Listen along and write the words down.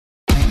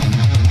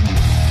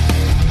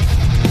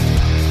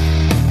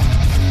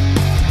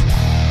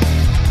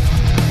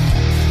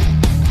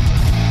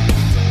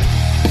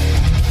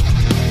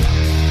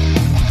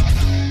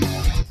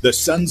The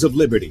Sons of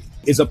Liberty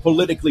is a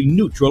politically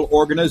neutral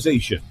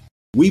organization.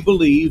 We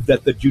believe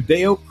that the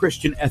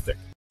Judeo-Christian ethic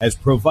has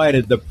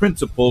provided the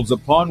principles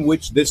upon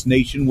which this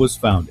nation was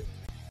founded.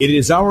 It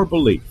is our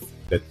belief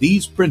that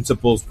these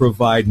principles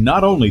provide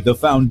not only the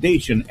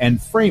foundation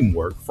and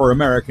framework for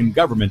American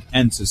government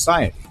and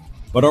society,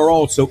 but are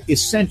also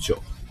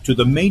essential to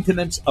the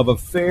maintenance of a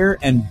fair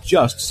and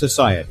just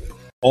society.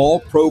 All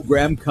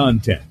program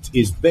content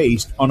is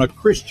based on a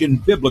Christian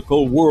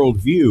biblical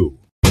worldview.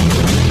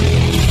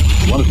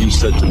 One of you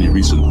said to me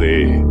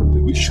recently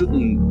that we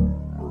shouldn't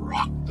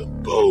rock the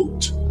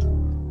boat.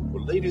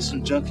 Well, ladies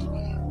and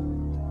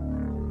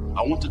gentlemen,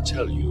 I want to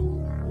tell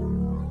you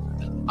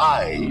that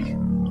I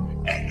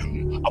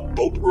am a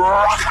boat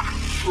rocker.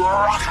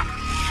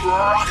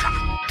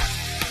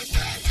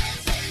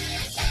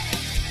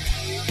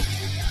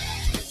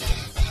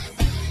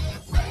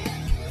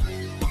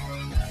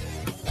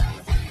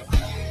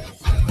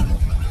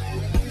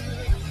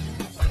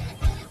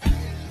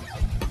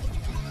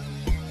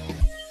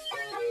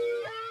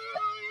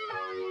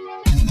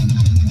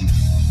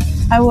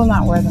 I will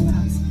not wear the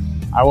mask.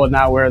 I will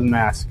not wear the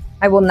mask.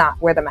 I will not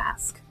wear the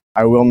mask.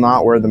 I will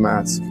not wear the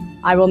mask.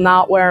 I will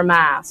not wear a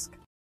mask.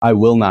 I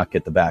will not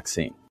get the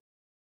vaccine.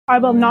 I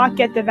will not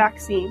get the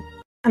vaccine.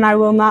 And I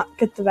will not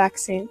get the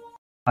vaccine.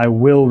 I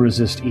will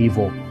resist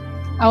evil.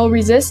 I will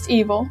resist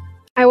evil.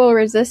 I will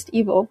resist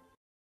evil.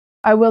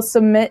 I will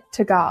submit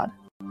to God.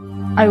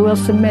 I will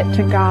submit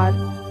to God.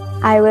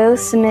 I will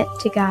submit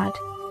to God.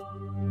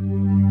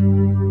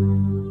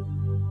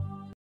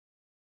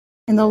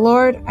 In the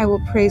Lord I will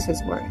praise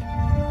his word.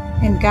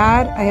 In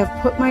God I have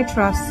put my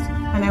trust,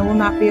 and I will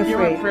not be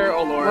afraid. Hear my prayer,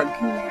 O Lord,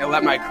 and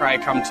let my cry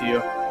come to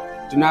you.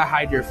 Do not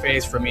hide your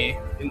face from me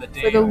in the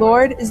day. For the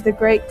Lord is the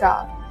great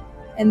God,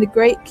 and the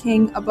great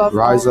King above all.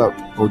 Rise up,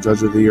 O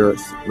judge of the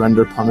earth,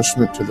 render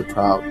punishment to the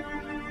proud.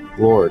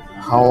 Lord,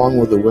 how long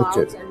will the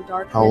wicked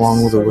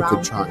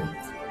triumph?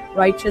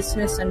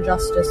 Righteousness and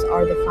justice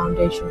are the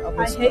foundation of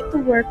his I hate the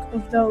work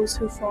of those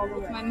who fall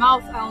away. With my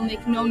mouth I will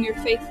make known your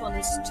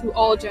faithfulness to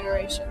all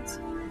generations.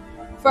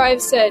 For I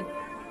have said,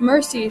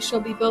 mercy shall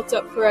be built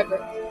up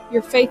forever.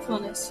 Your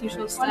faithfulness you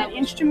shall establish. On an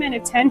instrument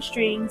of 10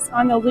 strings,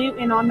 on the lute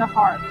and on the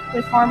harp,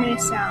 with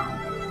harmonious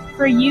sound.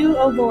 For you,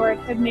 O Lord,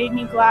 have made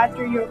me glad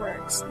through your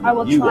works. I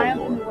will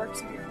triumph in the works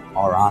of your hands.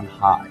 Are on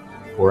high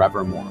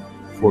forevermore.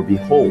 For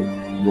behold,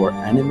 your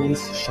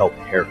enemies shall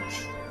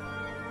perish.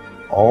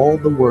 All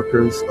the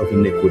workers of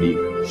iniquity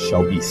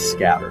shall be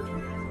scattered.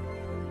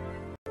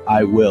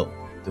 I will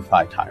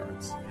defy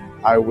tyrants.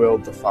 I will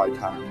defy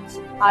tyrants.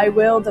 I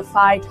will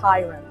defy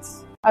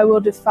tyrants. I will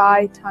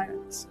defy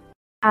tyrants.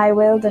 I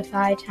will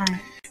defy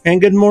tyrants.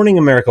 And good morning,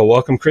 America.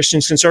 Welcome,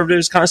 Christians,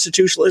 conservatives,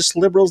 constitutionalists,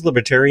 liberals,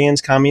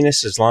 libertarians,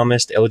 communists,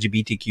 Islamists,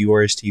 LGBTQ,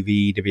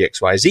 RSTV,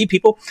 WXYZ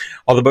people,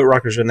 all the boat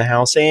rockers in the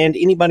house, and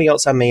anybody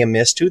else I may have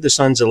missed to the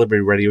Sons of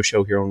Liberty radio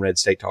show here on Red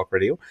State Talk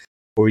Radio,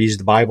 where we use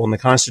the Bible and the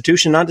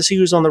Constitution not to see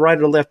who's on the right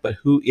or the left, but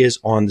who is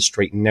on the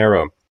straight and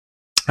narrow.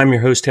 I'm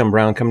your host, Tim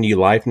Brown, coming to you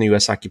live from the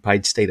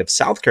U.S.-occupied state of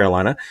South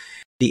Carolina,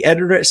 the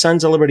editor at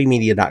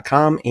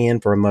sonsoflibertymedia.com,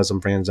 and for our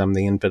Muslim friends, I'm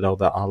the infidel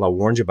that Allah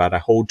warns you about. I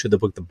hold to the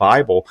book, the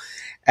Bible,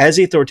 as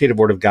the authoritative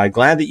word of God.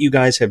 Glad that you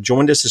guys have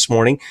joined us this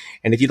morning,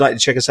 and if you'd like to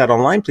check us out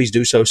online, please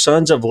do so,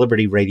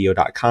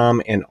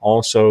 sonsoflibertyradio.com, and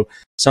also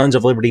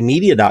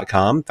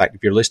sonsoflibertymedia.com. In fact,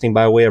 if you're listening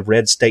by way of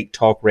Red State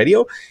Talk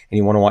Radio, and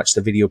you want to watch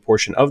the video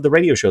portion of the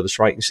radio show, that's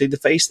right, and see the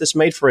face that's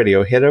made for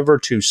radio, head over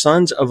to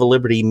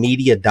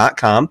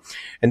sonsoflibertymedia.com,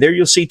 and there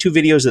you'll see two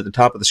videos at the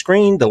top of the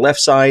screen. The left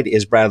side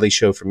is Bradley's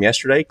show from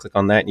yesterday. Click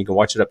on that, and you can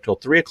watch it up till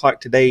 3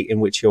 o'clock today, in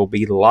which he'll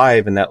be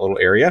live in that little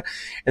area.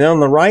 And then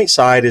on the right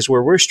side is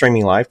where we're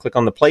streaming live. Click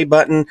on the play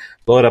button,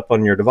 blow it up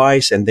on your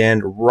device, and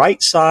then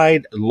right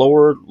side,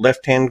 lower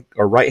left-hand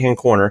or right-hand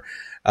corner,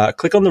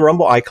 click on the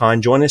Rumble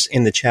icon. Join us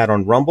in the chat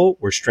on Rumble.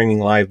 We're streaming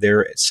live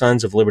there at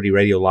Sons of Liberty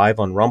Radio Live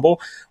on Rumble.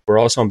 We're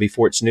also on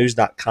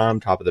beforeitsnews.com,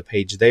 top of the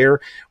page there.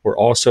 We're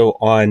also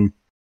on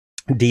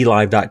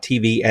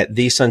dlive.tv at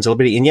the Sons of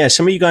Liberty. And yeah,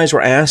 some of you guys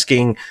were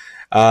asking,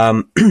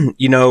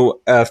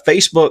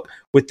 Facebook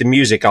with the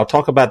music. I'll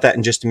talk about that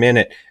in just a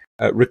minute.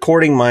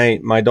 Recording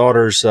my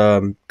daughter's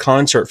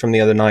concert from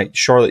the other night,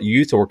 Charlotte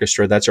Youth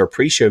Orchestra. That's our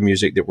pre-show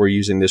music that we're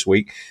using this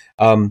week.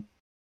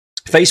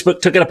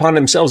 Facebook took it upon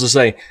themselves to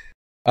say,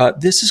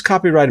 this is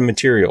copyrighted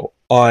material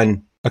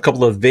on a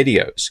couple of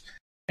videos.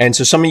 And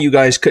so some of you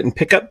guys couldn't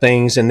pick up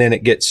things, and then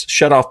it gets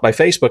shut off by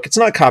Facebook. It's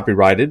not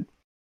copyrighted.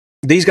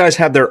 These guys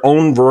have their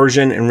own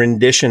version and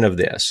rendition of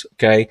this,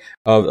 okay,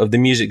 of the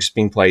music that's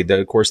being played.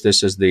 Of course,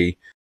 this is the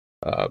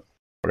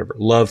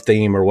love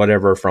theme or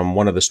whatever from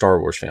one of the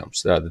Star Wars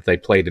films that they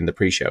played in the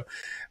pre-show.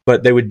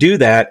 But they would do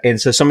that, and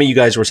so some of you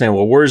guys were saying,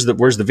 well, where's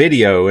the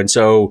video? And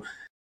so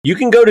you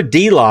can go to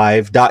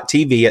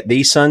dlive.tv at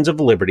the Sons of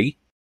Liberty.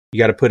 You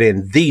got to put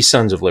in the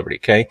Sons of Liberty,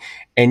 okay?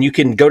 And you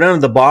can go down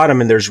to the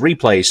bottom, and there's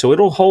replays. So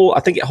it'll hold,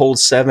 I think it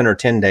holds 7 or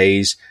 10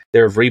 days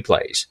there of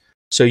replays.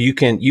 So you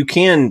can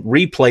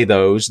replay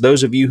those.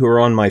 Those of you who are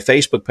on my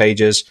Facebook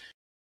pages,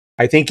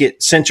 I think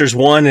it censors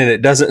one and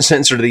it doesn't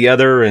censor the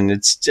other, and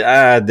it's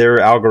their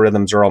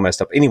algorithms are all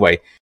messed up.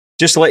 Anyway,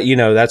 just to let you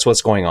know, that's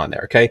what's going on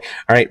there. Okay.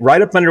 All right.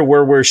 Right up under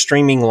where we're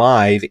streaming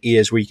live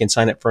is where you can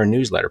sign up for a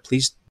newsletter.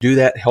 Please do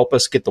that. Help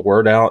us get the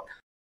word out.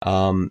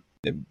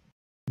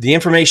 The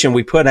information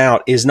we put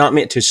out is not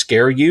meant to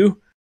scare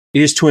you.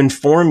 It is to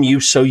inform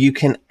you so you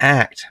can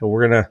act.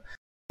 We're going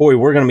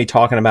to be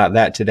talking about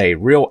that today.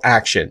 Real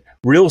action,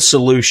 real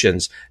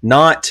solutions,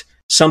 not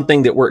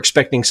something that we're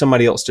expecting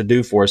somebody else to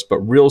do for us, but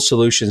real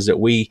solutions that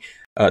we,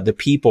 the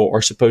people,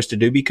 are supposed to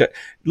do. Because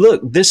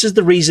look, this is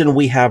the reason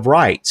we have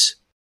rights.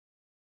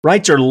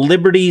 Rights are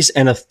liberties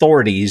and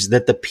authorities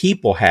that the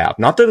people have,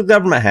 not that the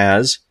government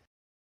has.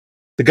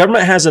 The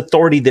government has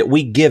authority that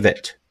we give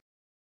it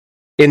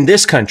in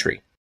this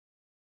country.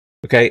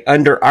 Okay,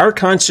 under our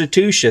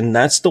Constitution,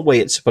 that's the way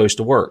it's supposed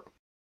to work.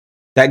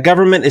 That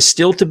government is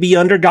still to be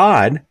under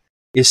God,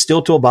 is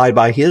still to abide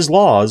by his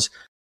laws,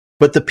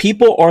 but the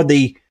people are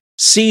the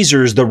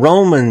Caesars,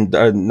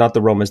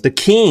 the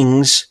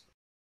kings,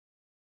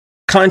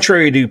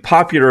 contrary to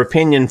popular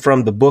opinion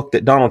from the book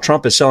that Donald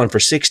Trump is selling for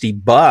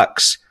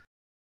 $60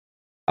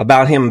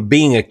 about him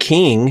being a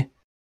king.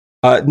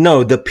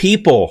 No, the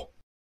people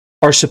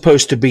are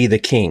supposed to be the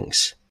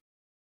kings.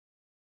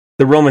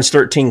 The Romans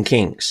 13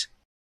 kings.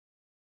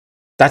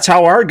 That's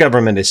how our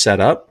government is set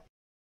up.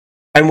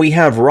 And we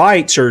have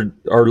rights or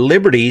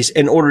liberties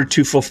in order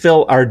to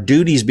fulfill our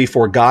duties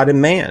before God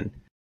and man.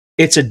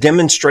 It's a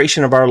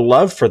demonstration of our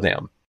love for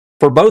them,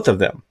 for both of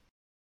them,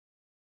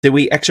 that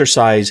we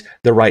exercise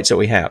the rights that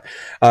we have.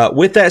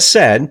 With that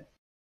said,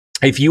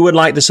 if you would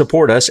like to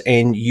support us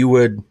and you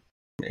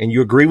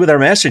agree with our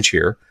message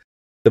here,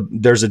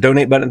 there's a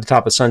donate button at the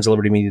top of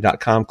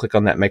sonsoflibertymedia.com. Click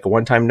on that, make a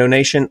one-time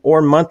donation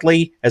or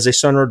monthly as a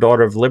son or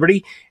daughter of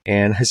liberty.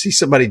 And I see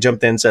somebody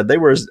jumped in and said they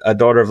were a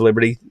daughter of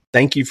liberty.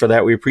 Thank you for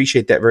that. We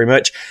appreciate that very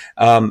much.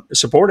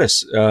 Support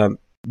us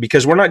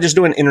because we're not just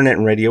doing internet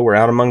and radio. We're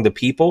out among the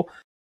people.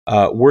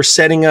 We're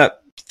setting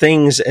up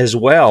things as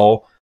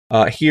well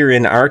here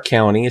in our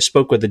county. I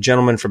spoke with a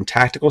gentleman from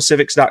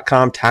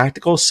tacticalcivics.com,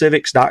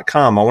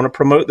 tacticalcivics.com. I want to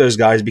promote those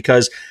guys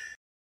because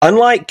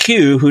unlike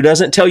Q, who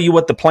doesn't tell you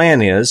what the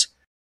plan is,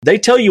 they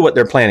tell you what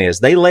their plan is.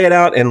 They lay it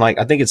out in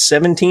I think it's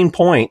 17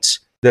 points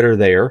that are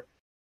there.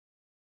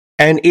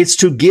 And it's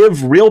to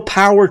give real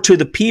power to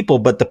the people,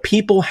 but the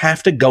people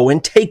have to go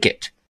and take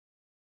it.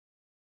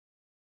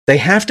 They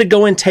have to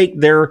go and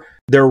take their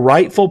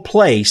rightful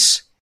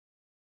place,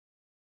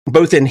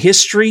 both in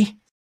history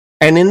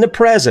and in the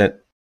present.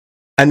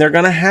 And they're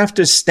going to have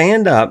to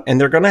stand up and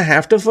they're going to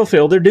have to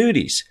fulfill their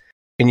duties.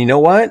 And you know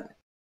what?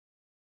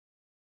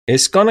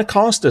 It's going to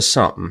cost us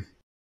something.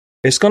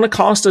 It's going to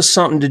cost us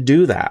something to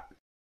do that.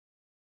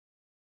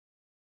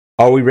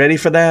 Are we ready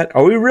for that?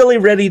 Are we really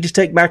ready to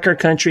take back our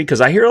country?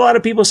 Because I hear a lot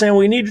of people saying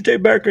we need to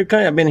take back our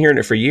country. I've been hearing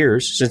it for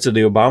years, since the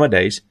Obama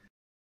days.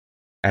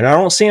 And I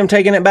don't see them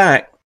taking it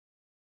back.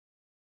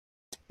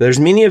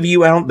 There's many of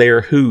you out there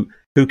who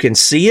can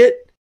see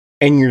it,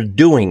 and you're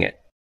doing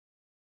it.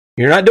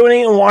 You're not doing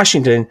it in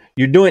Washington.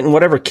 You're doing it in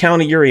whatever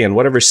county you're in,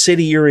 whatever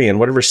city you're in,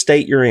 whatever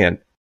state you're in.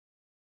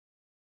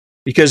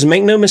 Because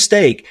make no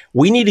mistake,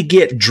 we need to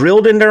get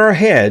drilled into our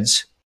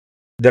heads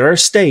that our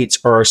states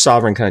are our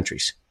sovereign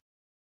countries.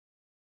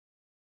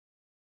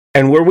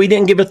 And where we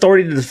didn't give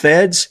authority to the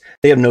feds,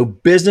 they have no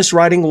business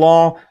writing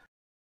law,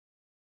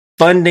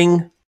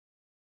 funding,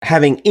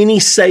 having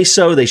any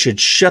say-so. They should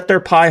shut their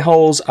pie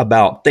holes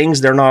about things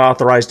they're not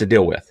authorized to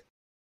deal with.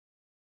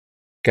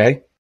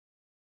 Okay?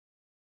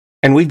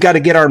 And we've got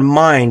to get our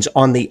minds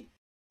on the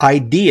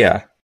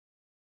idea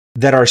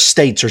that our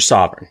states are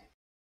sovereign.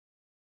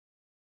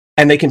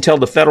 And they can tell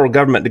the federal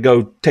government to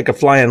go take a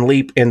flying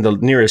leap in the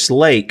nearest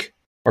lake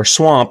or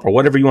swamp or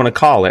whatever you want to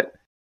call it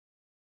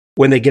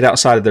when they get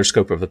outside of their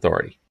scope of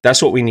authority.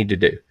 That's what we need to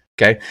do.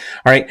 Okay.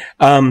 All right.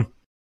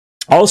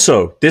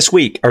 Also, this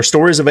week, our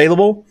story is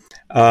available.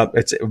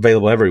 It's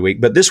available every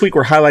week. But this week,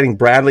 we're highlighting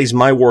Bradley's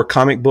My War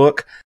comic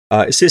book.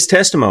 It's his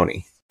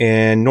testimony.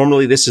 And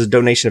normally, this is a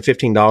donation of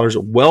 $15.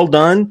 Well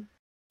done.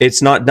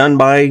 It's not done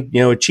by,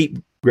 a cheap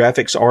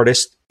graphics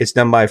artist. It's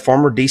done by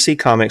former DC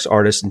Comics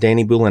artist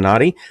Danny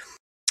Bulanati,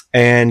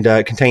 and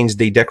contains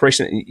the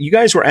Declaration. You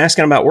guys were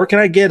asking about where can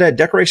I get a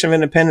Declaration of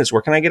Independence?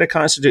 Where can I get a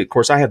Constitution? Of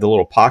course, I have the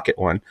little pocket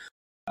one.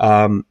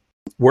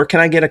 Where can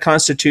I get a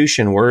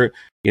Constitution? Where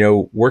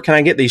can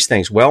I get these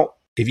things? Well,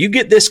 if you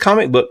get this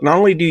comic book, not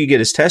only do you get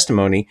his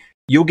testimony,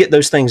 you'll get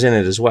those things in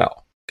it as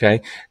well.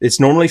 Okay, it's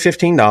normally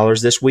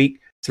 $15 this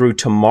week through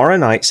tomorrow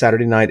night,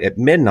 Saturday night at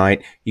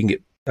midnight. You can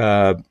get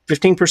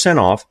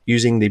 15% off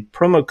using the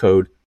promo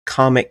code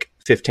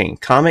COMIC15.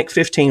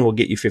 COMIC15 will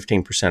get you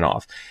 15%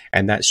 off.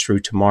 And that's true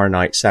tomorrow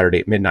night, Saturday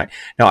at midnight.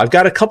 Now, I've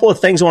got a couple of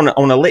things I want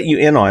to let you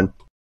in on,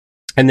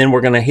 and then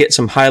we're going to hit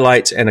some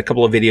highlights and a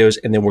couple of videos,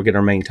 and then we'll get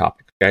our main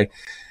topic, okay?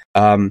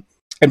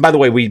 And by the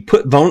way, we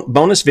put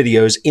bonus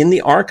videos in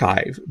the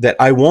archive that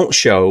I won't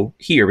show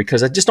here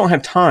because I just don't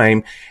have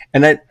time.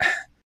 And that,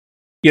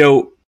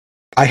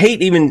 I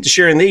hate even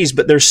sharing these,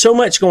 but there's so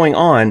much going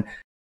on.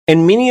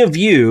 And many of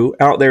you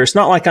out there, it's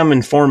not like I'm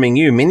informing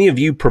you. Many of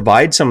you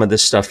provide some of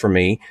this stuff for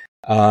me.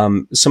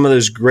 Some of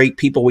those great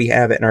people we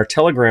have in our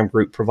Telegram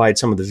group provide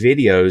some of the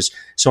videos.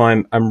 So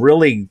I'm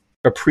really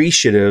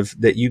appreciative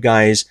that you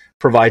guys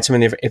provide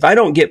some of the. If I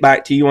don't get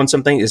back to you on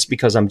something, it's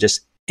because I'm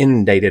just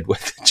inundated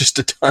with just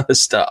a ton of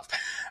stuff.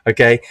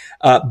 Okay.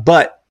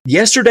 But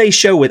yesterday's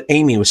show with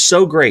Amy was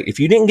so great. If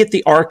you didn't get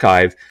the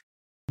archive,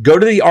 go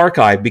to the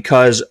archive,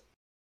 because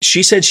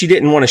she said she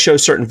didn't want to show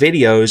certain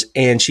videos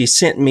and she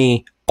sent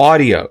me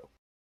audio.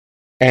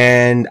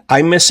 And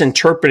I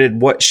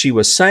misinterpreted what she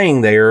was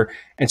saying there.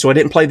 And so I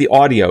didn't play the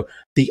audio.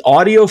 The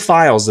audio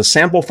files, the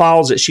sample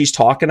files that she's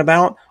talking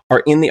about,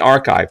 are in the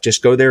archive.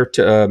 Just go there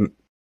to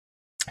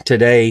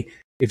today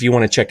if you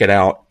want to check it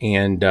out.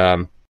 And,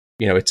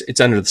 it's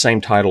under the same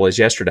title as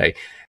yesterday.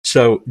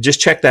 So just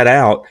check that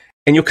out.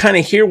 And you'll kind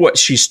of hear what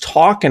she's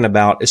talking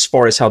about as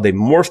far as how they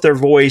morph their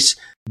voice,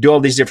 do all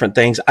these different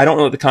things. I don't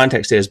know what the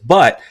context is,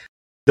 but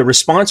the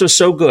response was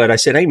so good. I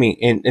said, Amy,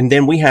 and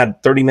then we had a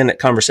 30-minute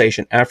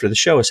conversation after the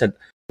show. I said,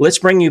 let's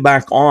bring you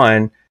back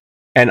on.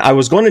 And I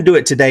was going to do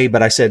it today,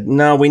 but I said,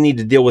 no, we need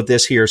to deal with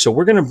this here. So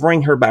we're going to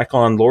bring her back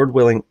on, Lord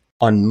willing,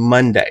 on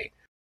Monday.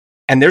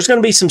 And there's going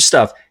to be some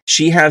stuff.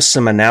 She has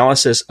some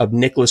analysis of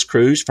Nicholas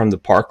Cruz from the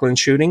Parkland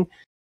shooting.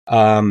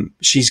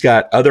 She's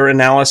got other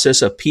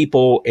analysis of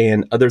people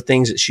and other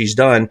things that she's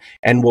done,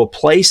 and we'll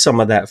play some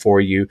of that for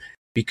you,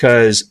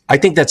 because I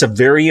think that's a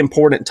very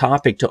important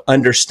topic to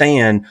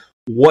understand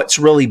what's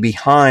really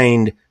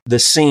behind the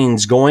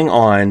scenes going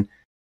on.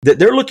 That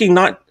they're looking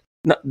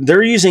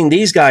they're using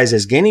these guys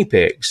as guinea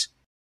pigs,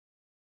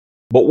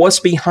 but what's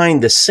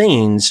behind the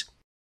scenes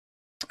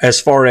as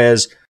far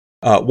as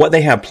what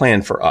they have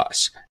planned for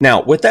us.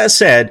 Now, with that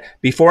said,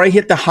 before I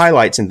hit the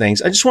highlights and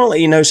things, I just want to let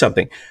you know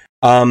something.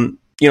 I'm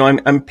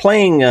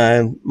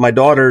playing my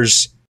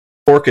daughter's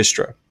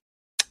orchestra,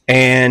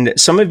 and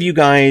some of you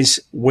guys,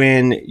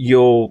 when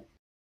you'll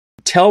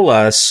tell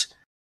us,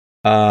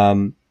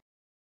 thank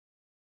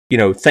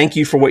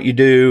you for what you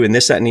do and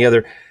this, that, and the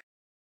other,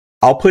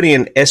 I'll put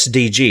in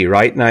SDG,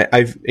 right? And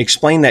I've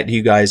explained that to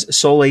you guys.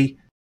 Soli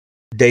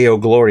Deo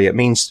Gloria. It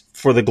means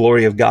for the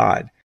glory of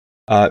God.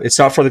 It's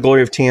not for the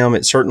glory of Tim.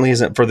 It certainly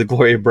isn't for the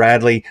glory of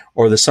Bradley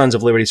or the Sons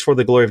of Liberty. It's for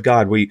the glory of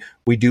God. We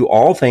do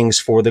all things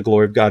for the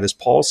glory of God, as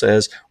Paul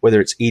says,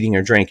 whether it's eating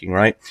or drinking,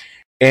 right?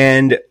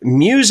 And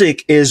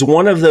music is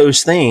one of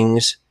those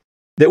things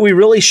that we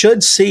really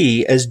should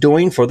see as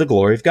doing for the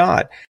glory of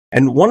God.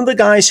 And one of the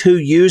guys who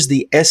used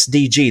the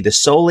SDG, the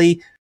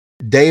Soli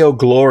Deo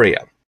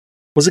Gloria,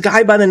 was a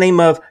guy by the name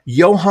of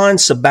Johann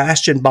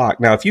Sebastian Bach.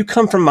 Now, if you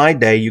come from my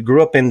day, you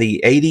grew up in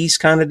the 80s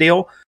kind of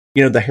deal,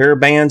 the hair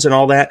bands and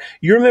all that.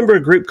 You remember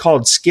a group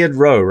called Skid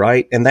Row,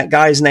 right? And that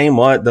guy's name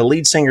the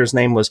lead singer's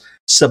name was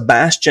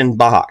Sebastian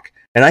Bach.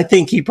 And I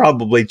think he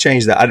probably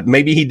changed that.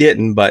 Maybe he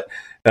didn't, but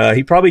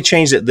he probably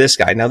changed it this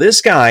guy. Now, this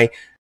guy,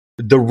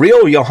 the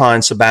real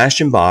Johann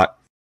Sebastian Bach,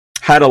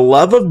 had a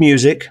love of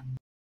music,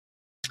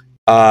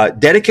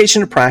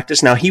 dedication to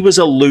practice. Now, he was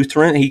a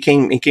Lutheran. He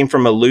came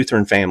from a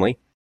Lutheran family.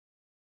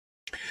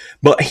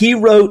 But he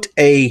wrote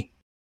I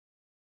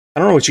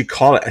don't know what you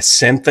call it, a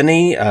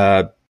symphony,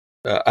 a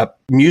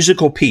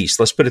musical piece,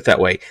 let's put it that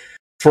way,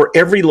 for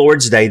every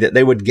Lord's Day that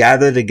they would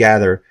gather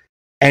together,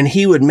 and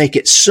he would make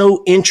it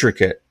so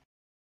intricate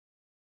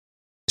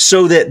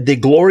so that the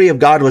glory of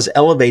God was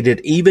elevated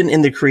even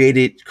in the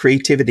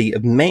creativity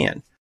of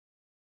man.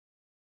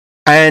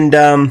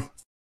 And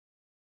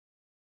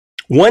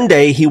one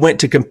day he went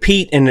to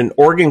compete in an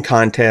organ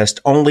contest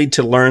only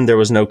to learn there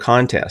was no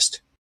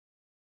contest.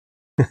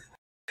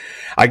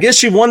 I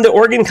guess you won the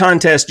organ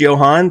contest,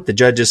 Johann, the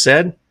judges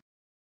said.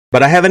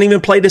 But I haven't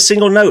even played a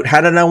single note.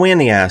 How did I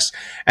win, he asked.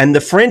 And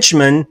the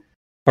Frenchman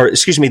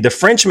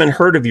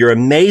heard of your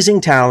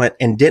amazing talent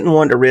and didn't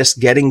want to risk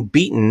getting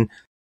beaten.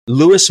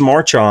 Louis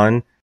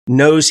Marchand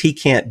knows he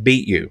can't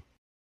beat you.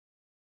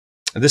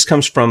 This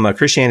comes from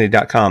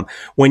Christianity.com.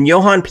 When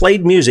Johann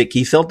played music,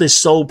 he felt his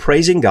soul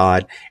praising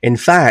God. In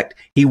fact,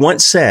 he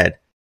once said,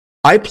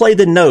 I play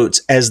the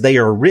notes as they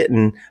are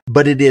written,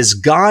 but it is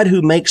God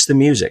who makes the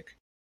music.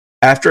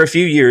 After a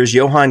few years,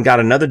 Johann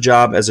got another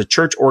job as a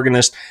church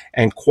organist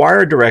and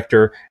choir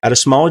director at a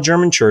small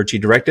German church. He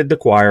directed the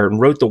choir and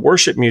wrote the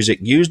worship music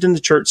used in the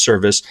church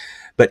service.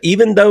 But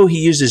even though he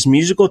used his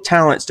musical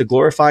talents to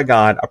glorify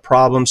God, a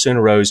problem soon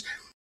arose.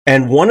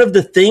 And one of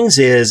the things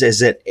is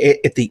that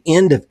at the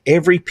end of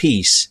every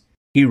piece,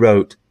 he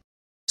wrote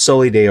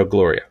Soli Deo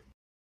Gloria,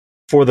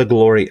 for the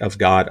glory of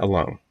God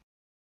alone.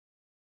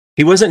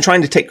 He wasn't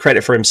trying to take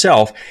credit for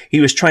himself. He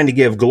was trying to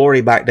give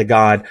glory back to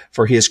God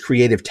for his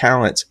creative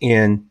talents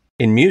in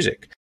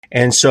music.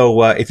 And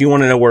so if you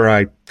want to know where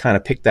I kind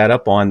of picked that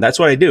up on, that's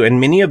what I do. And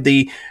many of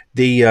the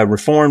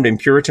Reformed and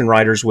Puritan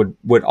writers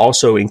would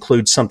also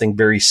include something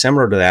very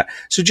similar to that.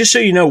 So just so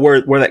you know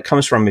where that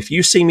comes from, if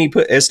you see me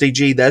put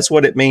SDG, that's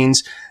what it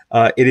means.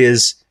 It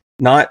is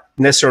not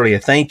necessarily a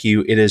thank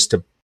you. It is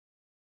to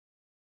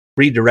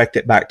redirect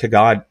it back to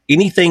God.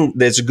 Anything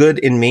that's good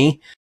in me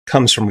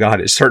comes from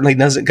God. It certainly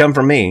doesn't come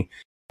from me.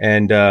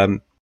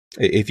 And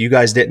if you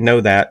guys didn't know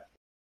that,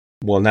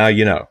 well, now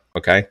you know,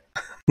 okay?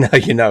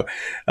 No,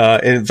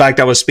 in fact,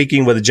 I was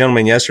speaking with a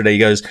gentleman yesterday. He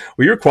goes,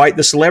 well, you're quite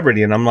the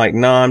celebrity. And I'm like,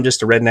 no, I'm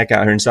just a redneck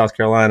out here in South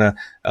Carolina.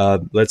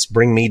 Let's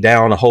bring me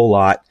down a whole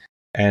lot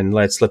and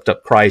let's lift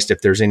up Christ.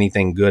 If there's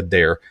anything good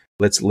there,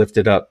 let's lift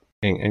it up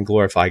and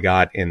glorify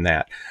God in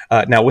that.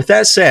 Now, with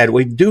that said,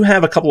 we do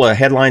have a couple of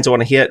headlines I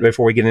want to hit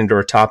before we get into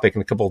our topic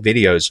and a couple of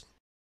videos.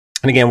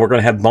 And again, we're going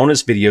to have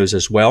bonus videos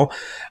as well.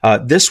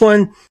 This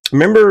one,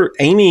 remember,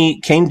 Amy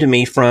came to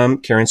me from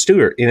Karen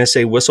Stewart,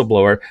 NSA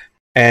whistleblower.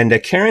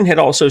 And Karen had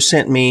also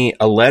sent me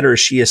a letter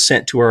she has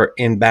sent to her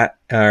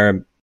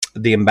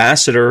the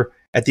ambassador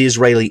at the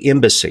Israeli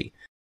embassy.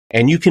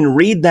 And you can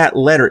read that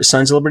letter at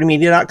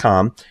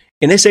sonsoflibertymedia.com.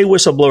 NSA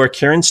whistleblower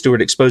Karen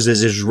Stewart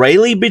exposes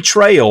Israeli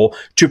betrayal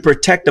to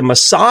protect a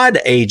Mossad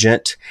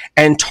agent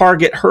and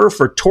target her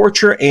for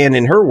torture and,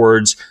 in her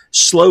words,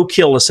 slow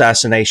kill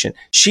assassination.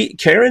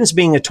 Karen's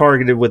being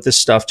targeted with this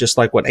stuff just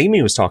like what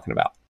Amy was talking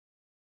about.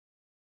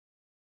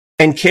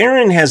 And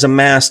Karen has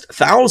amassed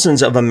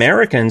thousands of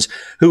Americans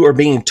who are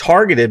being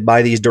targeted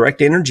by these direct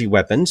energy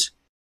weapons.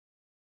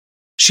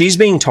 She's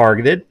being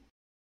targeted.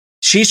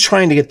 She's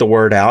trying to get the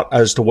word out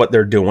as to what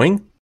they're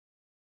doing.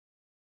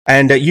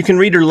 And you can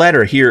read her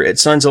letter here at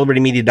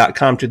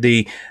sonsoflibertymedia.com to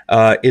the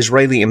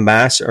Israeli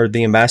ambassador, or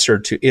the ambassador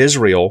to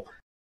Israel,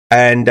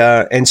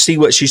 and see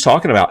what she's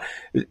talking about.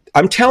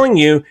 I'm telling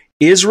you,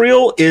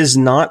 Israel is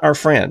not our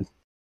friend.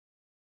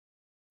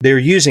 They're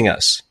using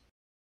us.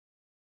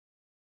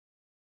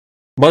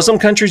 Muslim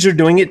countries are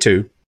doing it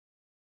too.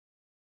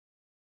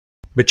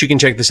 But you can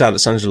check this out at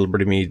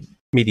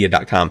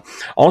sonsoflibertymedia.com.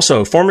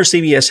 Also, former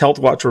CBS Health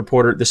Watch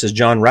reporter, this is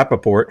John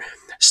Rappaport,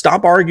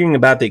 stop arguing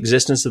about the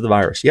existence of the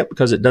virus. Yep,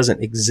 because it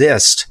doesn't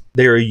exist.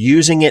 They are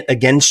using it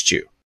against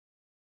you.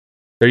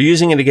 They're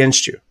using it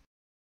against you.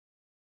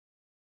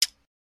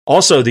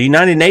 Also, the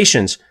United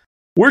Nations,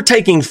 we're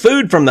taking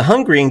food from the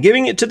hungry and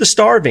giving it to the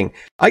starving.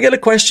 I got a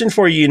question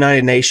for you,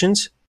 United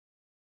Nations.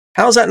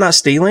 How's that not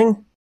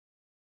stealing?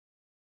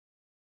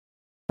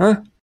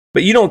 Huh?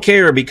 But you don't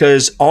care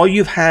because all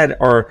you've had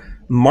are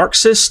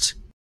Marxists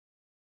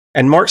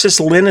and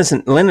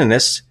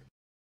Marxist-Leninists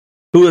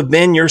who have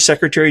been your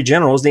secretary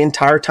generals the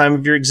entire time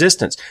of your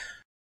existence.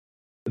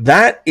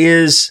 That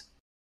is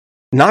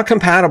not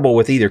compatible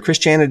with either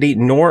Christianity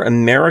nor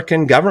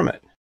American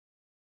government.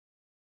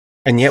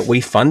 And yet we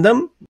fund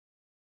them?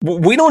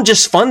 We don't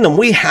just fund them,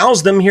 we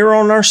house them here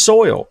on our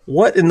soil.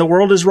 What in the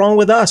world is wrong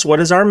with us? What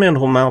is our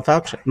mental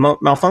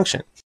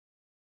malfunction?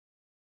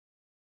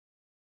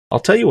 I'll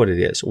tell you what it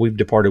is. We've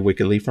departed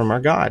wickedly from our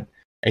God.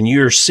 And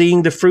you're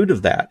seeing the fruit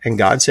of that. And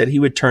God said he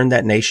would turn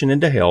that nation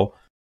into hell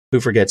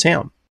who forgets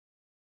him.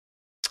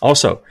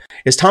 Also,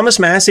 is Thomas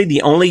Massey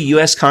the only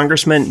U.S.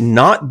 congressman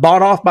not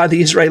bought off by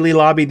the Israeli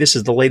lobby? This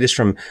is the latest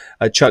from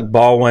Chuck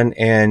Baldwin.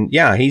 And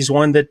yeah, he's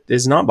one that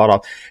is not bought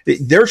off.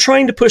 They're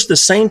trying to push the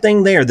same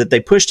thing there that they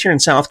pushed here in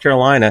South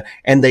Carolina.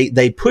 And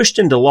they pushed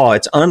into law.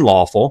 It's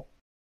unlawful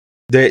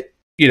that,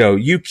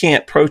 you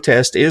can't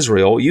protest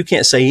Israel. You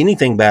can't say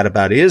anything bad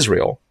about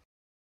Israel.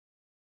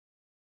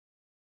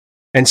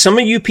 And some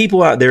of you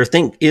people out there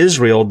think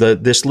Israel,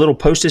 this little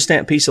postage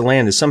stamp piece of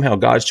land, is somehow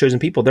God's chosen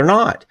people. They're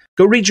not.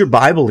 Go read your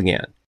Bible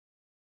again.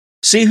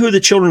 See who the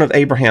children of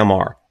Abraham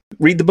are.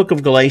 Read the book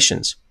of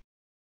Galatians.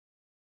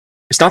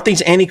 It's not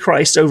these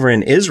antichrists over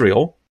in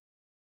Israel.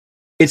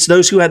 It's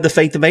those who had the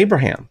faith of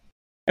Abraham.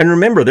 And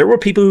remember, there were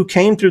people who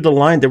came through the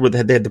line.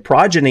 The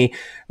progeny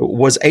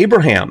was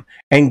Abraham.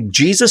 And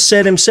Jesus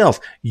said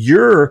himself,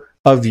 you're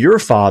of your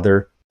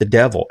father, the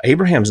devil.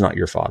 Abraham's not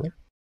your father.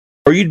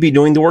 Or you'd be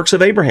doing the works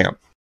of Abraham.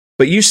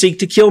 But you seek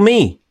to kill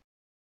me.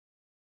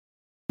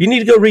 You need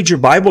to go read your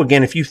Bible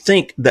again if you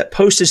think that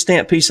postage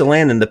stamp piece of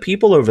land and the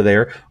people over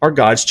there are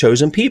God's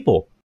chosen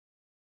people.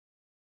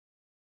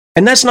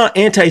 And that's not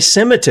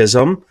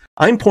anti-Semitism.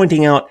 I'm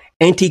pointing out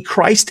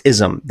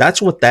antichristism. That's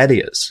what that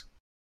is.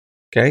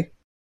 Okay?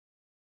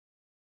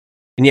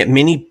 And yet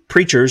many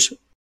preachers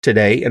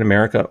today in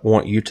America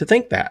want you to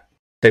think that.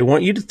 They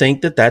want you to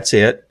think that that's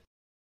it.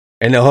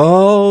 And,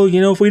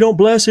 if we don't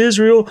bless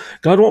Israel,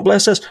 God won't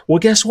bless us. Well,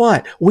 guess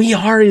what? We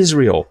are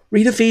Israel.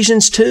 Read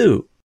Ephesians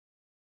 2.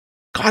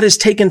 God has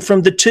taken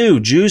from the two,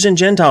 Jews and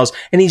Gentiles,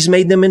 and he's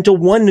made them into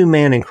one new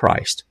man in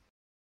Christ.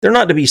 They're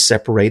not to be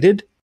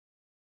separated.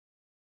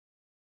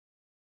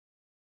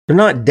 They're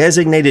not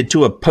designated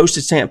to a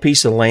postage stamp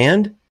piece of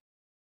land.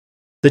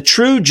 The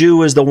true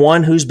Jew is the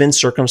one who's been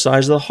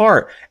circumcised of the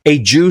heart. A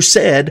Jew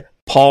said,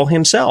 Paul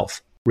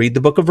himself. Read the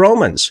book of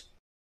Romans.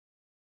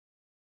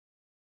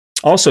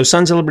 Also,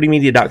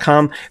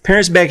 sonsoflibertymedia.com,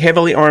 parents beg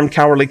heavily armed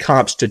cowardly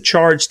cops to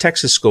charge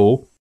Texas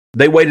school.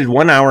 They waited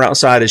 1 hour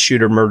outside as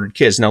shooter murdered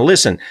kids. Now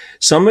listen,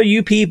 some of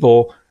you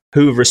people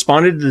who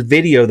responded to the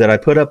video that I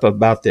put up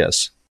about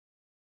this,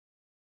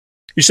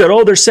 you said,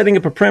 they're setting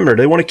up a perimeter.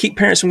 They want to keep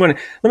parents from going.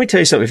 Let me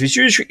tell you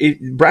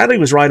something. Bradley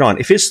was right on.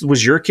 If this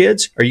was your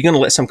kids, are you going to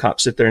let some cop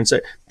sit there and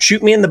say,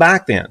 shoot me in the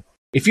back then?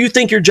 If you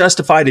think you're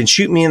justified in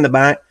shoot me in the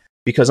back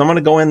because I'm going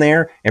to go in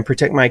there and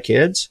protect my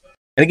kids.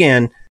 And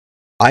again,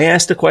 I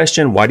asked the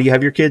question, why do you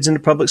have your kids in the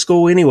public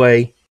school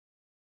anyway?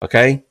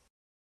 Okay?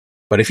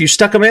 But if you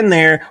stuck them in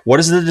there, what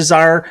is the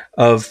desire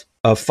of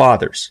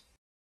fathers,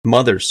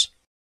 mothers?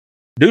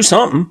 Do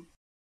something.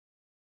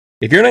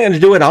 If you're not going to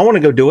do it, I want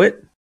to go do it.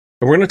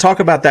 And we're going to talk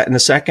about that in a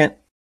second.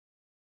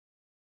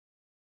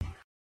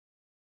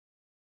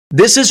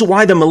 This is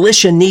why the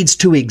militia needs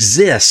to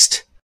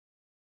exist.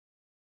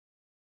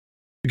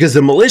 Because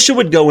the militia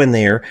would go in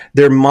there,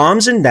 their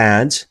moms and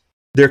dads,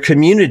 their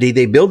community,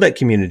 they build that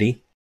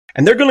community,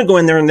 and they're going to go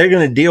in there and they're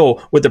going to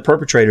deal with the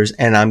perpetrators.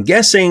 And I'm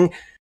guessing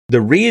the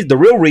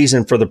real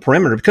reason for the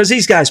perimeter, because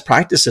these guys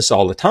practice this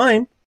all the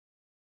time. In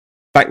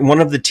fact,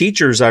 one of the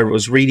teachers I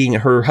was reading,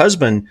 her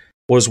husband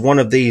was one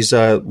of these,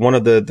 one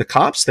of the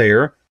cops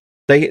there.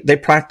 They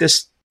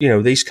practice,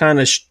 these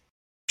kind of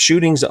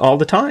shootings all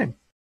the time.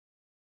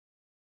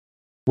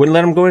 Wouldn't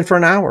let them go in for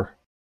an hour.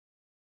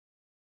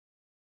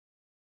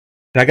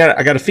 And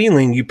I got a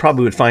feeling you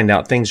probably would find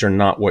out things are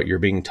not what you're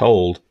being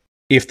told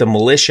if the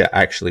militia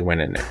actually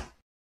went in there.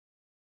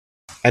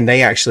 And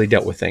they actually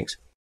dealt with things.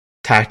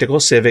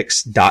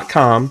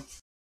 Tacticalcivics.com.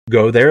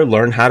 Go there,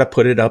 learn how to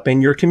put it up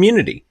in your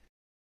community.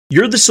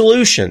 You're the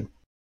solution.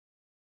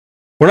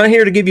 We're not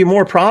here to give you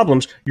more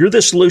problems. You're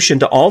the solution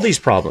to all these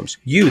problems.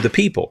 You, the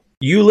people.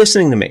 You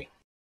listening to me.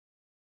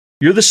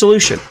 You're the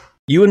solution.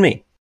 You and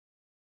me.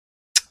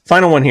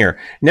 Final one here.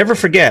 Never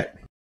forget,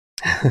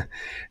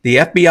 the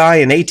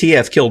FBI and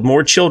ATF killed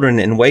more children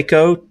in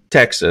Waco,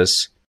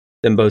 Texas,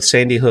 than both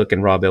Sandy Hook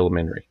and Robb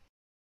Elementary.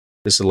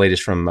 This is the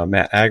latest from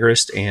Matt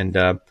Agrist, and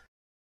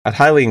I'd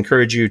highly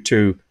encourage you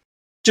to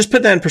just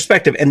put that in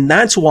perspective. And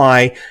that's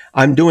why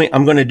I'm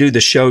going to do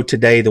the show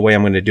today the way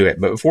I'm going to do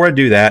it. But before I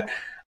do that,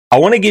 I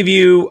want to give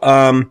you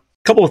a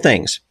couple of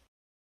things.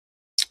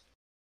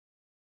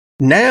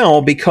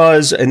 Now,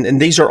 because, and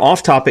these are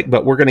off topic,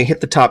 but we're going to hit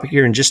the topic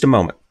here in just a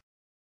moment.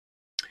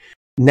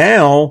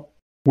 Now,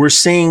 we're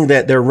seeing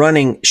that they're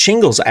running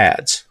shingles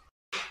ads.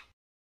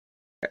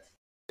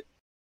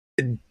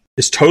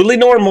 It's totally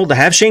normal to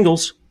have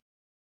shingles.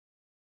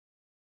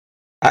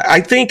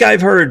 I think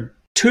I've heard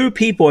 2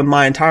 people in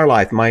my entire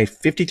life, my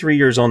 53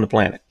 years on the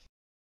planet.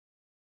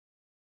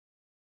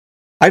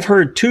 I've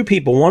heard 2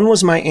 people. One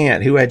was my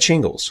aunt who had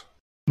shingles.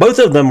 Both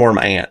of them were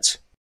my aunts,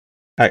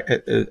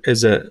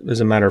 as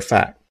a matter of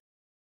fact.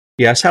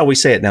 Yeah, that's how we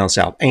say it down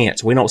south.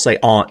 Ants. We don't say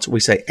aunts. We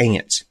say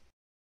ants.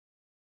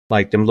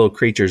 Like them little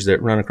creatures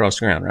that run across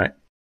the ground, right?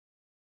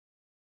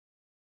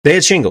 They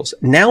had shingles.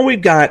 Now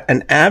we've got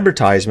an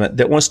advertisement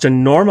that wants to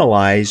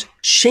normalize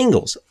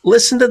shingles.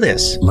 Listen to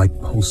this. Like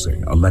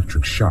pulsing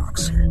electric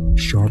shocks,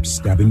 sharp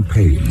stabbing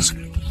pains,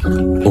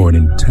 or an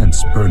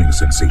intense burning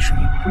sensation.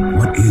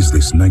 What is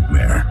this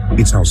nightmare?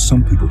 It's how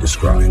some people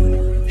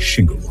describe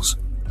shingles,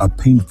 a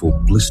painful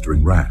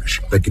blistering rash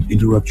that can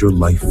interrupt your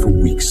life for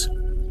weeks.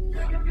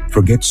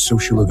 Forget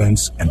social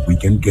events and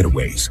weekend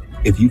getaways.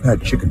 If you've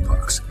had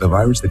chickenpox, the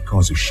virus that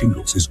causes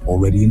shingles is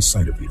already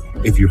inside of you.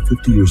 If you're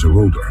 50 years or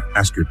older,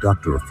 ask your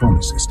doctor or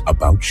pharmacist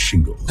about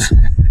shingles.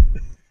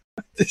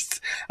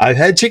 I've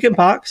had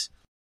chickenpox.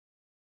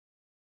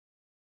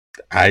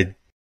 I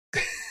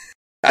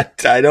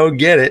don't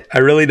get it. I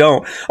really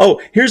don't. Oh,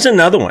 here's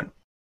another one.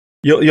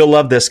 You'll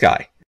love this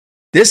guy.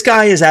 This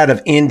guy is out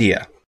of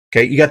India.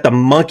 Okay, you got the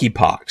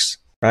monkeypox,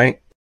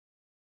 right?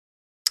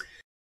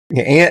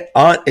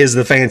 Aunt is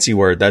the fancy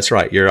word. That's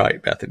right. You're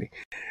right, Bethany.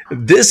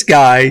 This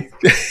guy,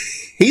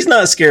 he's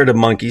not scared of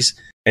monkeys,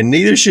 and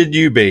neither should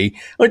you be.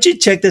 Why don't you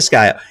check this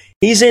guy out?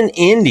 He's in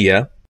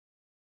India,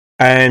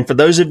 and for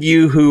those of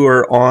you who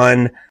are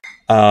on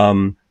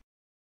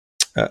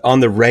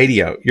the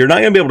radio, you're not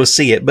going to be able to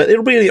see it, but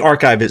it'll be in the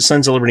archive at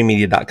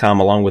sonsoflibertymedia.com,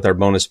 along with our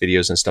bonus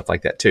videos and stuff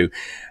like that too.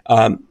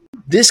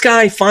 This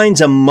guy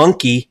finds a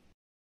monkey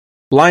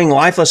lying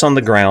lifeless on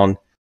the ground,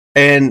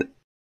 and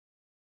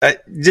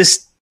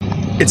it's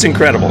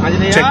incredible.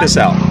 Check this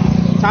out.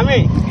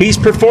 He's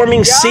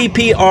performing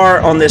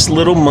CPR on this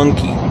little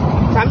monkey.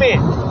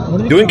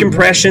 Doing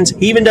compressions.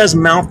 He even does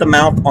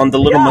mouth-to-mouth on the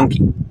little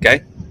monkey.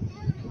 Okay?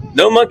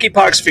 No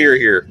monkeypox fear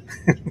here.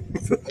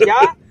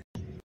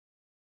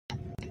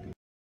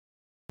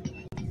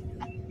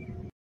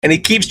 And he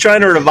keeps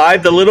trying to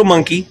revive the little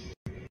monkey.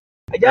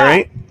 All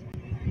right?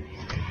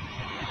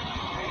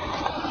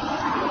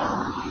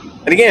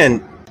 And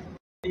again,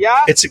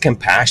 it's a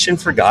compassion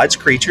for God's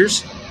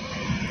creatures.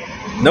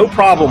 No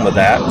problem with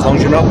that, as long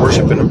as you're not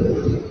worshiping him.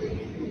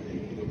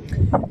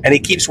 And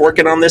he keeps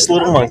working on this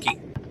little monkey.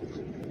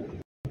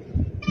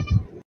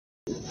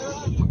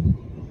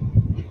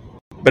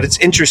 But it's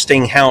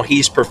interesting how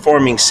he's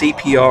performing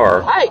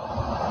CPR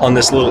on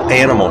this little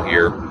animal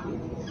here.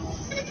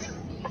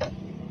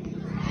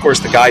 Of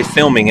course, the guy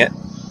filming it.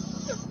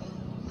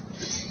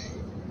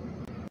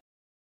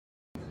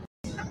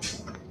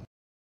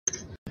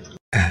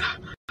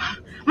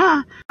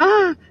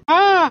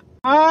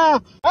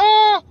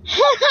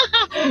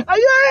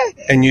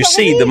 And you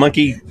see the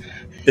monkey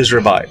is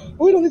revived.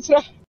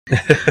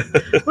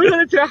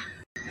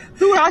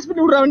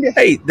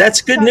 Hey,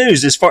 that's good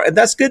news as far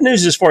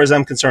as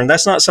I'm concerned.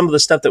 That's not some of the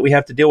stuff that we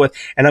have to deal with.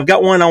 And I've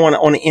got one I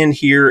want to end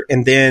here,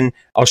 and then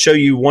I'll show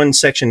you one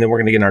section that we're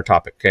going to get in our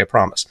topic. Okay, I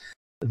promise.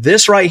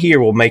 This right here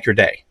will make your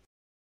day.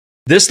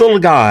 This little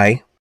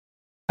guy,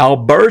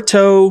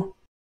 Alberto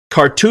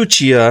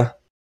Cartuccia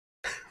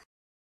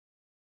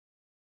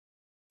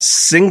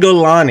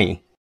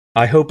Cingolani,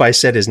 I hope I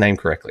said his name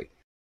correctly.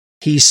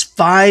 He's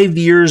 5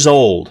 years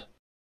old.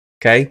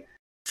 Okay?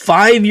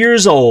 5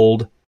 years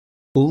old.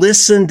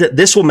 Listen to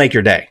this, will make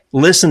your day.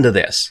 Listen to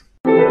this.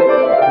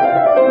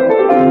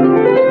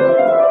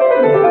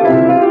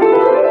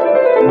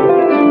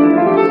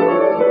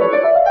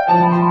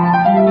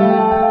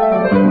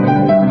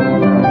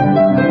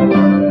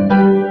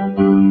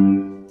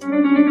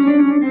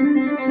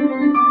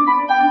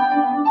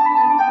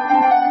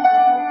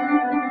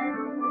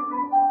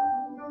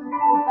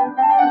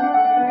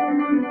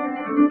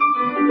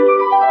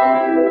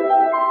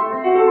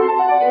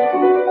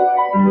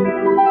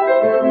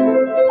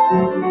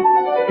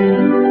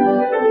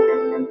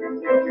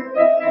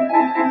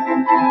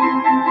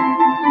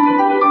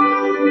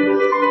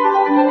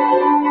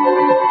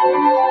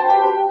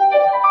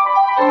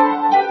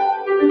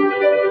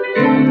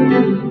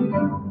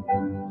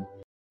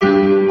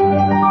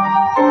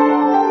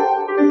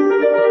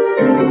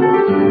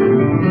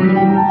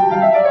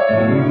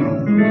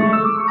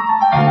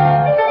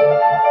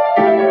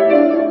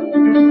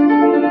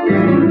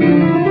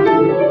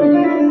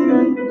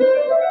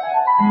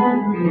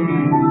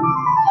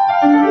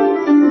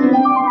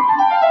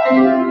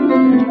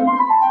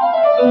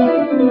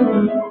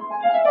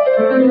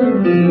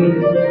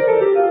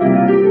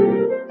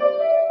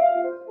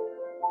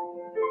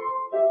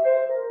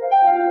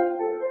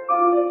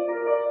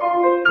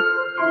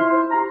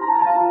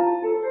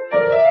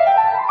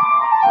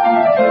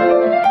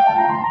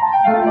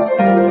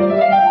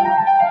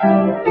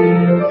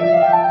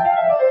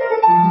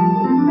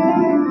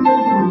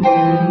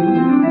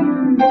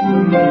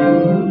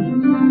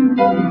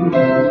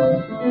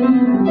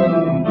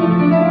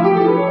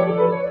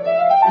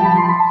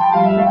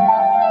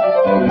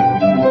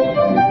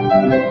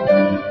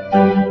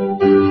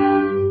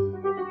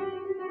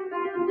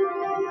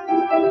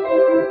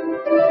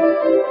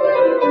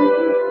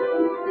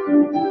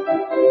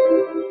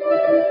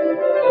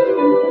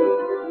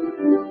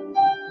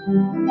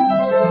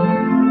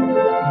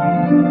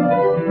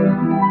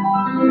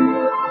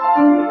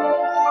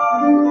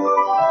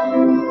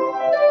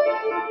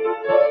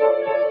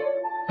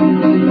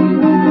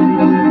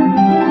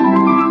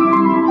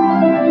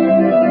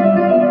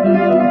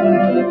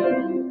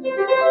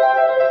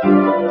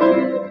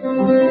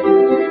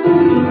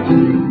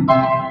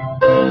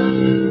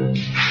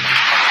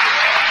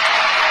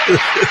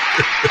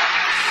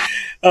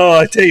 Oh,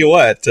 I tell you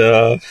what.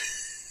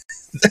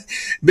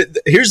 But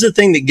here's the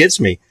thing that gets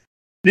me.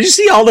 Did you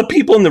see all the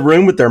people in the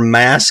room with their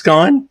mask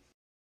on?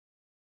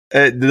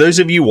 Those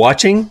of you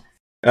watching,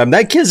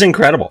 that kid's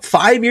incredible.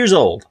 5 years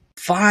old.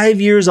 5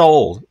 years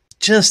old.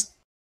 Just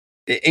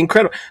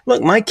incredible.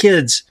 Look, my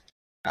kids,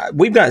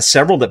 we've got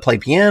several that play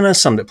piano,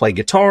 some that play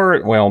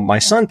guitar. Well, my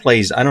son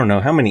plays, I don't know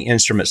how many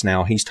instruments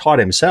now. He's taught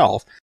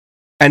himself.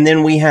 And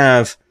then we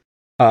have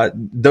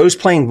those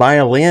playing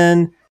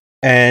violin.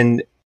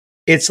 And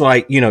it's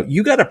like,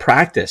 you got to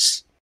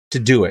practice to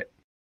do it.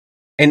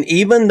 And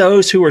even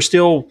those who are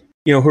still,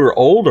 who are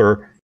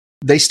older,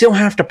 they still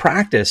have to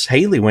practice.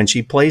 Haley, when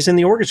she plays in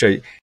the orchestra,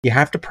 you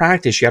have to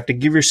practice. You have to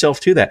give yourself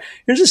to that.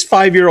 Here's this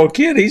 5-year-old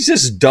kid. He's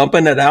just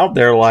dumping it out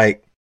there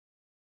like,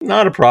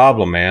 not a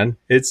problem, man.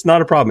 It's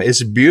not a problem.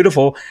 It's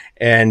beautiful.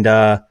 And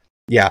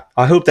yeah,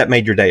 I hope that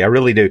made your day. I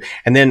really do.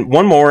 And then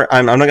one more.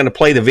 I'm not going to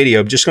play the video.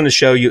 I'm just going to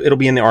show you. It'll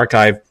be in the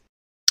archive.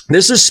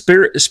 This is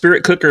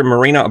spirit cooker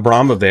Marina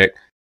Abramovic.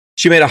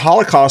 She made a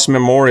Holocaust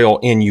memorial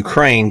in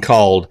Ukraine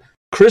called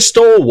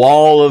Crystal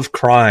Wall of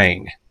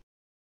Crying.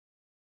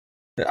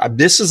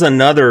 This is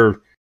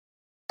another.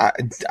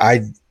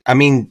 I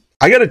mean,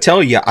 I got to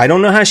tell you, I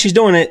don't know how she's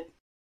doing it.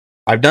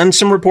 I've done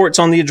some reports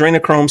on the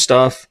adrenochrome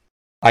stuff.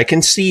 I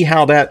can see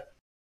how that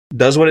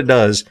does what it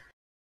does.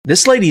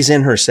 This lady's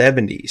in her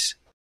 70s,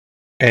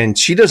 and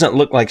she doesn't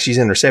look like she's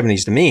in her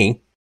 70s to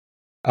me.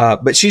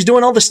 But she's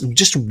doing all this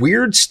just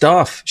weird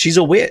stuff. She's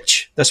a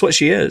witch. That's what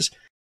she is.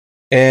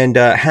 And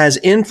has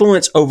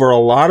influence over a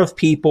lot of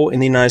people in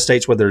the United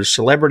States, whether it's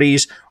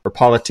celebrities or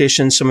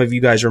politicians. Some of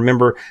you guys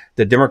remember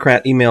the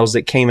Democrat emails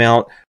that came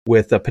out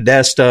with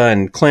Podesta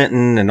and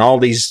Clinton and all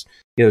these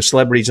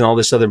celebrities and all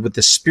this other with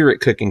the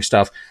spirit cooking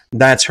stuff.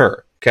 That's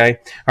her. Okay.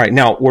 All right.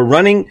 Now we're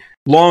running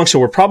long, so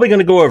we're probably going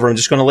to go over. I'm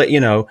just going to let you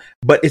know,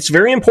 but it's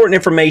very important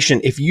information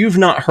if you've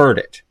not heard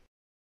it.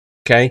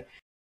 Okay.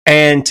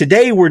 And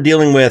today we're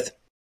dealing with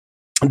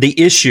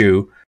the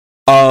issue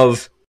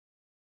of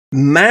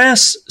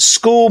mass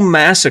school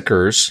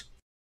massacres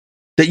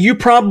that you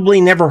probably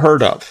never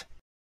heard of.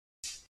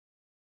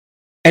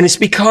 And it's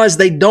because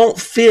they don't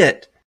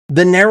fit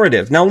the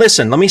narrative. Now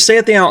listen, let me say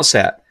at the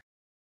outset,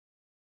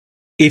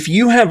 if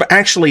you have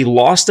actually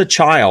lost a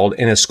child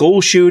in a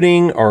school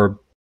shooting or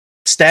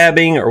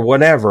stabbing or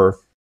whatever,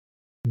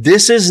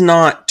 this is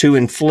not to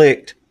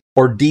inflict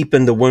or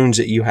deepen the wounds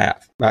that you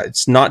have.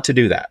 It's not to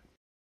do that.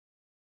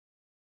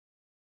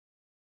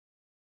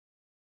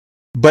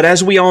 But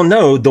as we all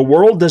know, the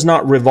world does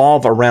not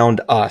revolve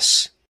around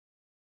us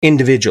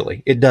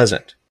individually. It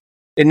doesn't.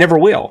 It never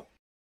will.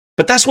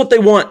 But that's what they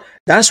want.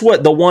 That's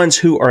what the ones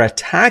who are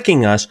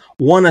attacking us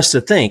want us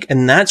to think.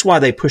 And that's why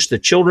they push the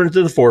children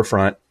to the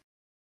forefront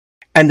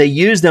and they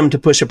use them to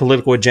push a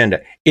political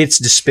agenda. It's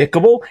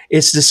despicable.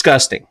 It's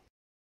disgusting.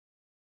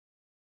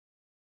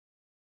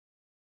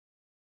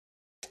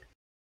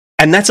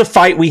 And that's a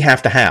fight we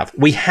have to have.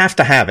 We have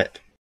to have it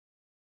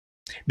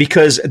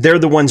because they're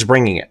the ones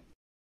bringing it.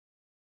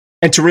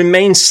 And to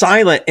remain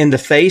silent in the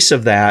face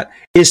of that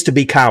is to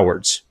be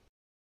cowards.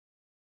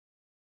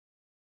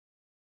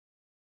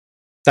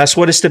 That's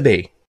what it's to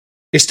be.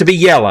 It's to be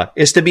yellow.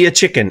 It's to be a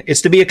chicken. It's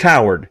to be a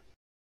coward.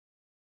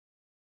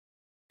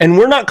 And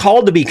we're not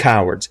called to be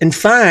cowards. In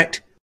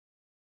fact,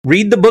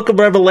 read the book of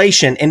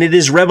Revelation, and it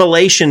is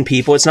revelation,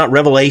 people. It's not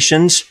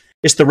revelations.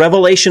 It's the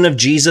revelation of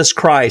Jesus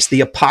Christ, the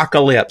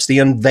apocalypse, the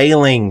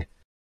unveiling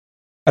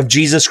of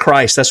Jesus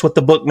Christ. That's what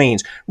the book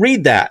means.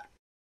 Read that.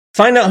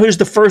 Find out who's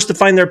the first to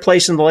find their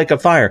place in the lake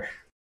of fire.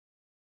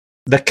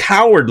 The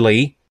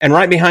cowardly, and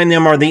right behind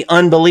them are the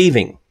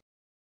unbelieving.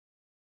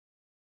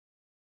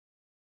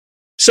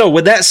 So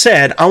with that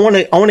said, I want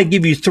to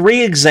give you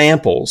 3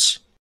 examples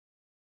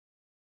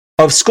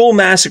of school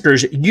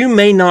massacres you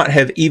may not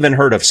have even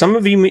heard of. Some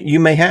of you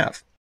may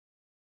have.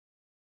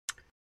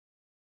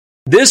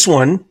 This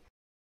one,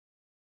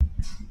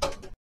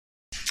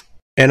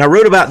 and I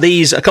wrote about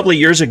these a couple of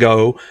years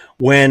ago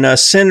when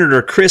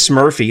Senator Chris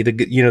Murphy, the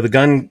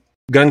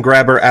gun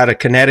grabber out of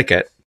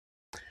Connecticut,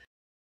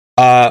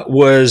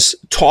 was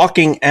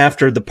talking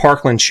after the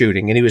Parkland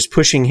shooting, and he was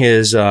pushing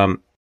his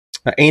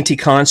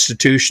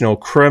anti-constitutional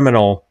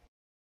criminal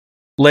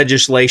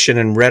legislation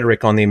and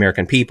rhetoric on the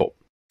American people.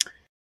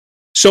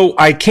 So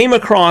I came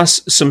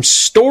across some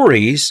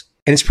stories,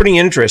 and it's pretty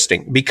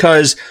interesting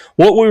because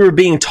what we were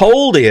being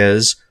told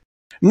is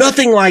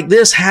nothing like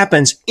this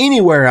happens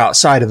anywhere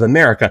outside of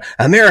America.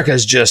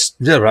 America's just,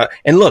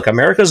 and look,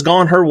 America's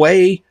gone her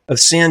way of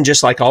sin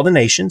just like all the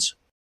nations,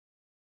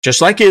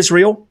 just like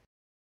Israel.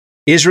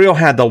 Israel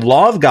had the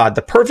law of God,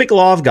 the perfect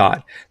law of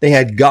God. They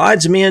had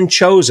God's men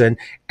chosen,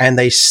 and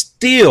they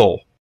still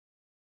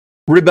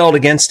rebelled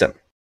against him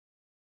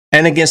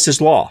and against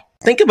his law.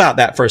 Think about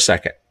that for a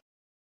second.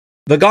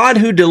 The God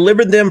who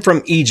delivered them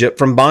from Egypt,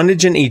 from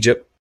bondage in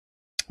Egypt,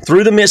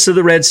 through the midst of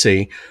the Red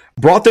Sea,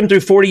 brought them through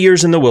 40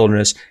 years in the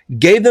wilderness,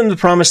 gave them the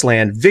promised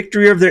land,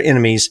 victory over their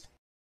enemies,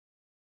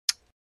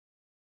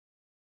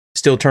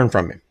 still turned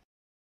from him.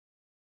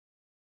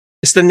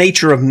 It's the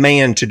nature of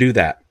man to do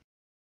that.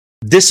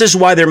 This is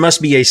why there must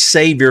be a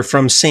savior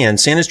from sin.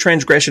 Sin is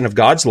transgression of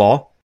God's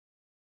law.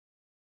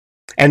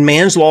 And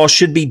man's law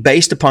should be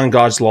based upon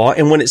God's law.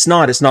 And when it's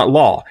not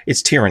law.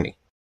 It's tyranny.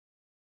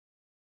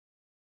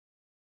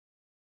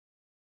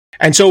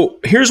 And so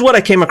here's what I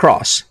came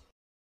across.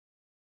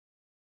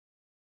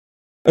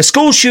 A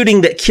school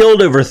shooting that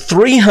killed over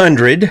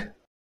 300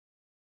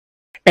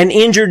 and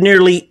injured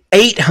nearly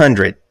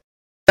 800.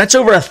 That's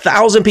over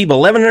 1,000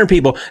 people, 1,100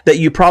 people that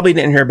you probably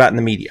didn't hear about in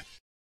the media.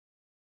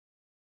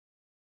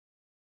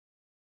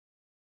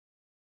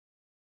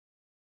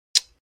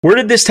 Where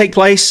did this take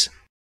place?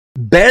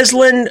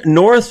 Beslan,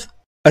 North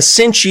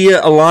Ossetia,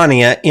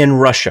 Alania in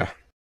Russia.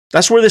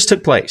 That's where this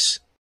took place.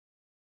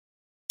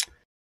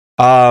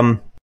 There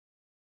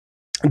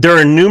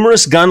are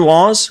numerous gun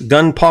laws.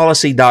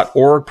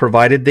 Gunpolicy.org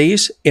provided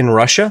these in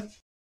Russia.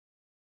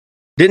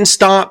 Didn't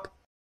stop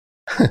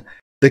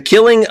the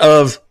killing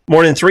of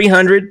more than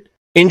 300,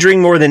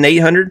 injuring more than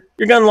 800.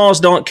 Your gun laws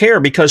don't care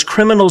because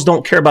criminals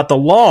don't care about the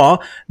law.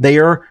 They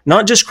are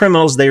not just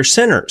criminals, they are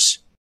sinners.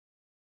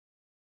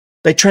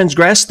 They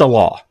transgress the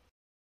law.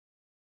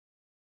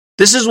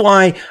 This is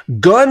why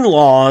gun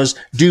laws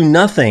do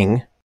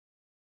nothing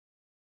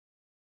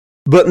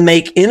but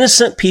make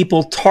innocent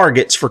people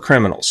targets for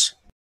criminals.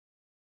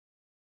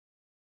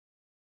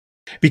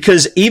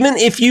 Because even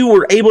if you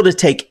were able to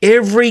take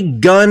every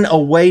gun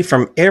away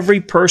from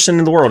every person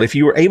in the world, if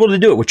you were able to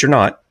do it, which you're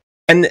not,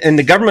 and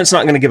the government's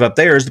not going to give up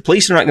theirs, the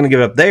police are not going to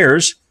give up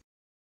theirs,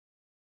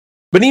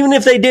 but even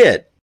if they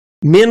did,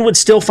 men would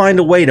still find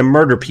a way to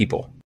murder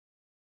people.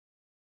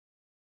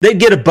 They'd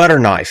get a butter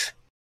knife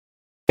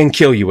and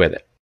kill you with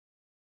it.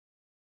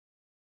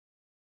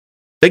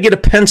 They'd get a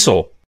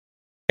pencil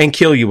and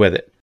kill you with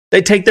it.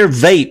 They'd take their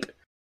vape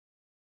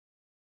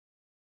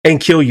and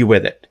kill you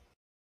with it.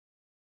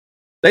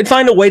 They'd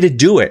find a way to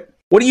do it.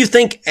 What do you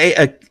think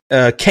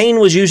Cain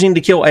was using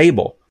to kill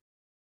Abel?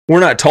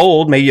 We're not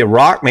told. Maybe a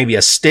rock, maybe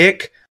a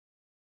stick.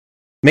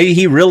 Maybe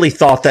he really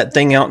thought that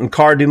thing out and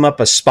carved him up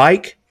a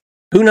spike.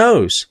 Who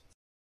knows?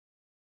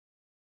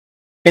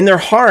 In their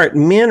heart,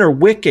 men are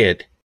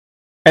wicked.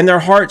 And their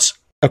hearts,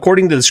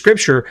 according to the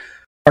scripture,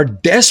 are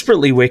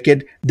desperately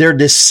wicked. They're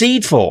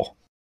deceitful.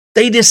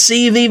 They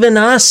deceive even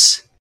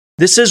us.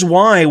 This is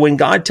why when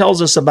God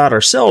tells us about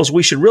ourselves,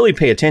 we should really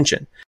pay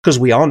attention because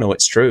we all know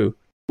it's true.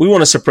 We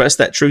want to suppress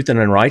that truth and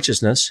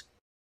unrighteousness.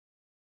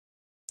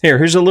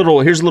 Here's a little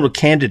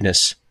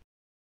candidness.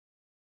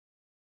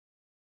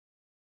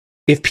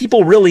 If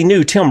people really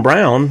knew Tim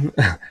Brown,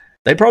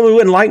 they probably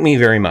wouldn't like me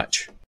very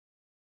much.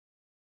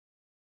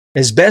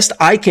 As best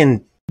I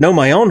can know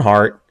my own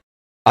heart,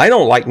 I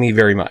don't like me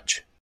very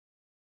much.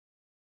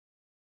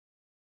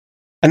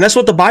 And that's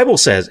what the Bible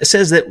says. It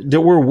says that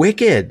we're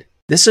wicked.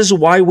 This is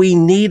why we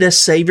need a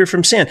Savior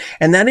from sin.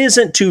 And that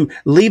isn't to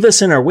leave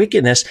us in our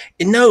wickedness.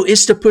 No,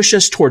 it's to push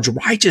us towards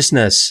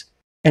righteousness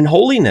and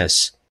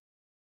holiness.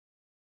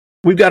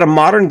 We've got a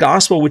modern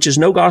gospel, which is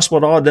no gospel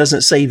at all. It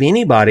doesn't save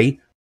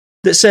anybody,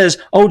 that says,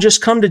 oh, just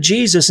come to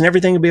Jesus and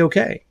everything will be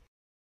okay.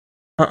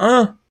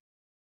 Because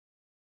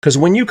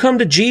when you come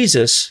to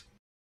Jesus,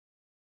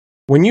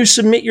 when you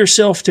submit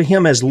yourself to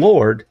Him as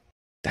Lord,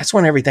 that's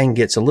when everything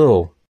gets a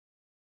little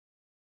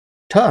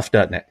tough,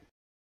 doesn't it?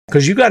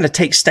 Because you got to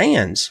take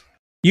stands.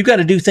 You got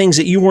to do things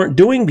that you weren't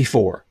doing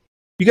before.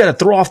 You got to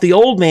throw off the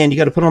old man. You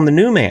got to put on the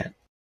new man.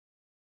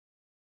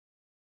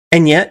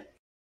 And yet,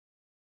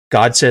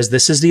 God says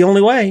this is the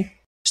only way.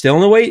 It's the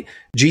only way.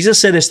 Jesus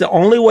said it's the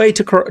only way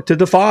to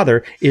the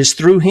Father is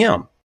through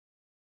Him.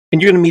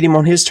 And you're going to meet Him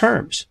on His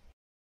terms.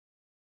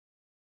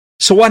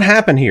 So what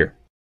happened here?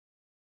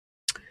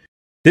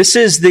 This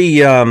is the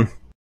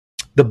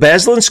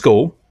Beslan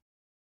School.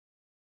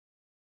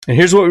 And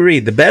here's what we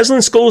read. The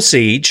Beslan School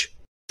siege,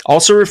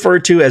 also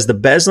referred to as the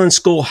Beslan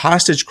School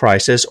hostage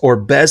crisis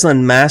or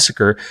Beslan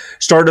massacre,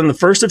 started on the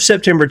 1st of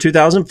September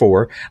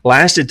 2004,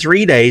 lasted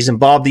 3 days,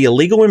 involved the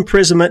illegal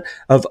imprisonment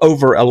of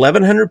over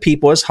 1,100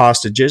 people as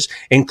hostages,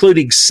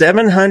 including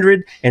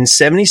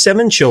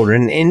 777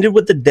 children, and ended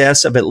with the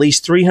deaths of at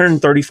least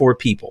 334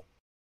 people.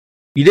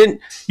 You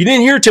didn't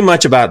hear too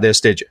much about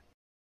this, did you?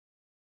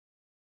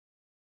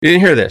 You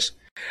didn't hear this.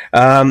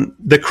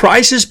 The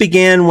crisis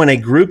began when a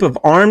group of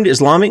armed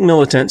Islamic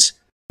militants,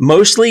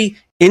 mostly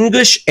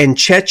Ingush and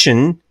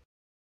Chechen,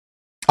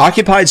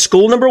 occupied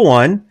school number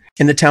 1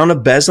 in the town of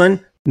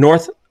Beslan,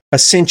 North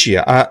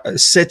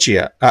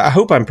Ossetia. I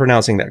hope I'm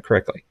pronouncing that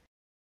correctly.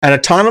 An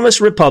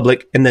autonomous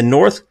republic in the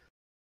North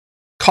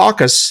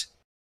Caucasus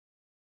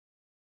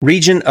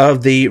region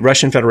of the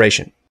Russian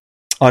Federation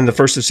on the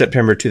 1st of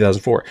September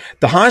 2004.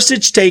 The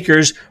hostage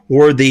takers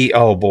were the,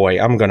 oh boy,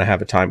 I'm going to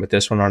have a time with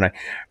this one, aren't I?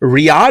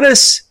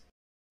 Riadis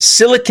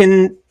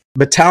Silicon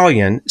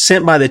Battalion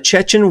sent by the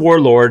Chechen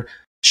warlord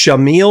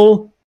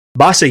Shamil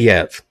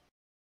Basayev,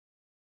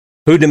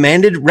 who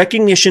demanded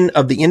recognition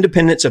of the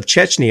independence of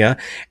Chechnya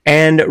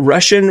and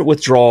Russian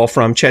withdrawal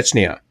from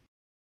Chechnya.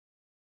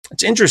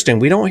 It's interesting.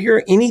 We don't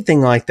hear anything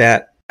like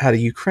that out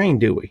of Ukraine,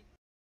 do we?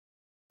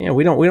 Yeah,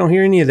 we don't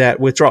hear any of that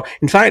withdrawal.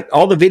 In fact,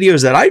 all the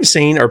videos that I've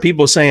seen are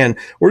people saying,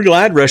 we're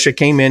glad Russia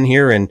came in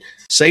here and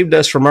saved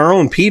us from our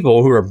own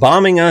people who are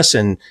bombing us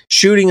and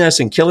shooting us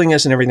and killing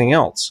us and everything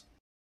else.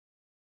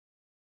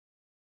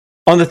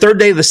 On the third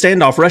day of the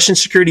standoff, Russian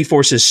security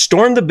forces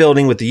stormed the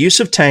building with the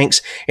use of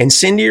tanks,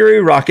 incendiary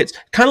rockets,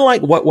 kind of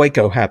like what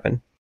Waco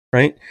happened,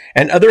 right?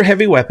 And other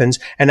heavy weapons.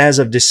 And as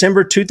of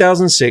December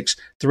 2006,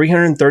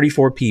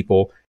 334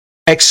 people,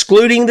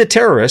 excluding the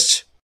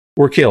terrorists,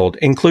 were killed,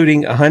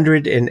 including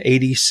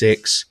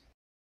 186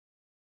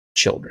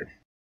 children.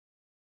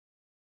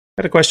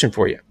 I got a question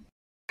for you.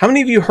 How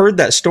many of you heard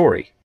that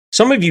story?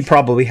 Some of you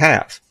probably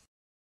have.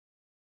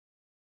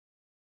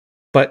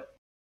 But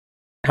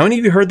how many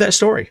of you heard that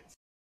story?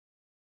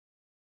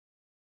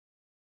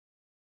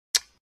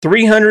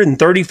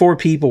 334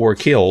 people were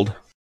killed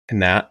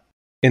in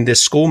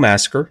this school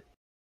massacre.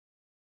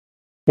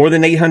 More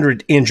than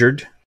 800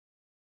 injured.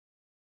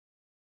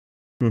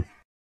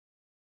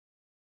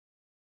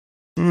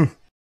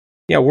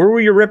 Yeah, where were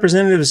your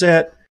representatives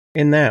at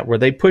in that? Were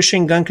they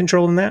pushing gun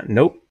control in that?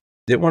 Nope.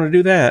 Didn't want to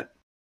do that.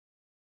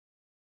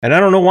 And I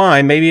don't know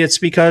why. Maybe it's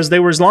because they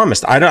were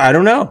Islamist. I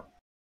don't know.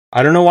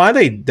 I don't know why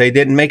they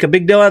didn't make a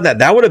big deal out of that.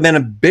 That would have been a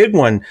big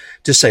one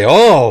to say,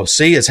 oh,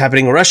 see, it's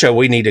happening in Russia.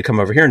 We need to come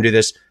over here and do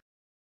this.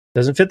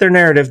 Doesn't fit their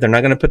narrative. They're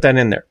not going to put that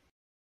in there.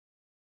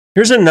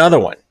 Here's another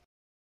one.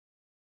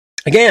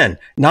 Again,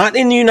 not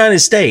in the United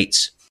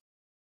States.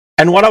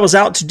 And what I was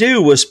out to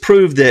do was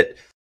prove that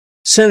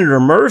Senator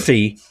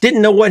Murphy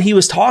didn't know what he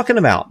was talking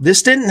about.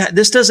 This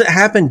doesn't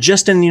happen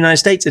just in the United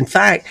States. In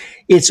fact,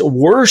 it's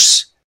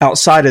worse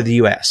outside of the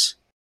U.S.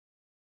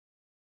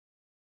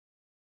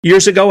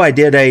 Years ago, I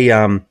did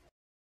a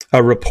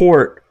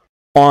report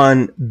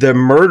on the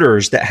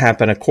murders that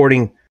happen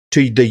according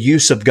to the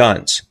use of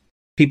guns,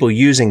 people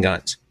using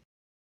guns.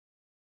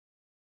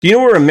 Do you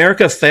know where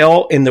America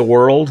fell in the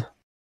world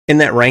in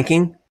that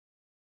ranking?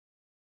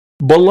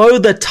 Below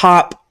the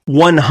top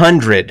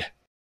 100.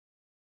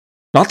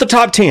 Not the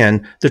top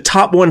 10, the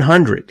top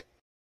 100.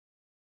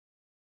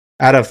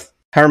 Out of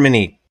how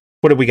many?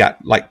 What have we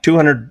got? Like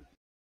 200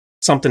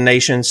 something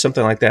nations,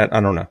 something like that. I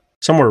don't know.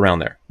 Somewhere around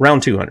there.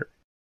 Around 200.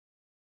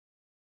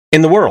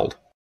 In the world,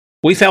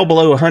 we fell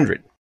below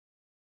 100.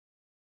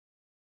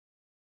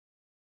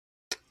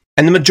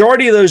 And the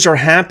majority of those are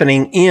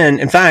happening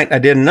in fact, I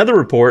did another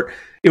report.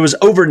 It was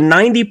over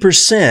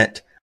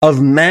 90%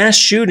 of mass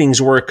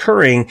shootings were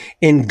occurring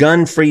in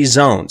gun-free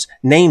zones,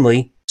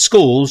 namely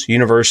schools,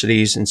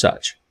 universities, and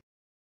such.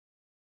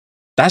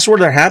 That's where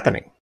they're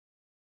happening.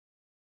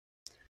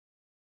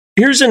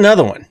 Here's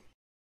another one.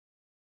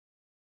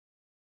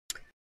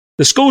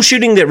 The school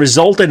shooting that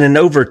resulted in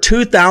over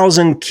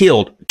 2,000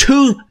 killed.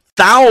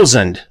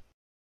 2,000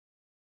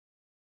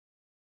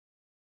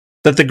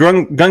 that the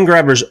gun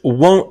grabbers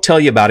won't tell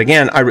you about.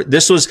 Again,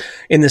 this was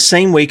in the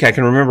same week. I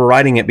can remember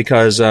writing it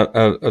because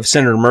of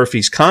Senator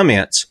Murphy's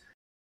comments.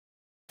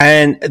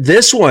 And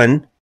this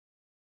one,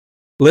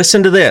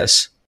 listen to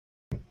this.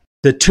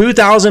 The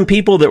 2,000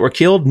 people that were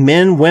killed,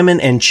 men,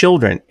 women, and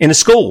children in a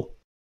school,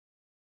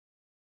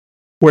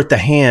 were at the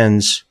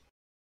hands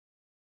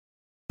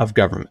of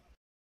government.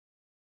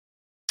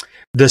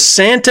 The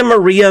Santa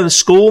Maria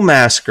School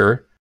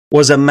Massacre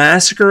was a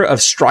massacre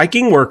of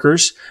striking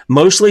workers,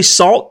 mostly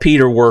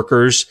saltpeter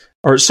workers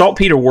or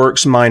saltpeter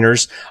works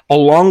miners,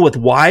 along with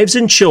wives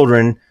and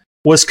children,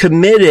 was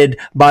committed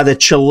by the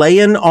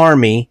Chilean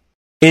army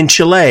in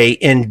Chile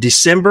on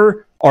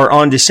December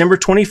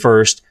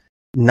 21st,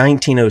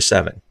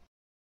 1907.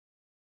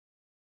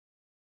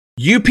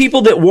 You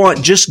people that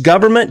want just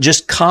government,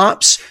 just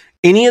cops,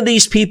 any of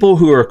these people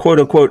who are quote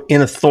unquote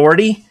in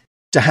authority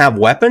to have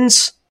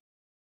weapons,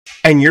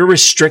 and you're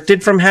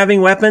restricted from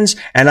having weapons,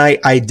 and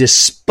I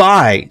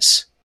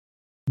despise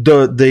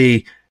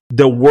the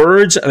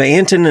words of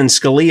Antonin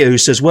Scalia, who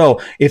says,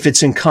 well, if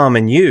it's in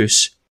common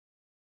use.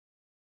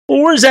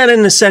 Well, where's that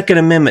in the Second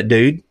Amendment,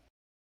 dude?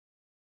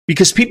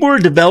 Because people are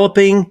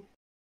developing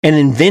and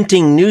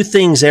inventing new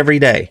things every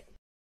day.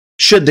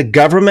 Should the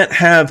government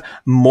have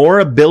more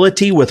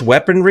ability with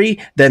weaponry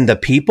than the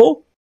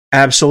people?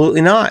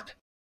 Absolutely not.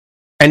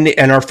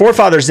 And our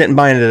forefathers didn't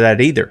buy into that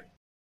either.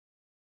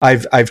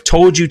 I've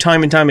told you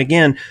time and time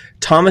again,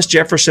 Thomas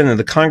Jefferson and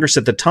the Congress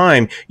at the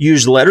time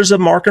used letters of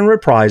marque and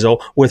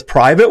reprisal with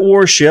private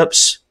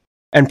warships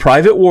and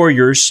private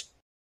warriors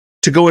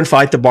to go and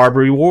fight the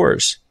Barbary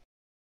Wars.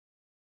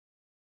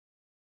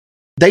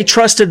 They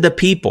trusted the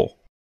people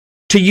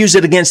to use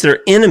it against their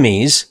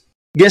enemies,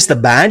 against the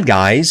bad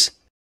guys.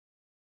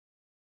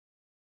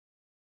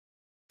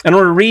 And I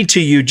want to read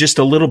to you just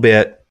a little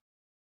bit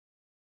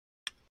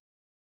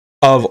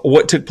of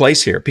what took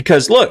place here,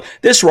 because look,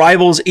 this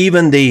rivals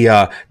even the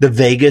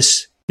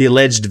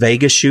alleged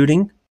Vegas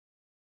shooting,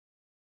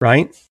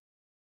 right,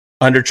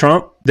 under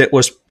Trump,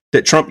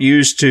 that Trump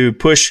used to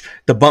push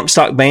the bump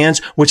stock bans,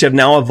 which have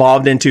now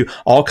evolved into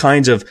all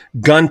kinds of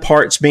gun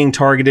parts being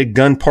targeted,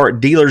 gun part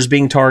dealers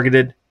being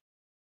targeted.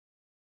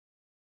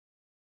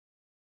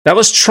 That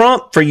was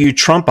Trump for you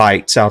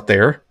Trumpites out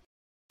there.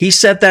 He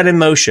set that in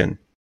motion.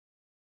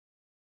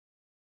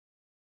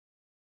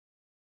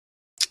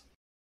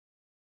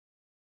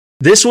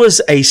 This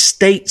was a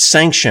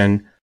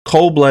state-sanctioned,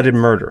 cold-blooded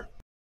murder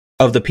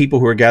of the people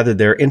who were gathered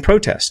there in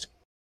protest.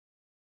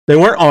 They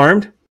weren't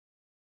armed.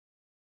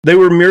 They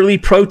were merely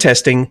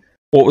protesting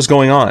what was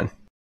going on.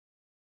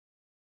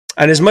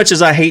 And as much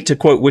as I hate to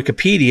quote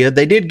Wikipedia,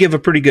 they did give a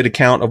pretty good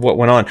account of what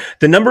went on.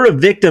 The number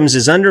of victims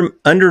is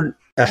undetermined,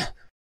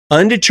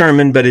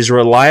 but is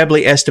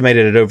reliably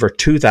estimated at over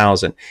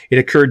 2,000. It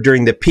occurred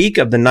during the peak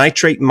of the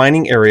nitrate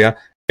mining era,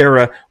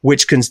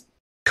 which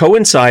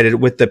coincided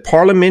with the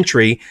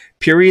parliamentary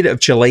period of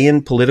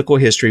Chilean political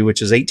history,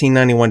 which is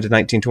 1891 to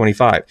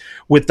 1925.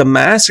 With the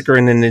massacre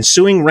and an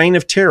ensuing reign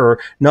of terror,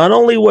 not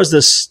only was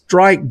the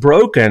strike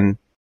broken,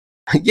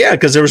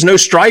 because there was no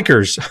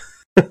strikers,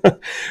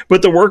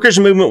 but the workers'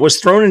 movement was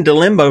thrown into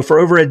limbo for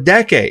over a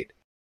decade.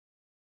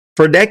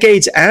 For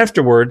decades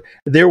afterward,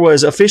 there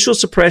was official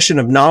suppression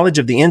of knowledge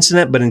of the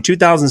incident, but in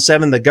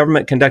 2007, the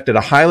government conducted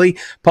a highly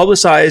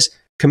publicized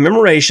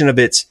commemoration of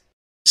its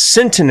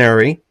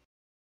centenary,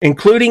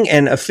 including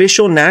an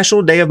official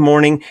national day of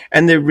mourning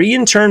and the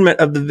reinterment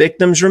of the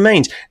victims'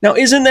 remains. Now,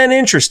 isn't that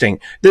interesting?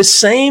 The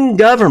same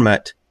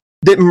government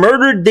that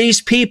murdered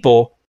these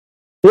people,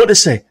 what to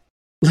say?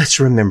 Let's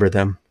remember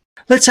them.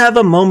 Let's have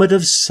a moment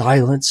of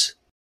silence.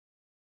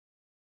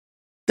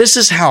 This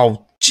is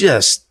how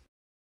just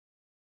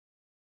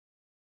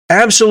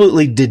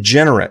absolutely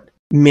degenerate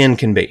men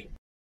can be.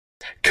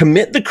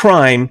 Commit the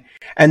crime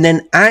and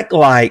then act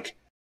like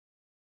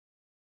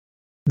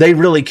they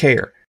really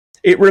care.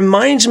 It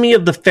reminds me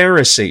of the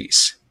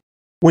Pharisees.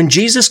 When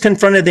Jesus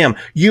confronted them,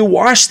 you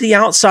wash the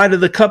outside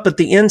of the cup, but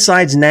the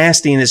inside's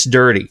nasty and it's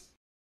dirty.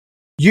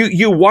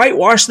 You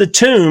whitewash the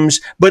tombs,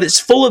 but it's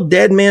full of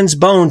dead men's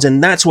bones,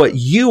 and that's what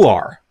you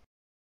are.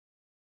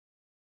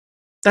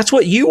 That's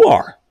what you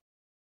are.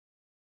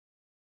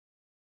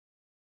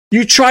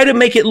 You try to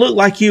make it look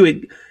like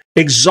you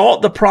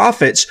exalt the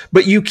prophets,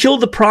 but you kill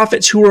the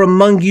prophets who are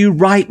among you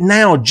right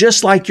now,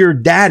 just like your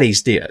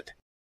daddies did.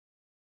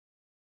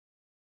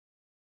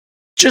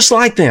 Just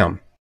like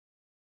them.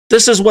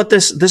 This is what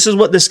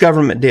this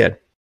government did.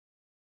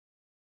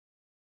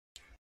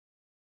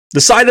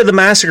 The site of the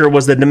massacre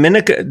was the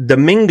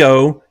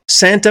Domingo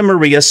Santa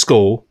Maria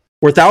School,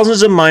 where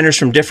thousands of miners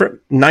from different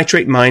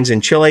nitrate mines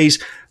in Chile's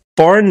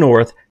far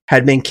north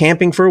had been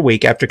camping for a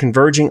week after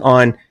converging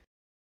on,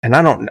 and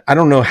I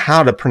don't know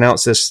how to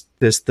pronounce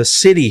the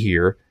city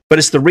here, but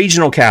it's the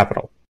regional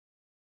capital,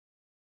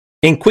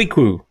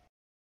 Iquique.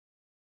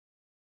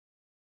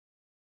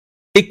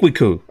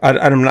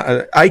 I'm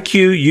not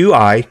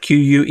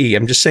Iquie.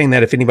 I'm just saying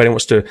that if anybody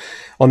wants to,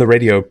 on the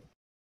radio,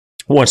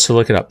 wants to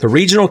look it up. The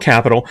regional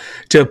capital,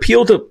 to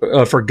appeal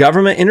to for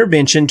government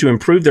intervention to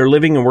improve their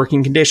living and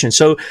working conditions.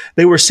 So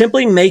they were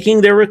simply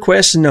making their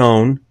requests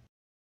known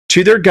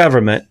to their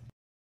government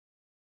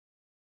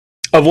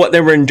of what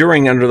they were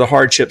enduring under the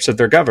hardships of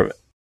their government.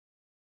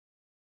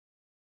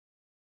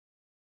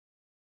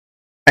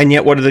 And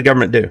yet, what did the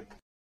government do?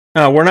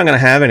 Oh, we're not going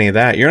to have any of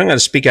that. You're not going to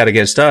speak out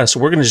against us.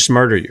 We're going to just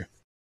murder you.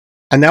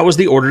 And that was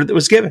the order that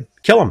was given.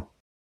 Kill him.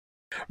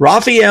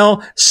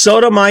 Rafael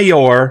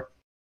Sotomayor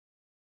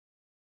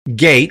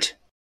Gate,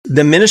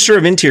 the Minister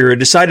of Interior,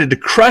 decided to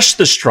crush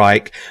the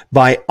strike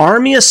by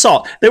army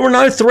assault. They were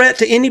no threat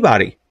to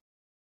anybody.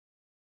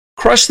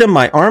 Crush them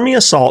by army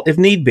assault if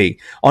need be.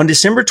 On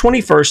December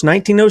 21st,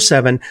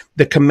 1907,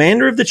 the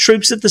commander of the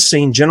troops at the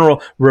scene,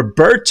 General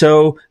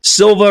Roberto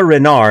Silva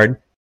Renard,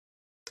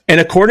 in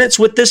accordance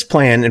with this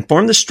plan,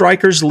 informed the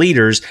strikers'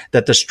 leaders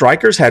that the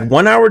strikers had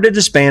 1 hour to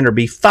disband or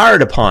be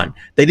fired upon.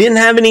 They didn't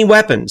have any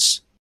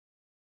weapons.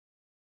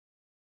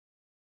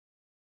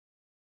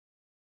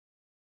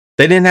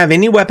 They didn't have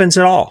any weapons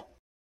at all.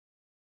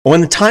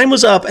 When the time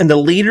was up and the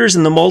leaders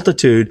and the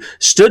multitude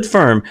stood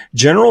firm,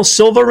 General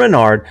Silva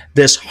Renard,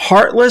 this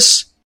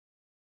heartless,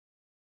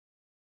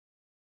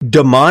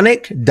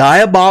 demonic,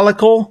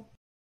 diabolical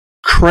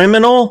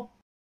criminal,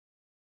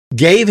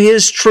 gave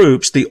his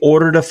troops the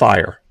order to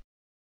fire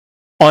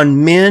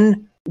on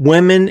men,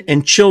 women,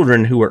 and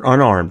children who were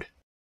unarmed.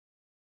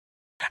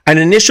 An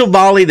initial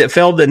volley that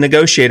felled the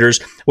negotiators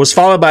was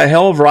followed by a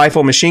hail of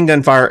rifle machine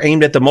gun fire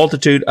aimed at the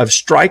multitude of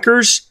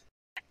strikers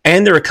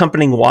and their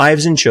accompanying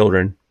wives and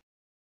children.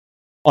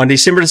 On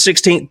December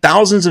 16th,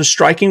 thousands of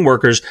striking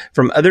workers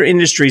from other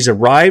industries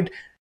arrived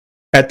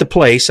at the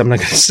place, I'm not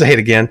going to say it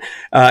again,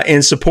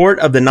 in support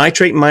of the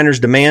nitrate miners'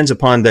 demands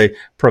upon the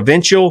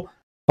provincial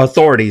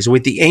authorities,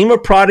 with the aim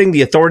of prodding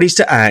the authorities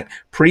to act.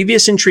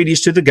 Previous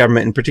entreaties to the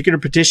government, in particular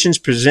petitions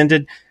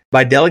presented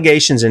by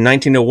delegations in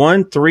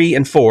 1901, 3,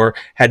 and 4,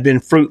 had been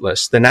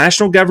fruitless. The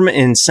national government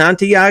in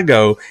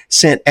Santiago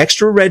sent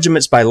extra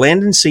regiments by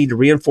land and sea to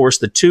reinforce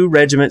the 2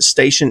 regiments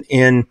stationed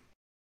in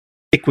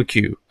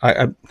Iquique.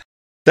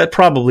 That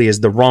probably is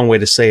the wrong way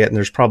to say it, and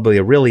there's probably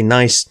a really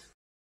nice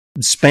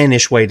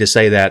Spanish way to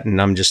say that,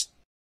 and I'm just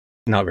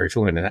not very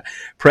fluent in that.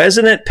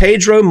 President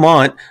Pedro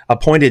Montt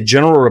appointed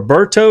General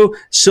Roberto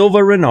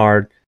Silva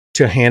Renard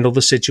to handle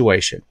the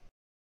situation.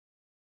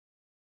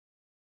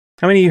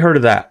 How many of you heard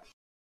of that?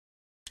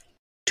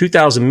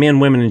 2,000 men,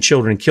 women, and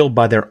children killed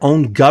by their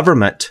own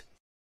government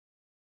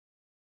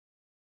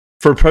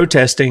for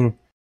protesting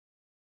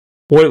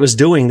what it was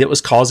doing that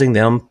was causing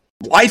them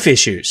life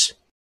issues.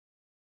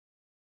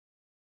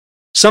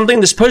 Something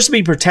that's supposed to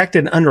be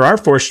protected under our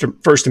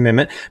First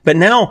Amendment, but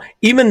now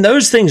even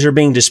those things are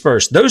being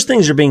dispersed. Those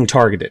things are being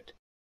targeted.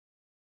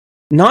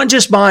 Not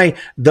just by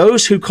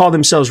those who call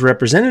themselves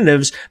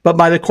representatives, but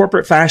by the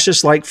corporate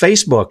fascists like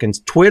Facebook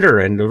and Twitter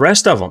and the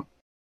rest of them.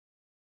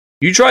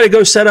 You try to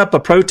go set up a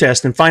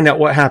protest and find out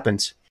what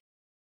happens.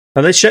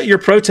 Now, they shut your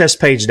protest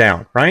page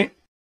down, right?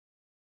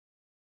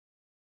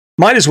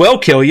 Might as well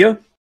kill you.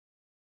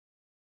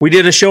 We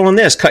did a show on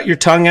this. Cut your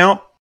tongue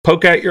out,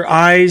 poke out your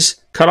eyes,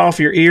 cut off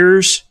your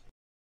ears.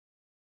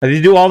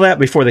 They do all that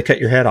before they cut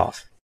your head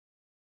off.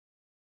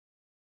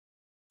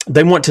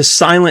 They want to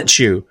silence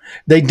you.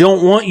 They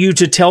don't want you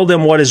to tell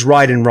them what is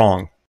right and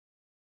wrong.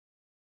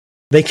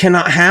 They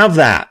cannot have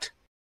that.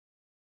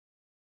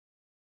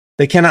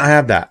 They cannot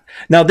have that.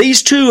 Now,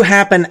 these two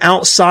happen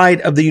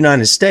outside of the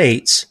United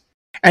States,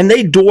 and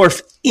they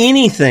dwarf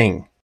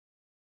anything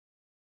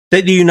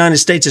that the United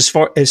States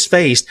has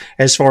faced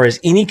as far as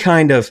any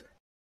kind of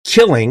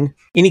killing,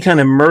 any kind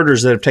of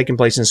murders that have taken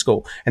place in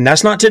school. And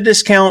that's not to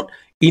discount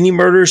any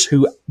murders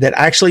that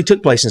actually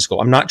took place in school.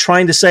 I'm not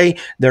trying to say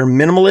they're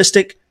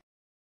minimalistic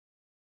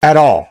at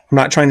all. I'm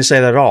not trying to say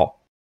that at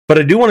all. But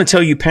I do want to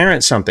tell you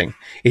parents something.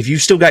 If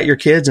you've still got your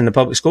kids in the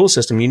public school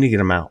system, you need to get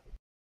them out.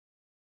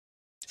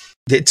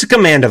 It's a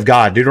command of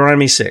God,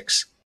 Deuteronomy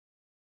 6.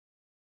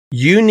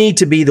 You need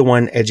to be the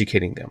one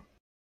educating them,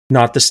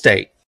 not the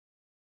state.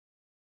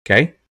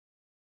 Okay?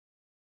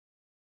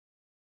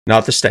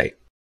 Not the state.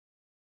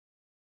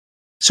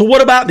 So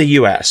what about the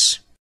U.S.?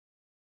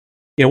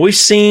 You know, we've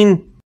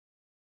seen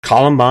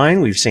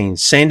Columbine, we've seen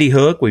Sandy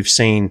Hook, we've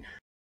seen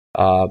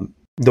the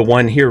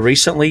one here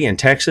recently in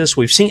Texas.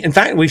 We've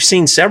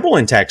seen several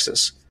in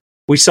Texas.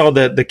 We saw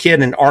the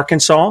kid in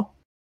Arkansas.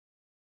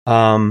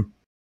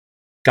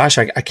 Gosh,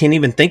 I can't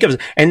even think of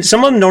it. And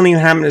some of them don't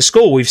even happen at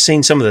school. We've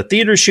seen some of the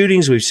theater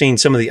shootings. We've seen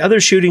some of the other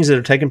shootings that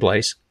have taken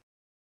place.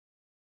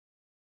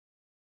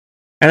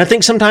 And I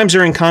think sometimes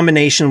they're in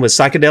combination with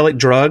psychedelic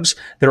drugs.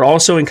 They're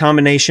also in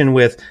combination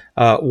with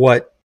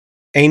what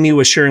Amy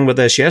was sharing with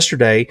us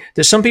yesterday,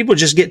 that some people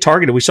just get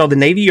targeted. We saw the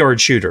Navy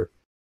Yard shooter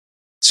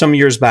some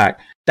years back.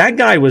 That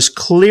guy was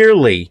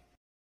clearly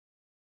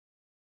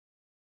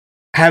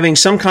having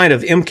some kind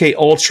of MK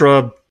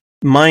Ultra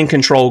mind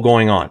control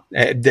going on.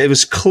 It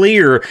was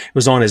clear it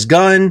was on his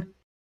gun,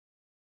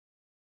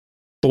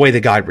 the way the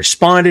guy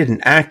responded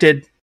and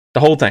acted, the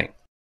whole thing.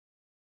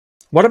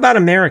 What about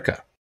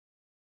America?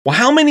 Well,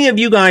 how many of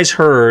you guys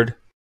heard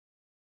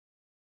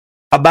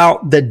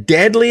about the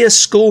deadliest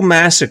school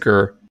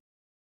massacre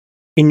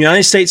in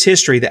United States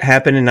history that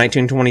happened in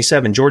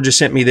 1927? Georgia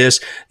sent me this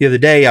the other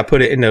day. I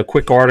put it in a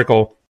quick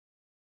article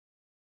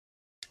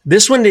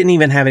This one didn't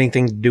even have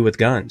anything to do with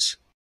guns.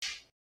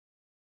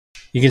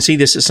 You can see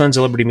this at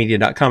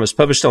sonsoflibertymedia.com. It's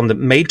published on the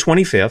May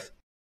 25th.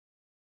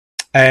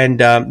 And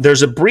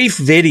there's a brief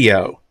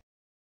video.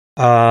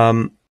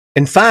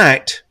 In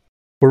fact,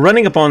 we're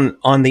running up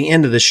on the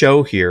end of the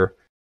show here.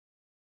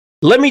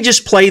 Let me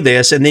just play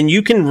this, and then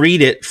you can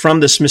read it from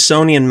the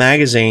Smithsonian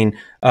Magazine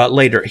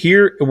later.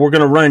 Here, we're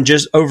going to run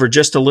just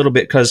a little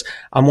bit because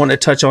I want to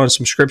touch on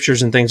some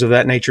scriptures and things of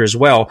that nature as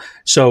well.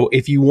 So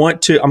if you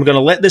want to, I'm going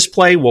to let this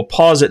play. We'll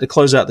pause it to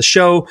close out the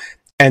show,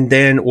 and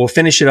then we'll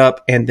finish it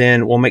up, and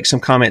then we'll make some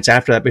comments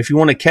after that. But if you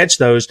want to catch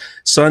those,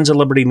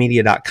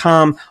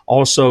 sonsoflibertymedia.com,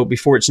 also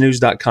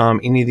beforeitsnews.com,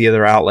 any of the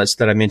other outlets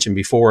that I mentioned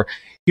before.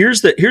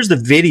 Here's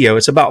the video.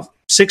 It's about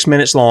 6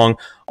 minutes long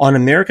on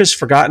America's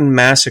Forgotten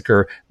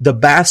Massacre, the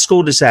Bath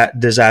School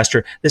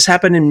disaster. This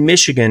happened in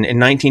Michigan in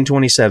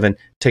 1927.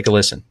 Take a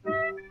listen.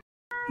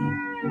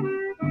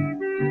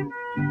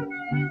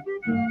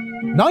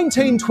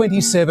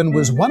 1927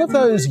 was one of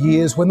those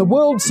years when the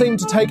world seemed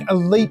to take a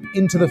leap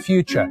into the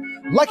future.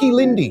 Lucky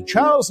Lindy,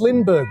 Charles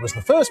Lindbergh, was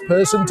the first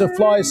person to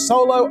fly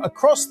solo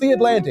across the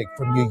Atlantic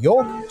from New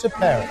York to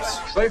Paris.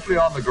 Safely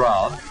on the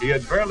ground, he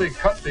had barely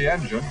cut the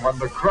engine when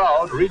the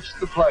crowd reached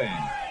the plane.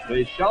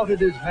 They shouted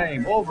his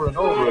name over and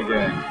over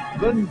again.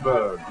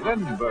 Lindbergh,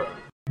 Lindbergh.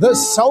 The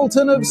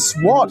Sultan of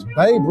SWAT,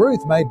 Babe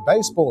Ruth, made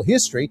baseball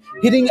history,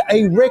 hitting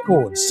a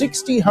record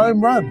 60 home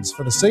runs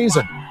for the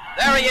season.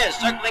 There he is,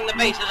 circling the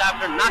bases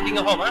after knocking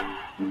a homer.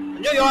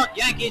 The New York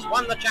Yankees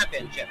won the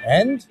championship.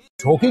 And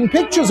Talking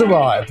Pictures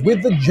arrived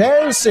with The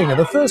Jazz Singer,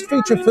 the first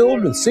feature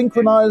film with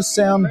synchronized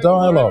sound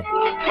dialogue.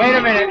 Wait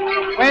a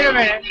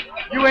minute.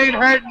 You ain't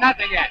heard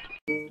nothing yet.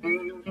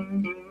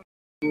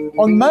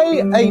 On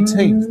May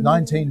 18th,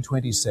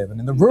 1927,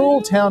 in the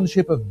rural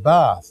township of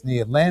Bath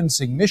near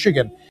Lansing,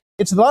 Michigan,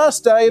 it's the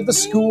last day of the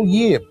school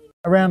year.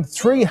 Around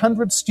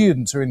 300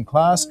 students are in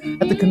class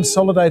at the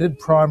Consolidated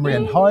Primary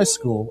and High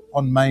School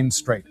on Main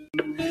Street.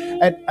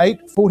 At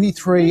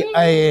 8:43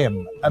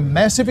 a.m., a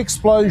massive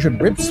explosion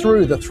rips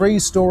through the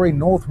 3-story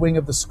north wing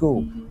of the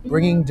school,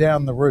 bringing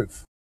down the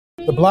roof.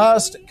 The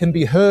blast can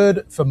be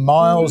heard for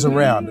miles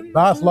around.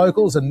 Bath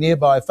locals and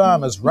nearby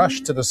farmers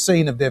rush to the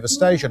scene of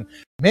devastation,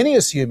 many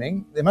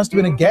assuming there must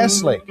have been a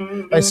gas leak.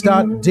 They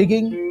start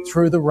digging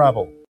through the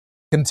rubble.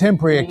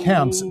 Contemporary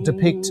accounts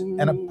depict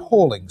an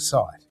appalling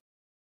sight.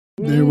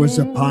 There was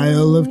a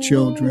pile of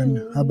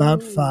children,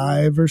 about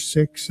 5 or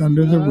 6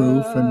 under the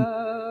roof,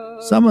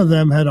 and some of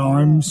them had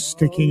arms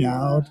sticking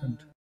out, and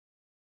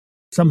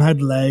some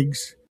had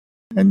legs,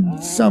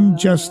 and some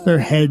just their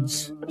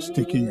heads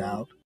sticking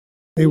out.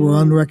 They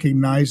were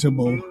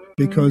unrecognizable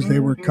because they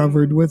were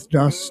covered with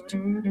dust,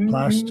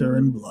 plaster,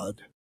 and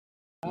blood.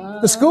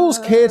 The school's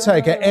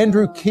caretaker,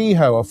 Andrew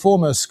Kehoe, a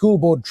former school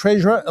board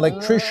treasurer,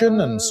 electrician,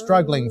 and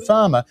struggling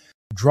farmer,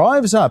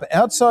 drives up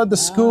outside the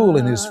school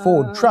in his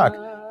Ford truck,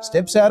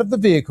 steps out of the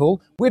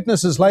vehicle.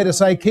 Witnesses later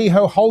say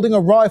Kehoe, holding a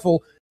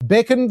rifle,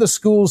 beckoned the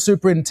school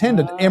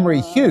superintendent,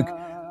 Emery Hugh.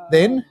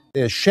 Then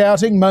there's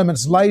shouting.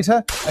 Moments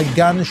later, a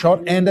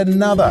gunshot and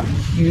another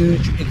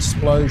huge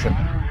explosion.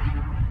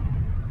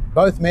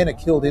 Both men are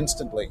killed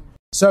instantly.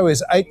 So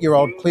is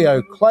 8-year-old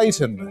Cleo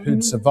Clayton,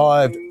 who'd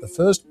survived the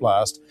first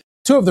blast.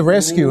 2 of the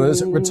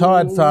rescuers,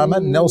 retired farmer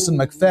Nelson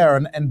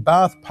McFarren and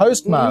Bath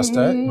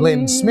postmaster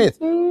Glenn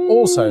Smith,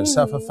 also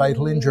suffer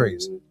fatal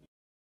injuries.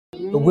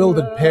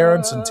 Bewildered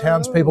parents and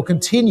townspeople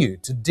continue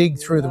to dig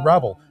through the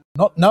rubble,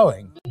 not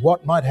knowing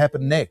what might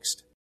happen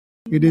next.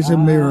 It is a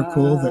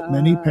miracle that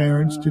many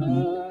parents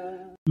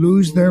didn't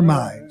lose their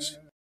minds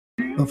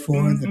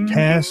before the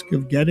task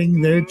of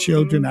getting their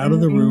children out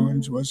of the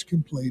ruins was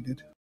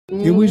completed.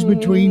 It was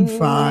between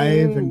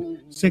 5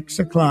 and 6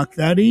 o'clock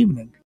that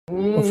evening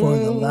before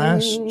the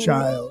last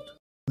child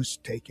was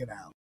taken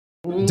out.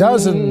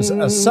 Dozens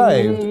are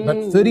saved,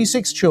 but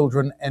 36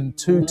 children and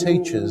 2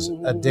 teachers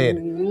are dead.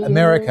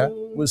 America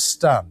was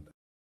stunned.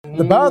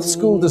 The Bath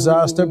School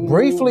disaster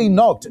briefly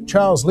knocked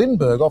Charles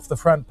Lindbergh off the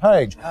front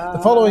page. The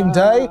following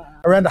day,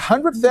 around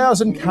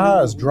 100,000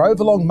 cars drove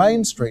along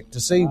Main Street to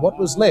see what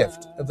was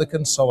left of the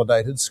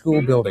Consolidated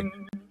School building.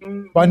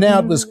 By now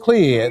it was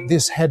clear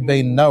this had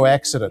been no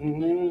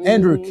accident.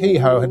 Andrew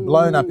Kehoe had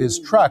blown up his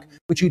truck,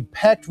 which he'd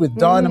packed with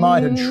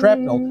dynamite and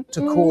shrapnel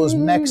to cause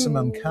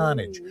maximum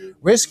carnage.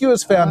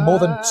 Rescuers found more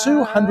than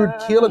 200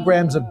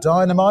 kilograms of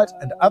dynamite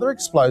and other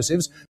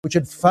explosives which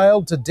had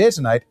failed to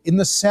detonate in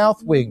the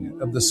south wing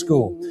of the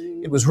school.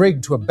 It was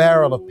rigged to a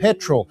barrel of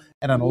petrol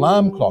and an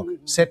alarm clock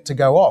set to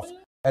go off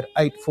at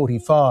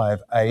 8:45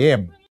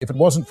 a.m. If it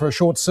wasn't for a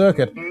short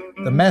circuit,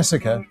 the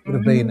massacre would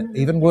have been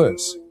even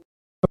worse.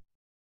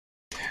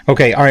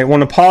 Okay, all right,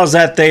 want to pause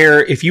that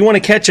there. If you want to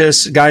catch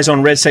us, guys,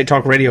 on Red State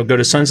Talk Radio, go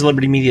to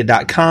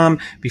sonsoflibertymedia.com,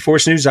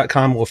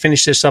 beforeitsnews.com. We'll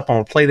finish this up and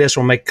we'll play this.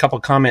 We'll make a couple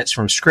comments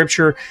from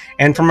Scripture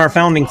and from our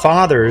founding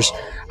fathers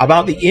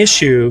about the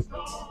issue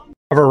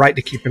of our right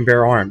to keep and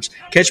bear arms.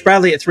 Catch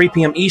Bradley at 3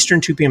 p.m.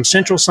 Eastern, 2 p.m.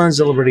 Central,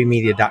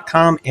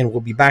 sonsoflibertymedia.com, and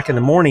we'll be back in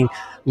the morning,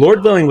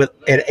 Lord willing,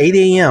 at 8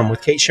 a.m.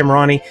 with Kate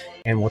Shemirani,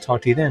 and we'll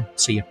talk to you then.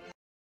 See you.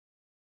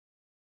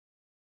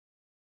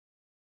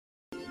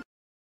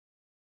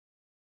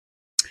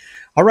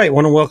 All right, I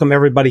want to welcome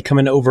everybody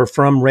coming over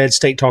from Red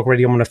State Talk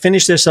Radio. I'm going to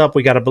finish this up.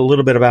 We got a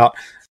little bit about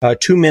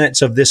 2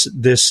 minutes of this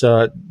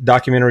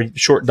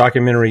short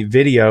documentary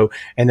video,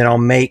 and then I'll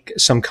make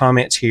some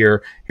comments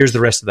here. Here's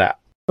the rest of that.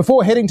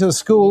 Before heading to the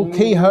school,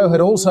 Kehoe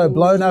had also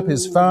blown up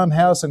his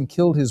farmhouse and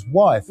killed his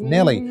wife,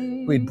 Nellie,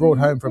 who he'd brought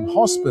home from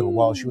hospital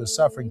while she was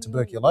suffering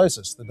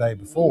tuberculosis the day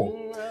before.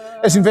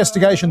 As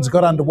investigations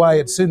got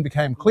underway, it soon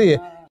became clear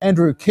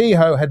Andrew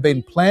Kehoe had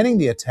been planning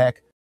the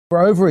attack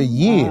for over a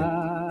year,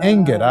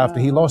 angered after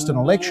he lost an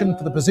election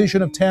for the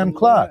position of town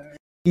clerk.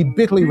 He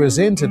bitterly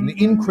resented an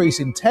increase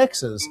in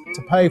taxes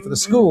to pay for the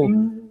school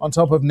on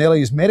top of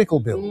Nellie's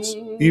medical bills.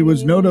 He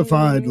was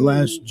notified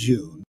last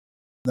June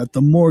that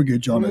the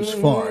mortgage on his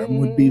farm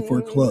would be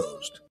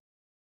foreclosed,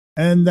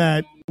 and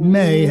that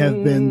may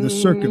have been the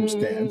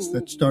circumstance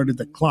that started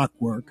the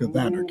clockwork of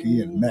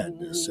anarchy and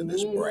madness in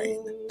his brain.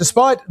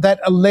 Despite that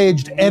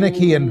alleged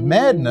anarchy and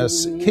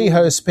madness,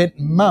 Kehoe spent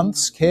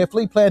months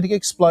carefully planting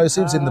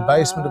explosives in the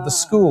basement of the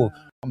school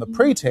on the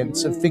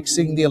pretense of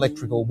fixing the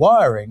electrical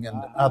wiring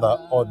and other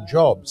odd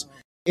jobs.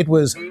 It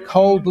was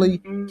coldly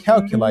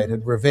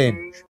calculated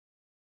revenge.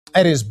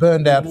 At his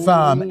burned-out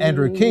farm,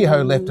 Andrew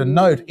Kehoe left a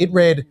note. It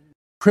read,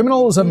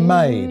 "Criminals are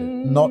made,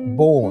 not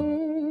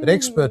born." But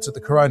experts at the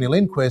coronial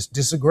inquest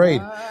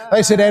disagreed.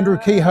 They said Andrew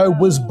Kehoe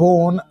was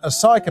born a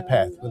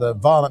psychopath with a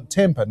violent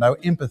temper, no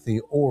empathy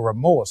or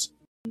remorse.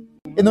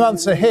 In the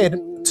months ahead,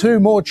 2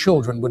 more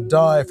children would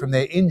die from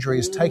their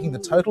injuries, taking the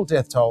total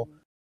death toll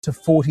to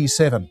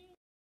 47.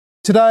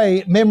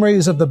 Today,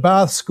 memories of the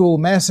Bath School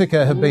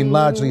massacre have been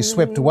largely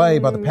swept away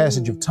by the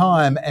passage of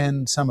time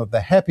and some of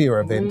the happier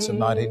events of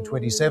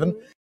 1927.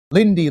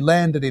 Lindy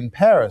landed in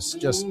Paris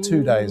just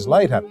 2 days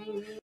later.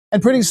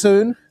 And pretty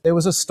soon, there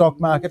was a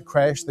stock market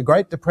crash, the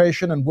Great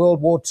Depression and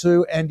World War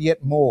II, and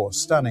yet more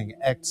stunning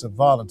acts of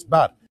violence.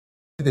 But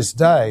to this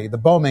day, the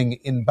bombing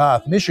in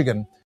Bath,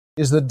 Michigan,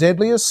 is the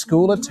deadliest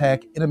school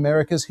attack in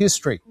America's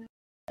history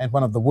and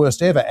one of the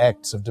worst ever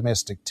acts of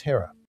domestic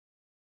terror.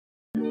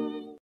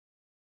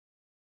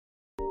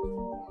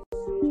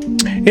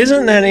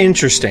 Isn't that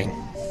interesting?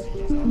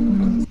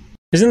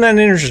 Isn't that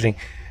interesting?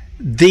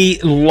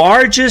 The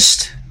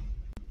largest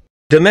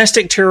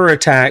domestic terror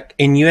attack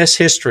in U.S.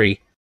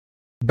 history,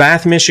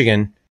 Bath,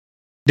 Michigan,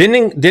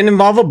 didn't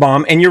involve a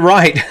bomb. And you're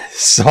right,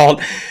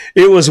 Salt.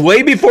 It was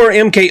way before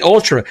MK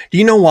Ultra. Do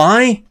you know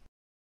why?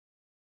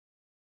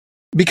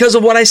 Because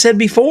of what I said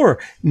before.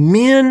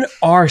 Men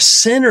are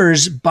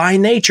sinners by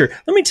nature.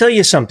 Let me tell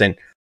you something.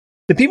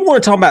 The people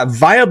want to talk about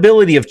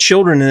viability of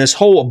children and this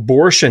whole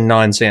abortion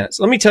nonsense.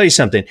 Let me tell you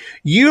something.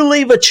 You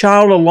leave a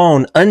child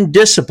alone,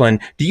 undisciplined.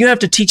 Do you have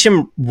to teach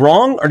him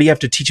wrong or do you have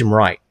to teach him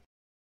right?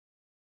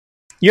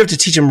 You have to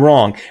teach him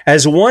wrong.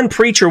 As one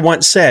preacher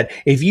once said,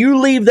 if you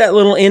leave that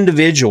little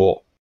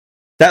individual,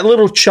 that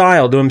little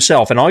child to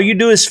himself, and all you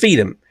do is feed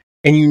him,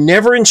 and you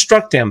never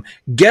instruct him,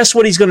 guess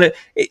what he's going to...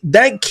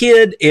 That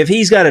kid, if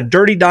he's got a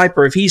dirty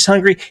diaper, if he's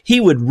hungry,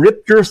 he would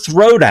rip your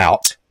throat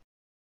out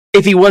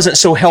if he wasn't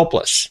so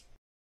helpless.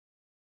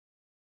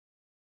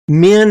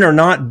 Men are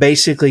not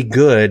basically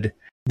good.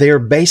 They are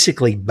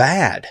basically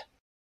bad.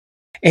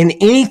 And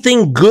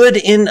anything good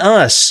in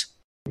us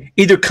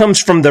either comes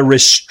from the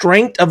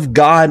restraint of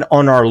God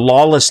on our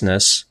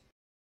lawlessness,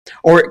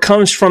 or it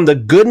comes from the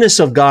goodness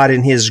of God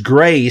in His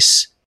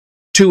grace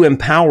to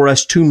empower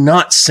us to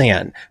not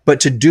sin, but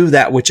to do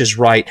that which is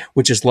right,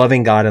 which is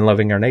loving God and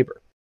loving our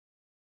neighbor.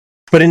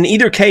 But in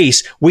either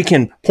case, we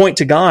can point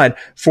to God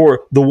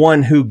for the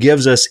one who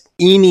gives us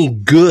any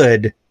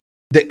good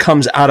that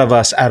comes out of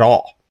us at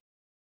all.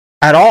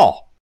 At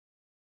all.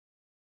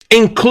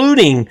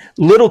 Including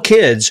little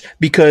kids,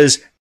 because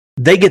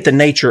they get the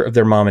nature of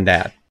their mom and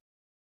dad.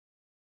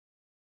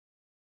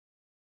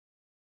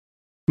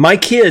 My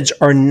kids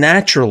are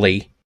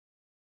naturally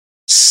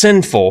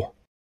sinful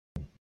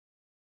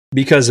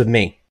because of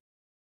me.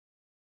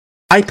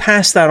 I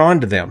pass that on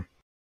to them.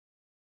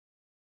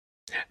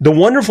 The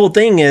wonderful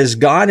thing is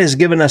God has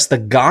given us the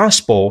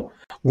gospel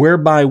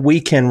whereby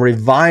we can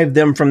revive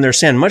them from their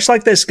sin. Much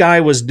like this guy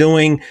was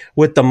doing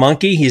with the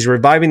monkey, he's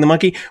reviving the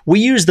monkey.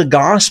 We use the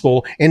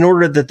gospel in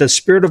order that the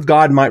Spirit of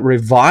God might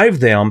revive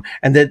them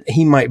and that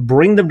He might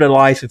bring them to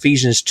life.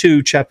 Ephesians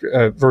 2,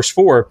 verse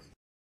 4.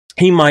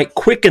 He might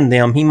quicken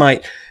them. He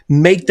might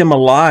make them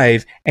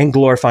alive and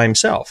glorify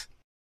Himself.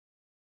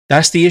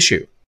 That's the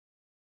issue.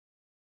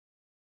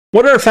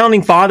 What did our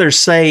founding fathers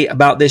say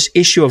about this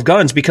issue of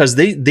guns? Because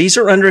these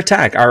are under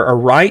attack, our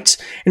rights.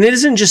 And it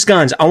isn't just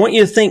guns. I want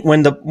you to think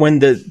when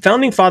the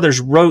founding fathers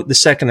wrote the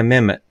Second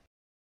Amendment,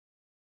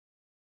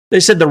 they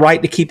said the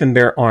right to keep and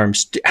bear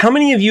arms. How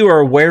many of you are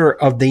aware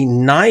of the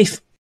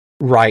knife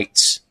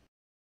rights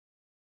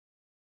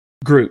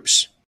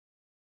groups?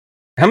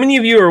 How many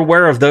of you are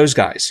aware of those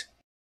guys?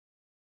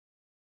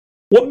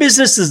 What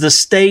business does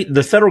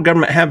the federal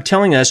government have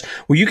telling us,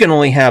 well, you can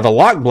only have a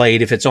lock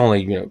blade if it's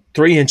only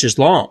 3 inches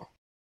long,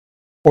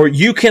 or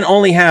you can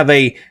only have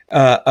a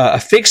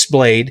fixed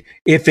blade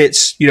if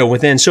it's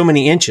within so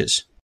many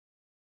inches?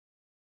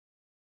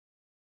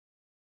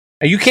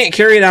 Now, you can't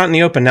carry it out in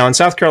the open. Now, in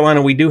South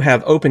Carolina, we do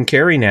have open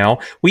carry now.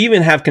 We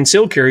even have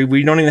concealed carry.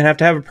 We don't even have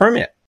to have a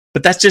permit.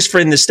 But that's just for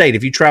in the state.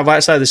 If you travel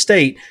outside the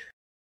state,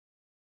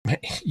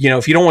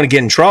 if you don't want to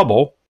get in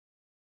trouble,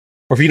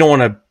 or if you don't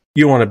want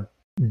to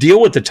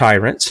deal with the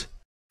tyrants,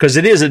 because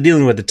it is a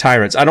dealing with the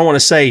tyrants. I don't want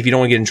to say if you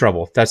don't want to get in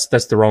trouble. That's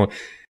the wrong.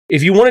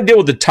 If you want to deal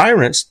with the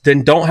tyrants,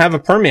 then don't have a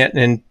permit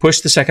and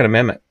push the Second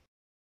Amendment,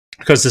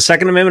 because the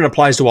Second Amendment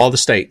applies to all the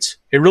states.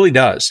 It really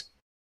does.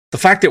 The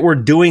fact that we're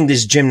doing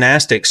these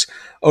gymnastics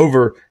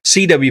over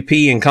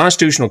CWP and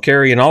constitutional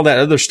carry and all that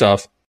other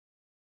stuff,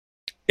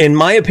 in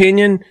my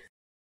opinion,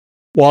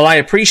 while I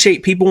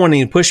appreciate people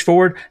wanting to push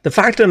forward, the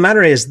fact of the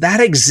matter is that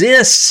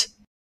exists.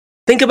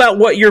 Think about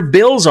what your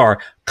bills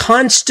are.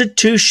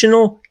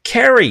 Constitutional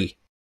carry.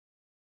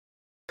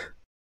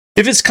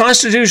 If it's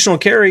constitutional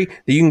carry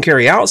that you can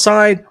carry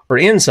outside or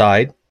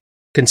inside,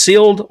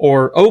 concealed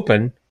or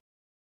open,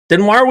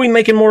 then why are we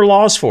making more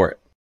laws for it?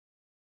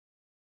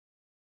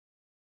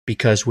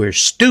 Because we're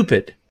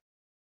stupid.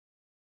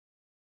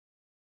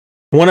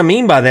 What I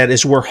mean by that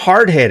is we're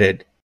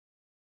hard-headed.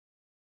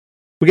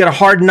 We got a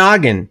hard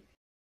noggin.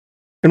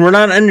 And we're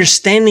not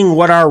understanding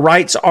what our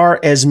rights are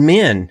as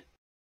men.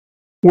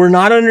 We're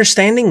not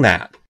understanding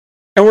that.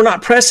 And we're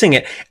not pressing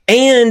it.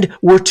 And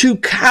we're too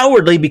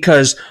cowardly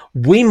because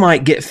we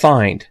might get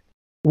fined.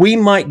 We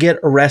might get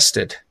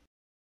arrested.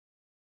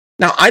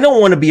 Now, I don't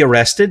want to be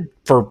arrested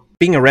for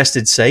being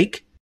arrested's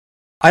sake.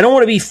 I don't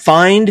want to be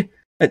fined.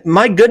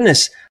 My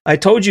goodness, I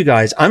told you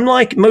guys, I'm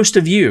like most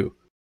of you.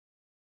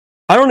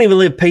 I don't even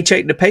live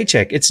paycheck to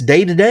paycheck. It's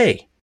day to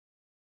day.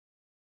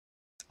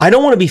 I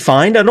don't want to be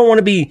fined. I don't want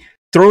to be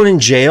thrown in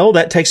jail.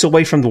 That takes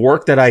away from the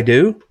work that I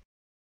do.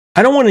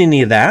 I don't want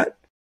any of that.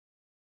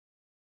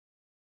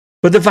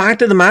 But the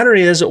fact of the matter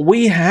is,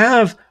 we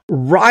have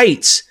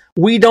rights.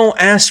 We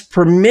don't ask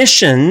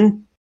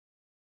permission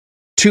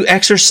to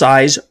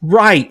exercise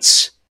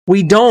rights.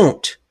 We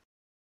don't.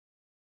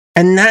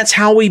 And that's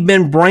how we've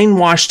been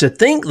brainwashed to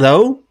think,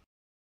 though.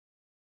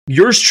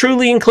 Yours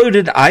truly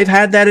included. I've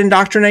had that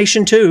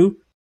indoctrination too.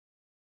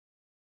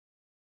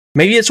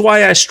 Maybe it's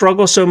why I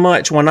struggle so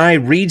much when I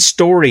read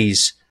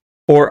stories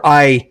or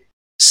I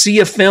see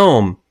a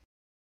film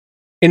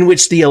in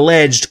which the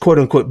alleged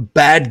quote-unquote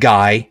bad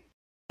guy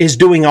is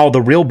doing all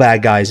the real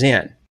bad guys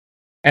in.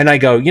 And I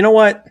go, you know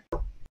what?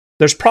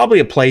 There's probably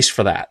a place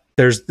for that.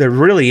 There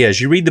really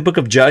is. You read the book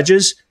of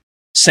Judges,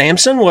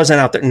 Samson wasn't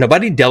out there.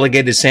 Nobody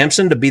delegated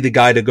Samson to be the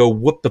guy to go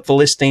whoop the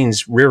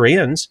Philistines' rear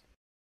ends.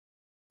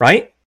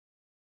 Right?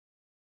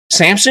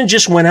 Samson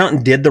just went out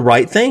and did the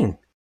right thing.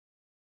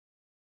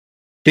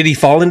 Did he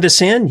fall into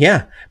sin?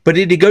 Yeah. But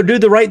did he go do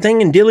the right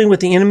thing in dealing with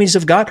the enemies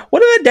of God?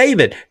 What about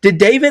David? Did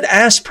David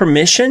ask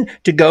permission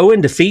to go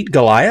and defeat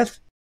Goliath?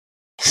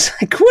 It's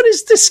like, what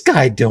is this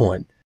guy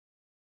doing?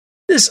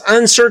 This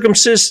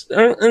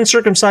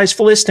uncircumcised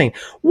Philistine.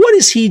 What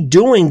is he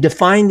doing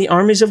defying the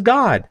armies of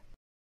God?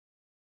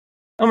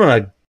 I'm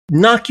going to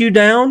knock you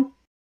down.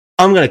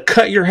 I'm going to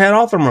cut your head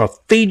off. I'm going to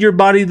feed your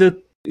body,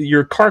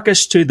 your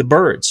carcass to the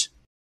birds.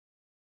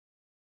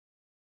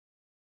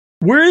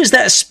 Where is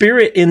that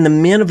spirit in the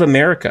men of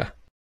America?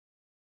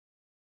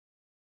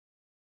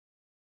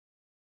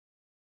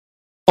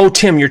 Oh,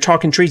 Tim, you're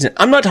talking treason.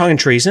 I'm not talking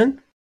treason.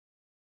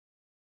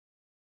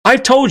 I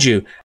told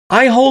you,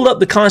 I hold up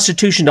the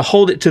Constitution to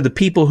hold it to the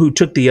people who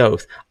took the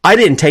oath. I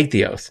didn't take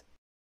the oath.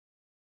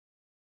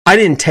 I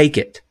didn't take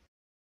it.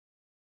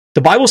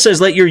 The Bible says,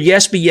 let your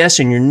yes be yes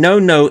and your no,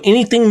 no.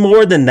 Anything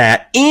more than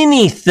that,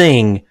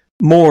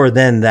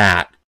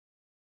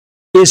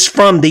 is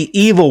from the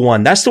evil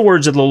one. That's the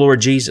words of the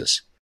Lord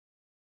Jesus,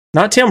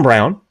 not Tim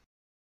Brown.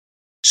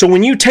 So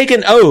when you take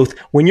an oath,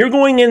 when you're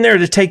going in there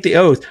to take the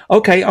oath,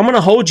 okay, I'm going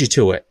to hold you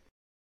to it.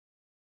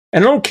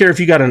 And I don't care if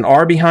you got an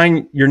R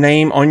behind your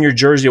name on your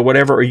jersey or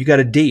whatever, or you got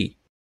a D.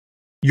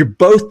 You're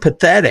both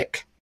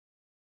pathetic.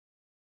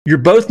 You're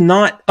both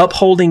not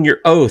upholding your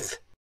oath.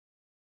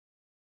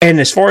 And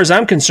as far as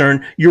I'm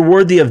concerned, you're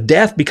worthy of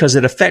death because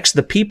it affects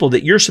the people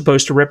that you're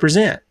supposed to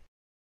represent.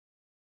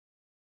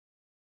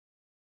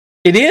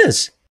 It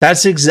is.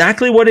 That's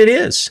exactly what it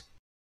is.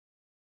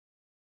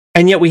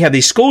 And yet we have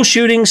these school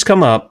shootings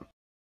come up.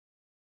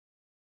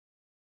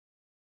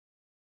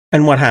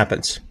 And what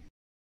happens?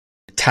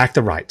 Attack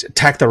the rights,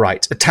 attack the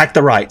rights, attack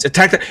the rights,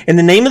 in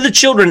the name of the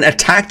children,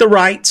 attack the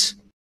rights.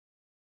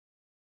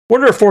 What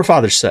did our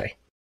forefathers say?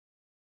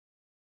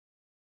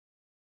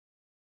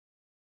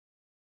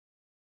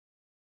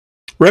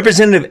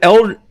 Representative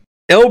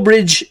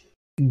Elbridge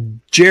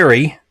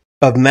Gerry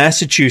of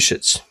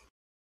Massachusetts.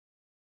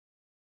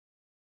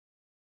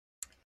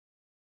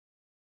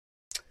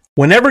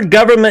 Whenever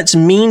governments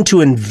mean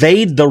to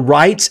invade the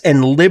rights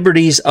and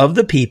liberties of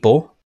the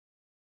people,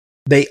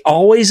 they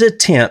always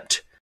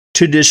attempt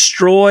to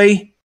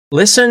destroy,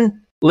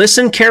 listen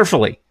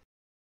carefully.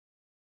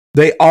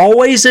 They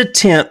always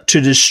attempt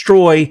to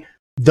destroy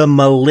the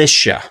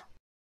militia.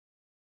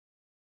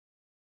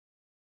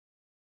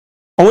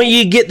 I want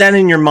you to get that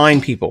in your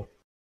mind, people.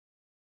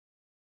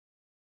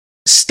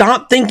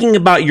 Stop thinking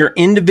about your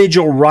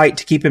individual right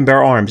to keep and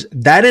bear arms.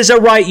 That is a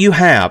right you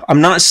have. I'm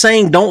not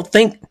saying don't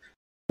think.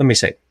 Let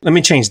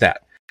me change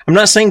that. I'm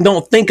not saying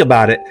don't think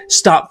about it.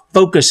 Stop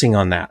focusing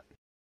on that.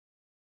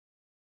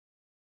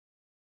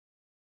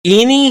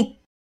 Any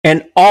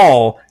and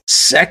all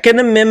Second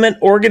Amendment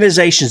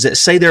organizations that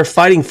say they're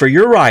fighting for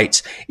your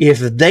rights, if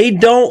they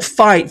don't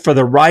fight for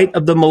the right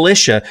of the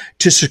militia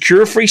to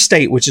secure a free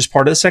state, which is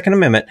part of the Second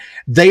Amendment,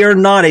 they are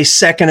not a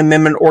Second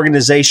Amendment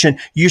organization.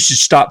 You should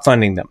stop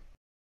funding them.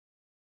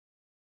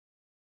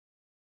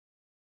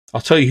 I'll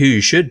tell you who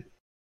you should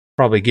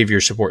probably give your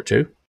support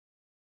to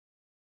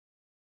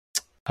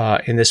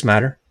in this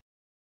matter.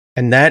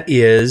 And that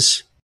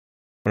is,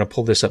 I'm going to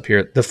pull this up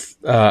here,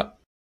 the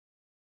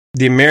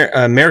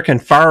American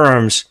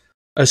Firearms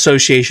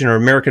Association or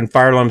American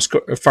Firearms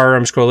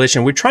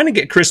Coalition. We're trying to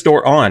get Chris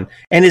Dorr on,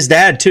 and his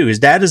dad too. His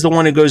dad is the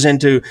one who goes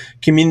into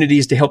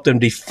communities to help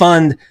them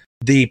defund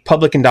the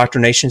public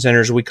indoctrination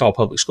centers we call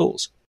public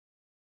schools.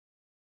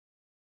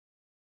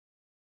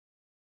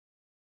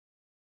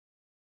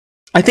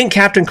 I think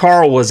Captain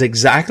Carl was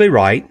exactly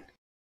right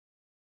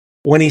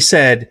when he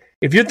said,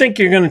 if you think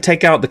you're going to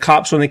take out the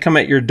cops when they come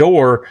at your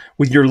door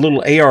with your little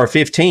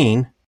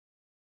AR-15,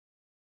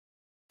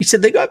 he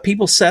said, they got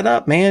people set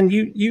up, man.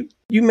 You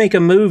make a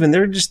move and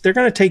they're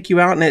going to take you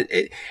out.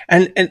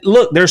 And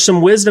look, there's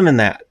some wisdom in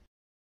that.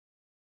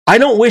 I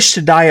don't wish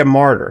to die a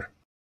martyr.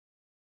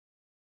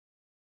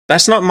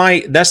 That's not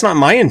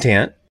my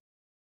intent.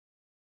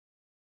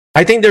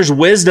 I think there's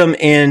wisdom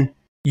in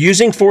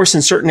using force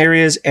in certain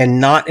areas and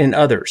not in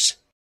others.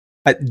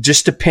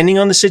 Just depending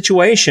on the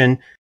situation,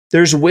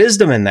 there's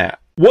wisdom in that.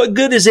 What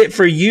good is it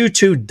for you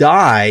to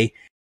die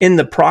in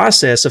the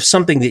process of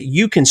something that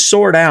you can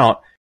sort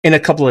out in a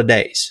couple of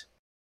days?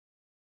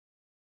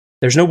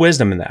 There's no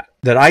wisdom in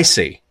that I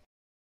see.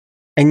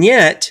 And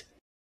yet,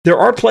 there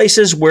are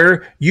places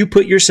where you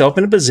put yourself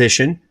in a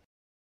position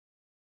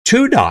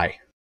to die.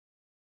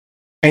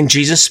 And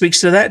Jesus speaks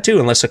to that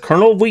too. Unless a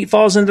kernel of wheat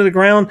falls into the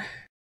ground,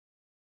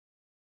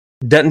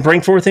 doesn't bring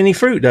forth any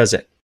fruit, does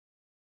it?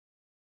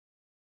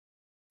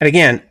 And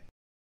again,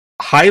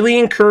 highly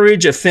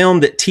encourage a film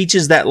that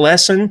teaches that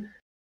lesson,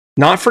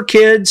 not for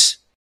kids.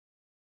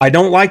 I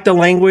don't like the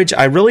language.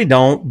 I really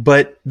don't.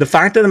 But the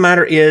fact of the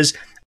matter is,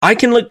 I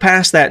can look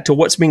past that to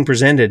what's being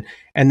presented,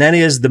 and that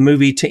is the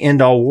movie To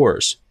End All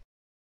Wars.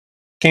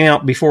 Came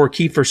out before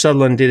Kiefer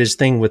Sutherland did his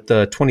thing with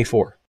the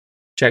 24,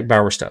 Jack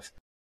Bauer stuff.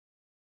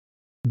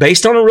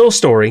 Based on a real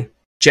story,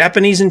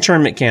 Japanese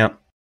internment camp.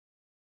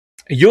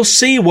 You'll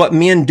see what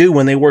men do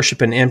when they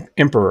worship an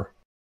emperor.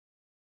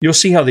 You'll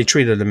see how they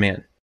treated the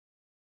men.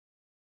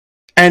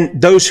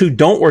 And those who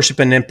don't worship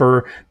an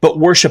emperor, but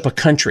worship a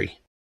country.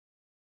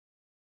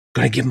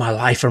 I'm going to give my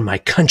life for my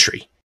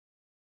country.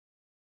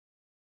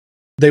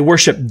 They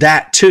worship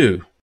that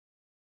too,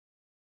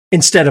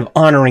 instead of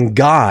honoring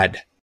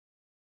God.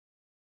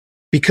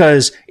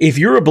 Because if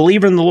you're a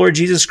believer in the Lord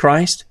Jesus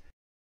Christ,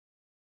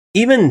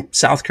 even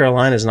South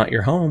Carolina is not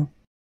your home.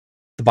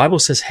 The Bible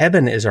says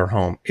heaven is our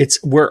home.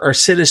 It's where our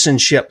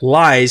citizenship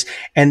lies,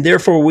 and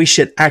therefore we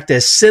should act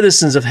as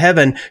citizens of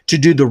heaven to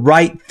do the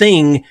right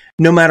thing,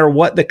 no matter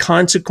what the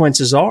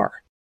consequences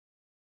are.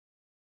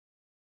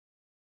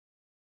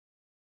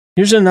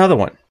 Here's another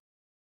one.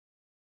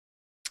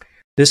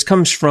 This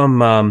comes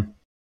from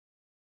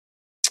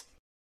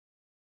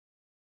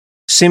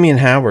Simeon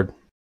Howard.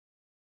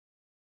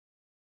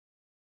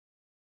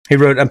 He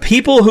wrote, "A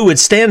people who would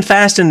stand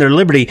fast in their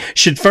liberty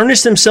should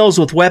furnish themselves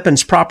with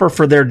weapons proper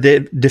for their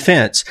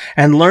defense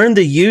and learn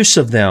the use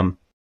of them.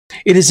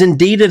 It is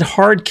indeed a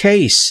hard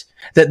case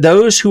that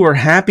those who are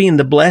happy in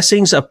the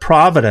blessings of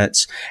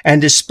providence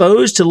and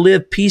disposed to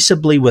live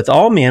peaceably with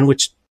all men,"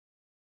 which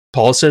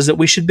Paul says that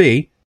we should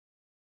be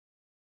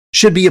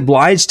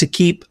obliged to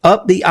keep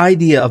up the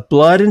idea of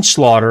blood and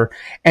slaughter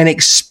and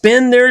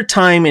expend their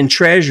time and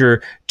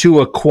treasure to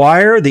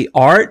acquire the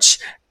arts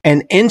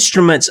and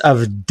instruments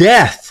of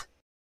death.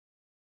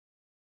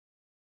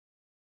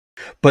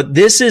 But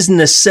this is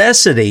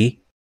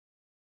necessity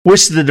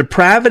which the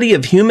depravity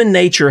of human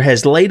nature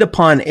has laid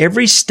upon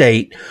every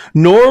state,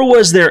 nor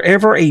was there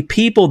ever a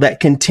people that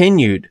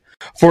continued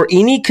for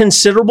any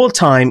considerable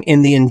time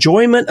in the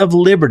enjoyment of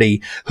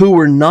liberty who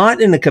were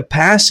not in a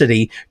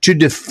capacity to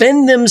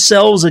defend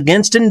themselves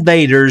against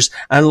invaders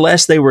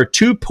unless they were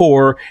too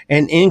poor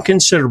and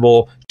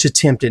inconsiderable to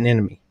tempt an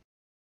enemy.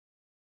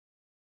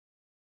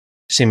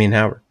 Simeon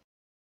Howard.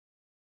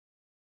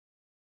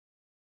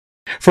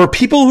 For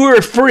people who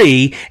are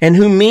free and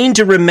who mean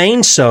to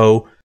remain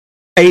so,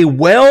 a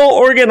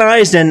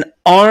well-organized and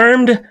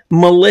armed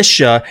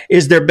militia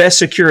is their best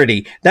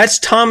security. That's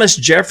Thomas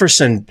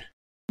Jefferson,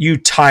 you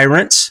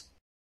tyrants.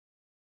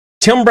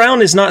 Tim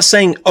Brown is not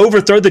saying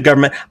overthrow the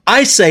government.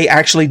 I say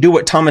actually do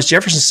what Thomas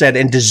Jefferson said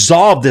and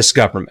dissolve this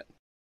government.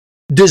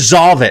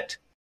 Dissolve it.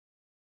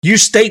 You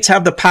states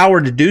have the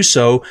power to do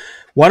so.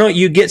 Why don't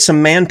you get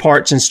some man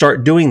parts and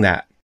start doing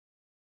that?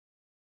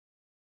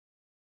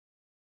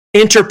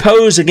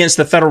 Interpose against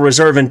the Federal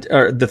Reserve and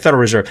the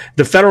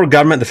Federal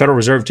Government, the Federal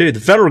Reserve too, the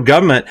federal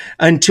government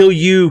until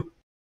you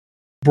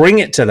Bring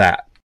it to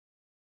that.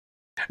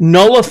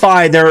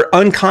 Nullify their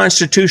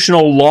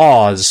unconstitutional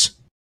laws,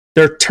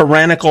 their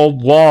tyrannical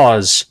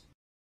laws,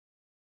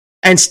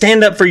 and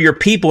stand up for your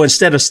people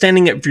instead of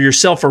standing up for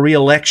yourself for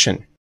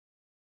re-election.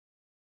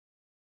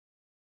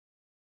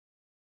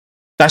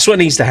 That's what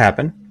needs to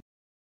happen.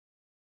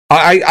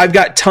 I've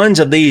got tons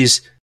of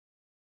these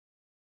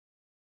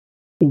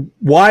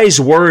wise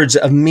words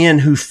of men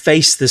who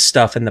faced this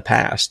stuff in the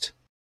past.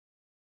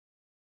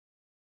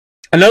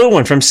 Another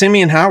one from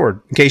Simeon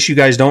Howard, in case you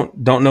guys don't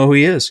know who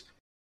he is.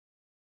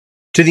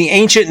 To the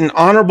Ancient and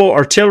Honorable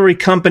Artillery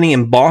Company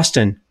in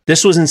Boston,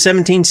 this was in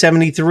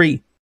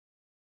 1773.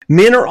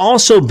 Men are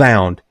also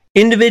bound,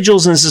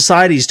 individuals and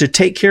societies, to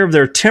take care of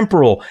their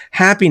temporal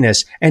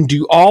happiness and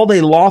do all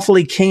they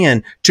lawfully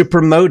can to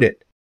promote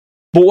it.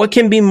 But what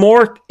can be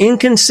more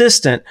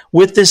inconsistent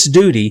with this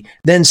duty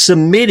than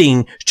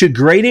submitting to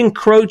great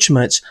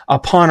encroachments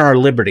upon our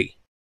liberty?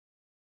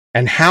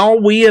 And how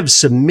we have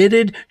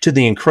submitted to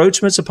the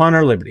encroachments upon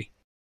our liberty.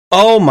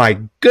 Oh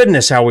my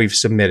goodness, how we've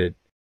submitted.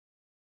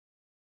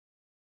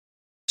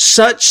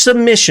 Such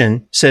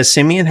submission, says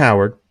Simeon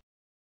Howard,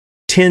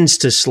 tends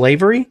to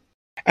slavery,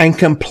 and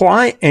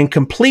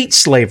complete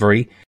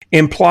slavery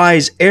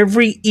implies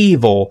every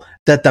evil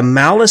that the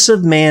malice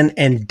of man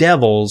and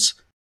devils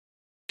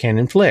can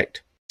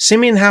inflict.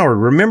 Simeon Howard,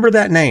 remember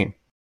that name.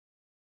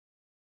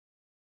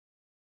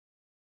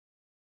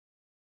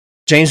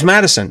 James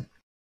Madison,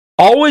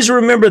 always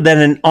remember that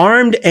an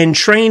armed and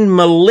trained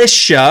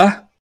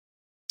militia,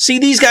 see,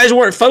 these guys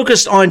weren't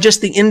focused on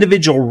just the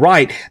individual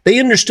right. They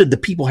understood the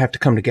people have to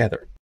come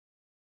together.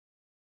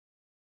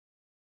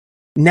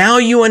 Now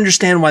you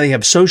understand why they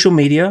have social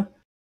media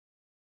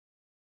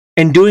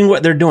and doing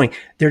what they're doing.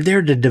 They're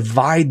there to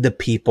divide the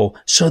people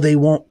so they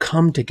won't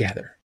come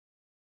together.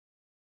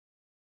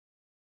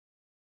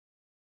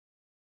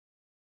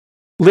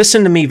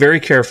 Listen to me very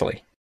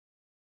carefully.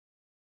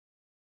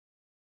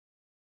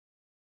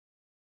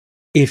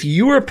 If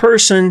you are a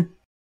person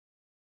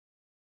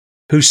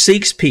who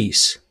seeks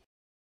peace,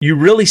 you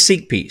really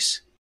seek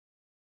peace,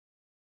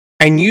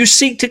 and you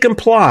seek to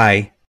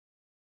comply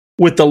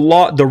with the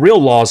law, the real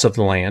laws of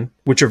the land,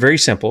 which are very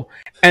simple,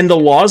 and the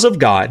laws of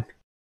God,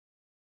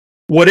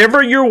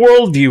 whatever your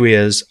worldview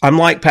is, I'm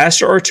like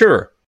Pastor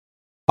Artur.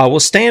 I will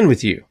stand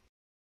with you.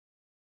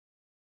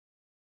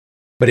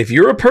 But if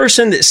you're a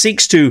person that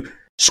seeks to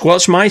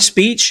squelch my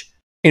speech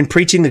in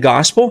preaching the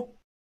gospel,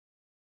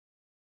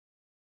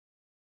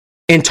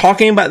 in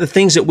talking about the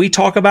things that we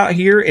talk about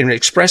here, and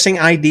expressing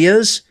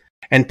ideas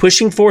and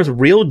pushing forth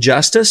real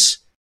justice,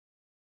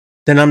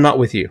 then I'm not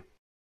with you.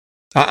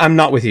 I'm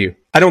not with you.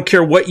 I don't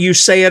care what you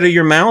say out of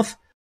your mouth.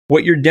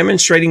 What you're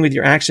demonstrating with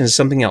your actions is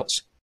something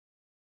else.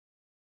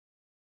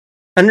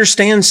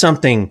 Understand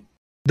something,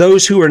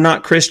 those who are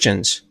not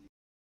Christians.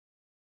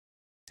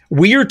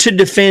 We are to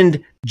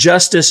defend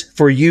justice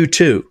for you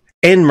too,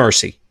 and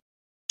mercy.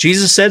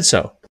 Jesus said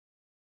so.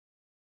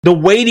 The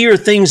weightier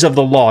things of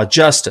the law,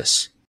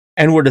 justice,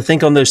 and we're to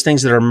think on those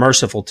things that are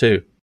merciful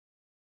too.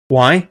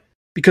 Why?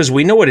 Because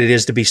we know what it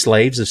is to be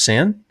slaves of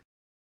sin.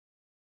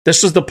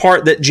 This was the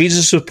part that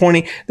Jesus was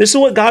pointing. This is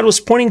what God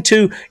was pointing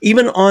to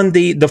even on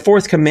the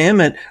fourth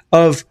commandment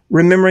of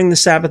remembering the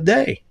Sabbath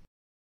day.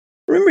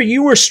 Remember,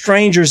 you were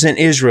strangers in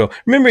Israel.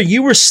 Remember,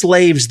 you were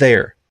slaves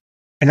there,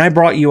 and I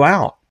brought you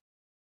out.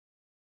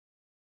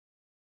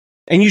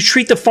 And you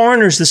treat the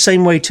foreigners the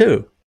same way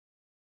too.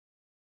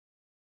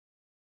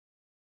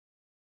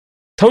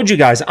 Told you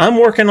guys, I'm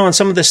working on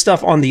some of this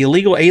stuff on the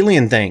illegal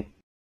alien thing.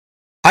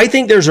 I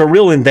think there's a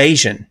real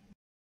invasion.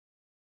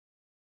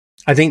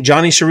 I think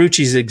Johnny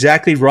Cerrucci is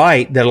exactly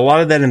right that a lot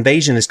of that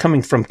invasion is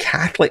coming from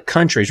Catholic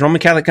countries,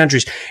 Roman Catholic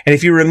countries. And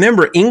if you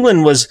remember,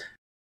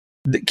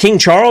 King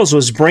Charles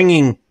was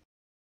bringing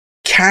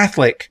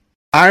Catholic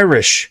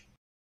Irish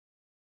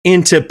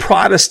into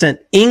Protestant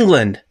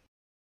England.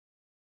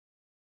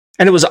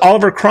 And it was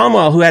Oliver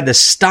Cromwell who had to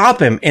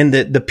stop him and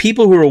the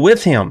people who were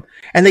with him.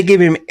 And they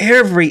gave him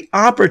every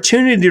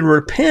opportunity to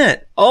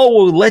repent. Oh,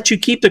 we'll let you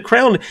keep the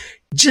crown.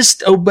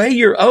 Just obey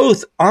your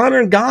oath.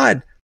 Honor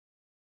God.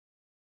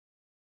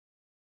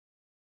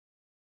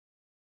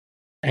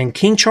 And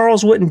King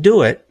Charles wouldn't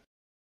do it.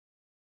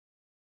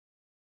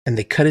 And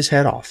they cut his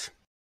head off.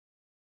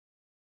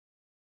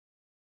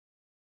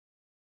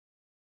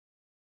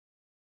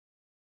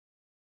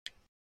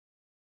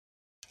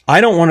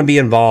 I don't want to be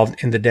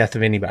involved in the death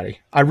of anybody.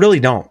 I really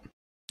don't.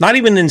 Not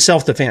even in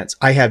self-defense.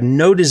 I have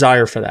no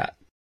desire for that.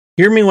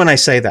 Hear me when I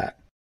say that.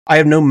 I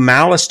have no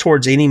malice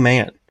towards any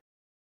man.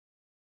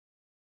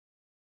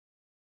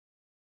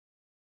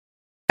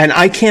 And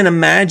I can't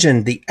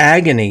imagine the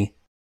agony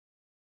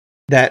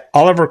that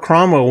Oliver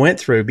Cromwell went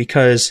through,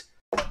 because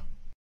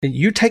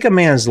you take a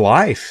man's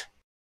life,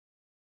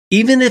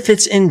 even if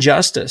it's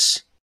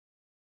injustice,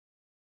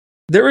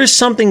 there is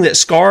something that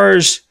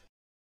scars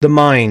the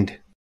mind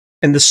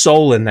and the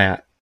soul in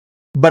that.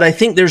 But I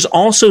think there's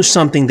also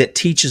something that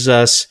teaches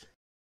us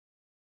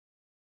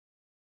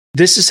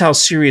this is how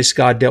serious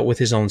God dealt with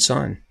his own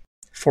son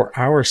for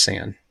our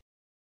sin.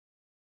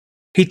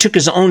 He took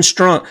his own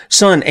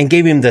son and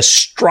gave him the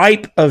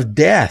stripe of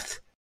death.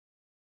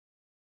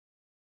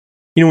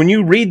 You know, when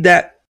you read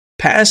that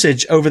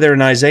passage over there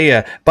in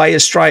Isaiah, by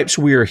his stripes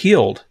we are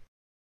healed.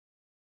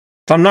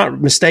 If I'm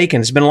not mistaken,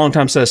 it's been a long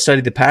time since I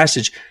studied the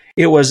passage.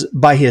 It was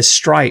by his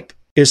stripe.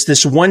 It's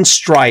this one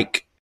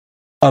strike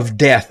of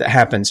death that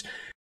happens.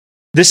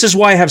 This is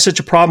why I have such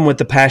a problem with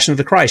the Passion of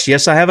the Christ.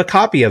 Yes, I have a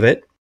copy of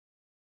it.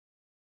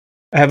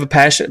 I have a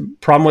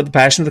problem with the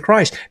Passion of the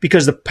Christ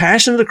because the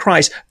Passion of the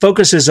Christ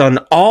focuses on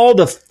all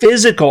the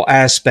physical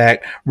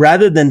aspect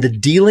rather than the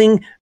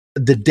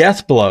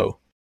death blow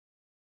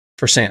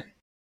for sin,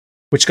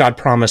 which God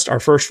promised our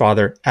first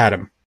father,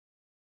 Adam,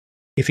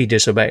 if he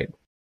disobeyed.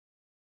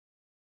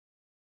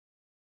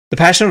 The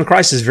Passion of the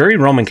Christ is very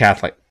Roman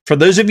Catholic. For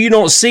those of you who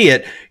don't see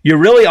it, you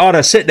really ought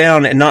to sit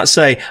down and not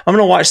say, I'm going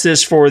to watch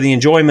this for the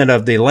enjoyment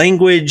of the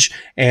language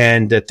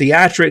and the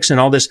theatrics and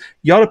all this.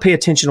 You ought to pay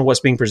attention to what's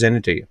being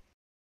presented to you.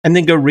 And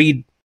then go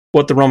read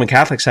what the Roman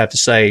Catholics have to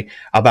say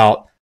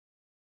about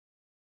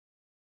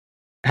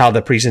how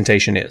the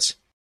presentation is.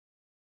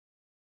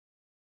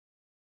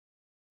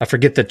 I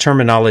forget the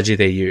terminology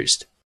they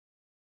used.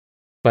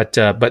 But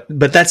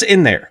that's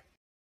in there.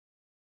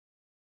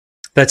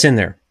 That's in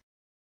there.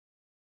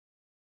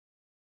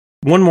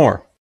 One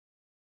more.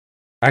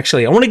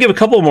 Actually, I want to give a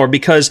couple more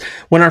because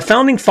when our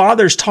founding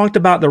fathers talked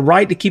about the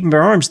right to keep and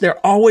bear arms,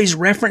 they're always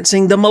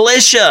referencing the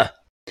militia.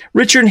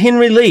 Richard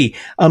Henry Lee,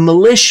 a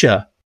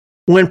militia,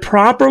 when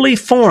properly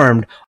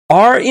formed,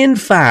 are in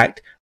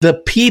fact the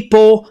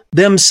people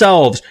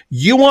themselves.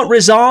 You want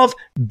resolve?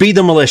 Be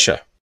the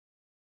militia.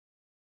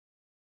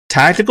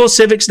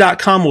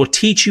 TacticalCivics.com will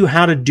teach you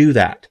how to do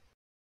that.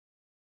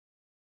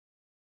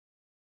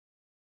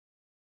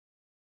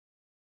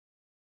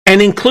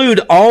 And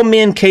include all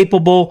men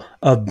capable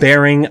of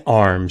bearing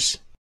arms.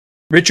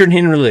 Richard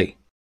Henry Lee.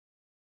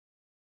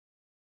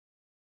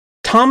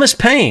 Thomas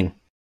Paine.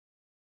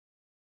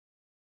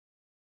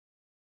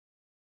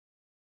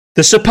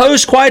 The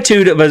supposed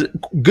quietude of a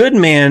good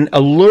man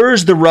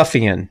allures the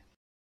ruffian,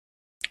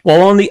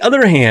 while on the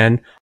other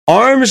hand,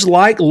 arms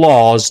like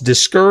laws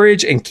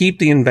discourage and keep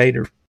the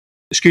invader,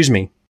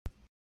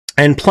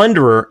 and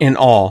plunderer in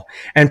awe,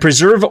 and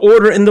preserve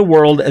order in the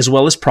world as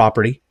well as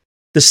property.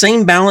 The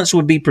same balance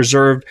would be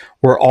preserved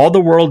were all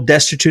the world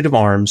destitute of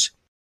arms,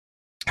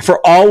 for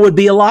all would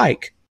be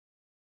alike.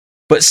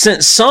 But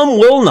since some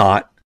will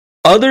not,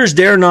 others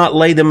dare not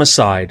lay them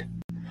aside.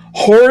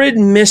 Horrid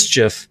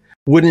mischief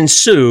would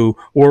ensue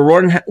were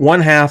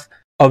one half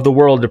of the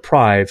world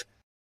deprived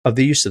of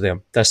the use of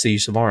them. That's the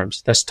use of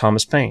arms. That's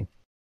Thomas Paine.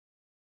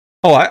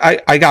 Oh,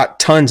 I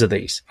got tons of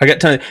these. I got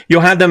tons.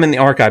 You'll have them in the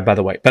archive, by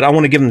the way, but I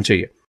want to give them to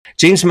you.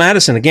 James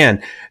Madison,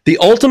 again, the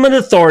ultimate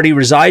authority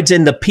resides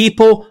in the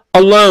people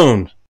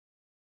alone.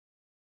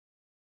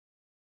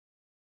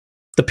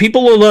 The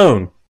people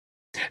alone.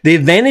 The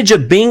advantage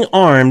of being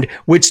armed,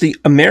 which the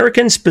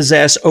Americans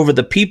possess over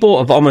the people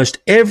of almost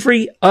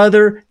every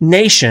other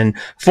nation,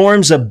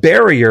 forms a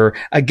barrier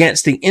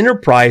against the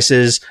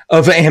enterprises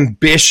of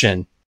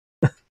ambition.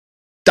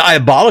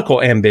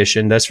 Diabolical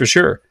ambition, that's for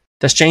sure.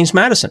 That's James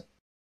Madison,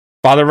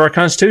 father of our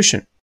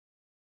Constitution.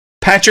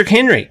 Patrick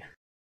Henry.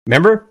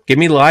 Remember, give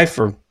me life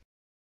or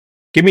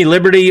give me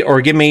liberty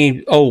or give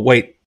me,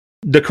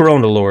 the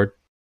Corona, Lord.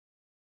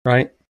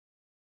 Right?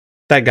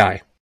 That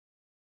guy.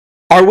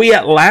 Are we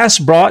at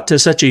last brought to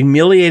such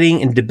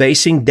humiliating and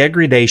debasing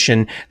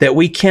degradation that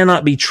we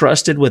cannot be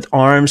trusted with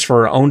arms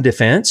for our own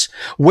defense?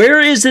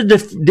 Where is the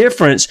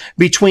difference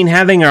between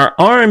having our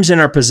arms in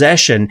our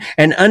possession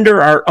and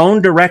under our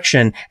own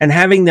direction and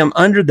having them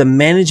under the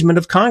management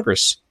of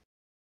Congress?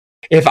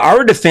 If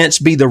our defense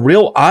be the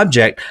real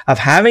object of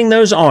having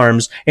those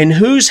arms, in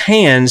whose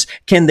hands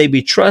can they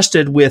be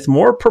trusted with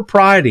more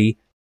propriety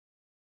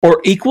or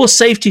equal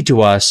safety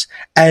to us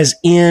as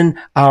in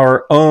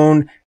our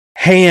own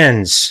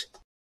hands?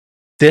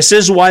 This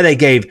is why they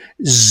gave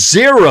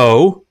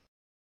zero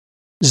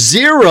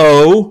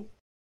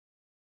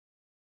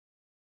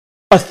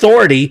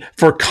authority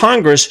for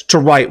Congress to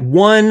write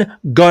one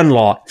gun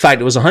law. In fact,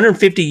 it was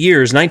 150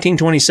 years,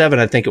 1927,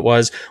 I think it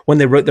was, when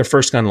they wrote their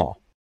first gun law.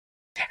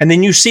 And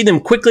then you see them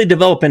quickly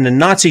develop into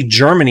Nazi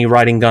Germany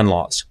writing gun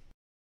laws.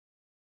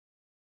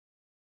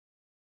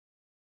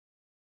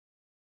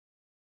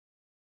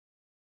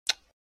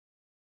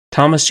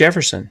 Thomas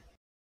Jefferson.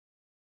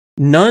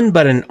 None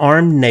but an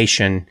armed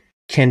nation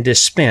can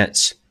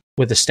dispense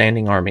with a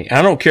standing army.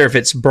 I don't care if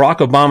it's Barack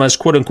Obama's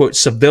quote-unquote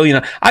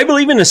civilian. I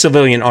believe in a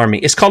civilian army.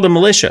 It's called a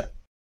militia.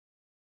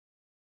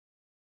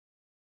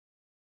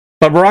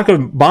 But Barack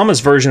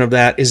Obama's version of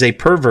that is a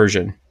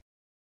perversion.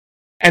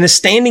 And a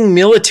standing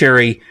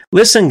military,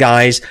 listen,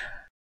 guys,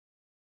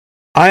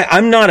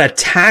 I'm not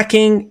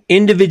attacking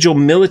individual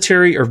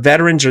military or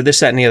veterans or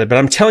this, that, and the other, but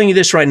I'm telling you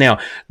this right now.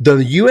 The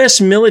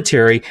U.S.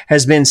 military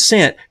has been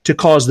sent to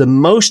cause the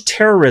most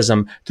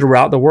terrorism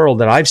throughout the world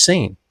that I've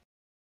seen.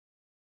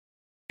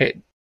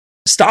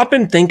 Stop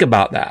and think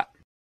about that.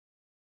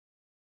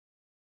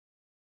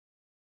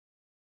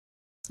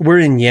 We're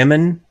in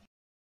Yemen.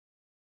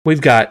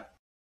 We've got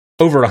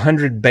over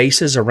 100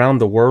 bases around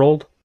the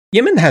world.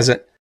 Yemen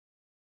hasn't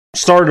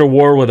started a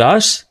war with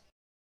us.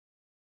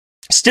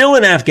 Still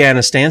in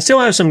Afghanistan, still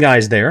have some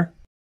guys there.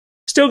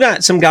 Still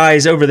got some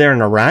guys over there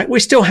in Iraq. We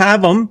still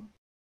have them.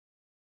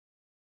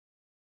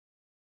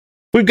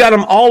 We've got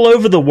them all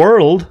over the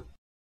world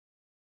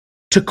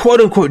to quote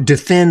unquote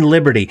defend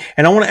liberty.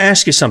 And I want to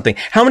ask you something.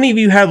 How many of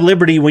you have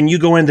liberty when you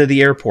go into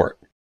the airport?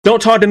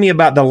 Don't talk to me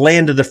about the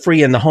land of the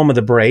free and the home of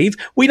the brave.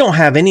 We don't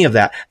have any of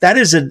that. That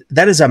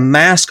is a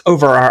mask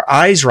over our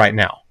eyes right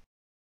now.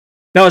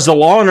 Now, is the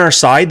law on our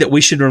side that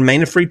we should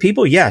remain a free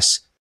people?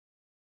 Yes.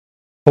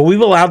 But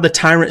we've allowed the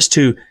tyrants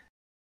to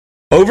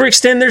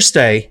overextend their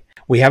stay.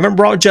 We haven't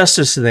brought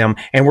justice to them,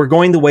 and we're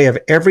going the way of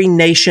every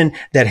nation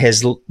that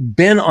has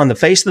been on the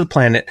face of the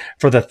planet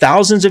for the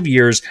thousands of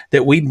years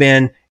that we've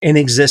been in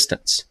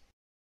existence.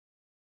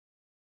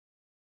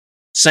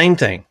 Same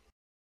thing.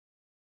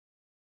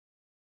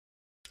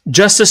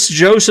 Justice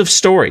Joseph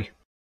Story. I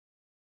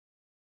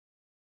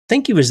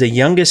think he was the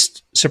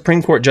youngest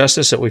Supreme Court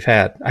justice that we've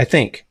had, I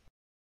think.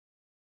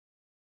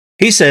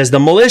 He says, the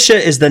militia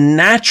is the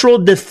natural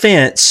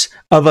defense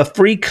of a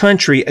free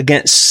country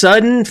against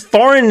sudden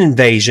foreign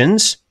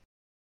invasions,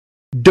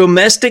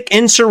 domestic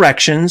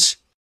insurrections,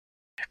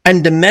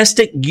 and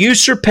domestic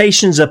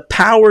usurpations of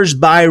powers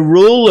by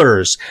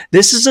rulers.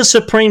 This is a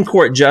Supreme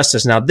Court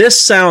justice. Now, this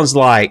sounds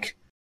like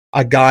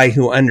a guy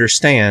who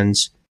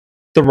understands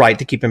the right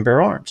to keep and bear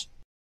arms.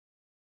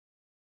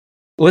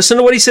 Listen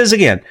to what he says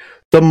again.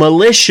 The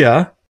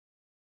militia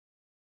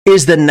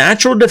is the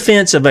natural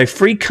defense of a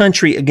free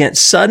country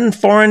against sudden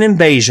foreign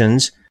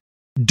invasions,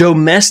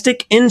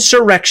 domestic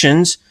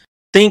insurrections.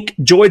 Think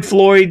George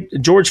Floyd,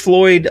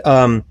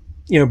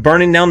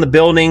 burning down the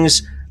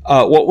buildings.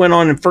 What went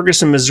on in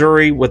Ferguson,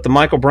 Missouri with the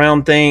Michael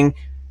Brown thing.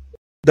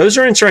 Those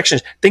are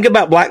insurrections. Think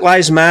about Black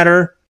Lives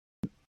Matter.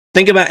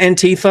 Think about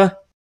Antifa.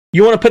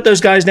 You want to put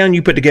those guys down,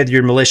 you put together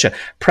your militia.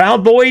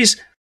 Proud Boys,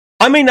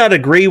 I may not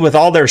agree with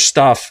all their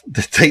stuff,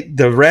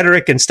 the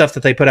rhetoric and stuff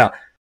that they put out.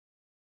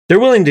 They're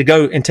willing to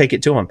go and take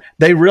it to them.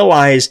 They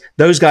realize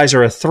those guys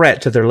are a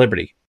threat to their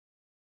liberty.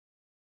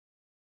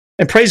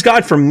 And praise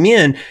God for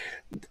men,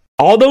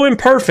 although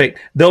imperfect,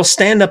 they'll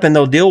stand up and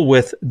they'll deal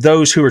with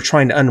those who are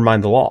trying to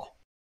undermine the law.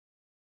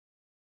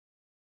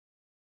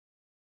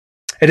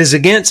 It is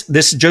against,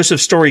 this Joseph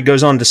Story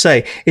goes on to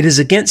say, it is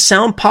against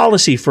sound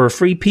policy for a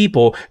free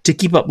people to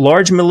keep up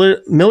large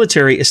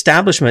military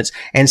establishments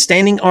and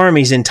standing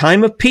armies in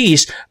time of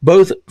peace,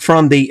 both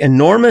from the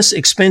enormous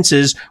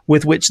expenses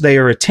with which they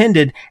are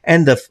attended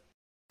and the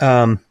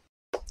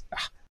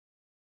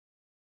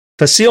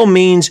facile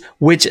means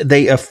which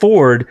they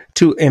afford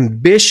to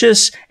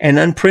ambitious and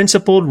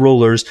unprincipled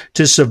rulers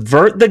to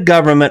subvert the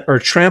government or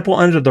trample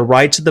under the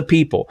rights of the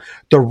people.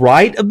 The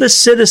right of the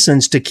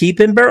citizens to keep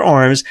and bear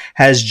arms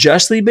has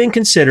justly been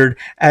considered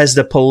as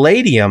the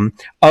palladium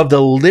of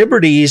the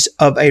liberties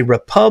of a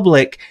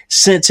republic,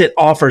 since it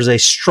offers a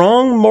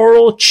strong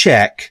moral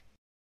check.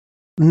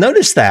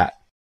 Notice that.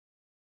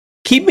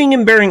 Keeping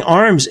and bearing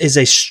arms is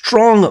a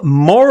strong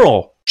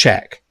moral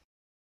check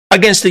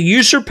against the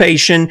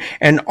usurpation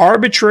and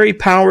arbitrary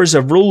powers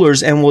of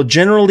rulers, and will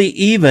generally,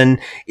 even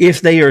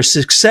if they are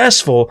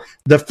successful,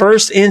 the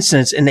first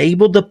instance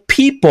enable the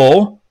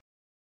people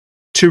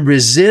to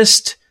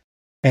resist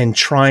and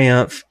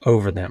triumph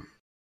over them.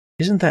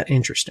 Isn't that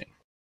interesting?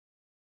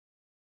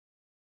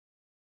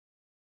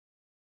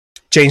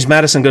 James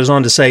Madison goes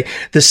on to say,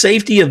 the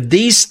safety of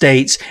these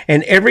states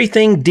and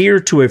everything dear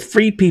to a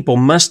free people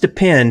must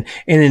depend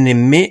in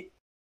an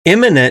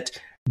eminent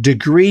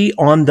degree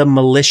on the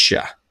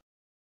militia.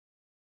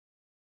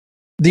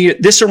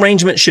 This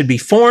arrangement should be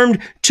formed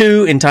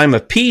to, in time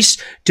of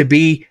peace, to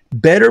be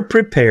better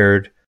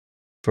prepared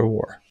for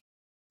war.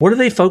 What are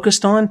they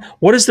focused on?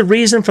 What is the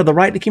reason for the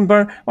right to keep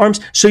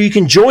arms? So you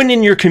can join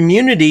in your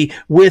community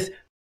with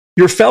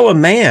your fellow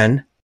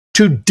man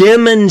to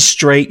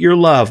demonstrate your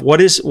love.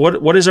 What is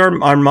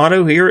our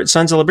motto here at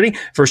Sons of Liberty?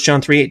 1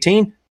 John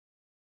 3:18.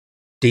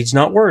 Deeds,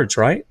 not words,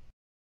 right?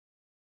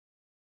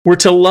 We're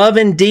to love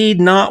in deed,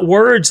 not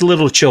words,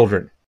 little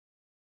children.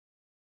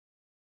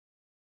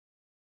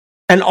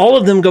 And all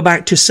of them go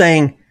back to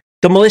saying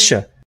the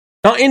militia.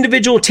 Not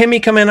individual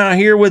Timmy coming out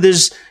here with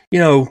his,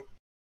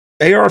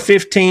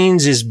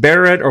 AR-15s, his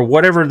Barrett, or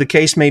whatever the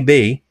case may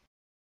be.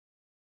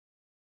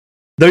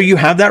 Though you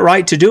have that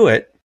right to do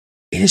it,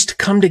 it is to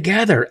come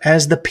together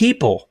as the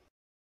people.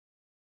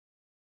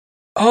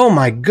 Oh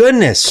my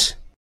goodness.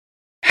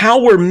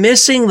 How we're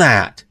missing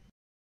that.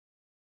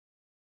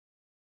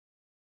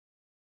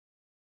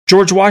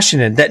 George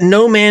Washington, that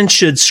no man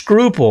should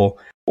scruple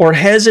or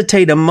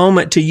hesitate a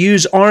moment to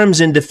use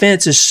arms in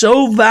defense is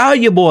so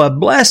valuable a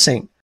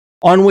blessing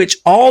on which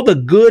all the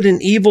good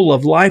and evil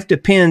of life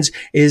depends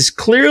is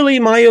clearly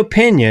my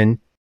opinion,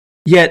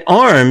 yet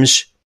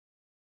arms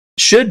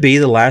should be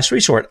the last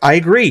resort. I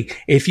agree.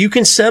 If you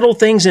can settle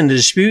things in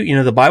dispute,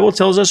 the Bible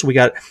tells us we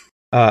got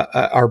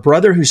our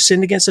brother who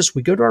sinned against us,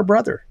 we go to our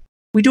brother.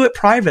 We do it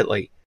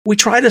privately. We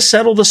try to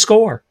settle the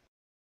score.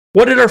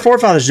 What did our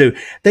forefathers do?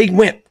 They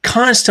went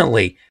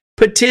constantly,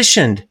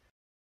 petitioned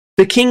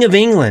the King of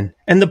England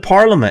and the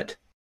Parliament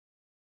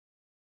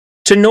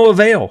to no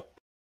avail.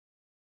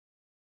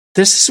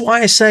 This is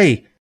why I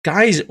say,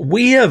 guys,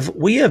 we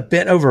have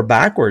bent over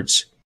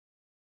backwards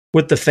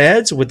with the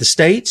feds, with the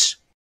states.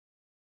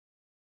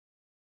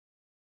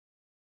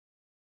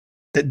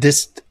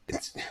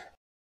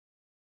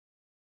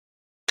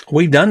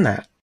 We've done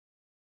that.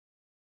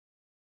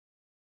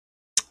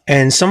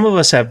 And some of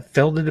us have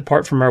failed to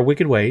depart from our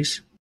wicked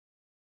ways.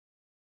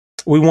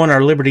 We want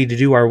our liberty to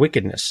do our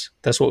wickedness.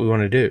 That's what we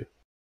want to do.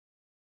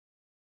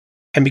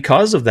 And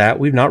because of that,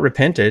 we've not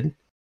repented.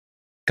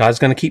 God's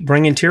going to keep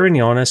bringing tyranny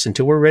on us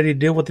until we're ready to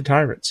deal with the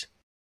tyrants.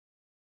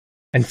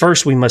 And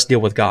first, we must deal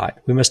with God.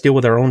 We must deal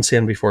with our own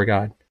sin before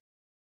God.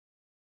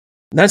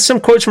 That's some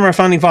quotes from our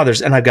founding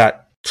fathers, and I've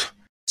got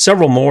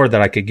several more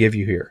that I could give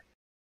you here.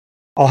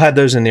 I'll have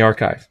those in the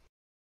archive.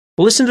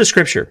 But listen to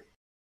Scripture.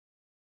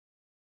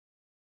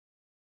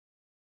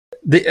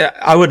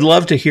 I would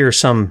love to hear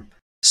some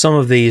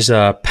of these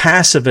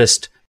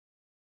pacifist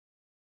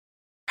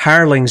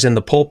hirelings in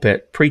the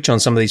pulpit preach on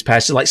some of these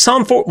passages, like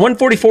Psalm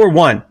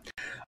 144:1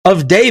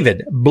 of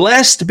David.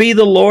 Blessed be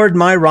the Lord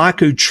my rock,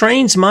 who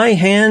trains my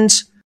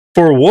hands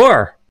for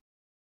war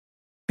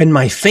and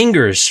my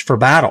fingers for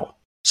battle.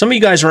 Some of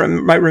you guys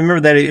might remember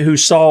that, who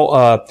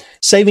saw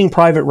Saving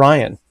Private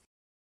Ryan.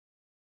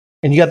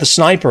 And you got the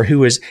sniper he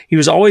was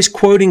always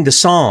quoting the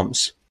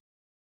Psalms.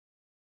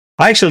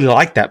 I actually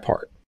liked that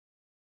part.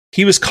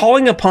 He was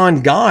calling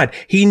upon God.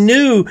 He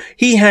knew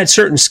he had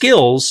certain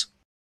skills,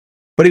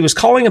 but he was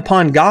calling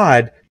upon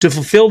God to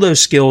fulfill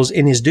those skills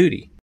in his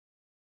duty.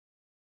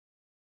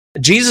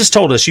 Jesus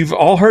told us, you've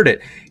all heard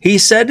it. He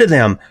said to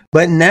them,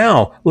 but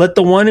now let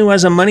the one who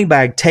has a money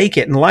bag take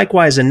it, and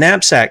likewise a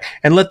knapsack,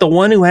 and let the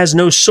one who has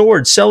no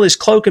sword sell his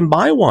cloak and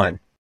buy one.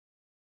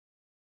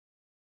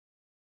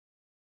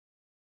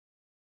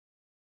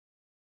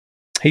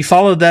 He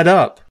followed that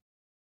up.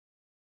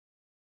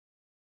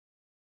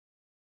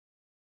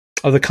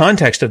 The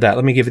context of that,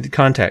 let me give you the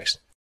context.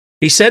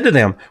 He said to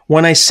them,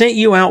 when I sent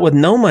you out with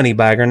no money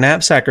bag or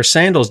knapsack or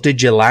sandals,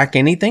 did you lack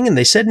anything? And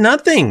they said,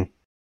 nothing.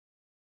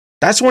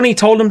 That's when he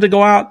told them to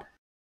go out,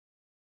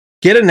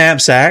 get a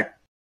knapsack,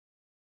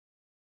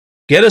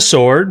 get a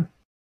sword,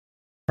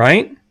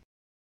 right?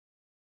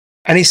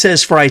 And he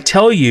says, for I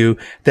tell you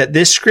that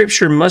this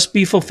scripture must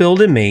be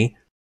fulfilled in me.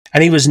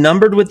 And he was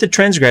numbered with the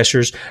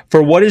transgressors,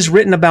 for what is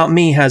written about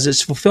me has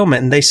its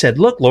fulfillment. And they said,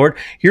 look, Lord,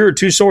 here are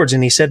 2 swords.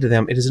 And he said to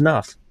them, it is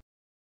enough.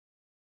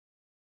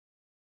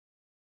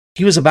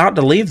 He was about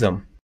to leave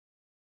them.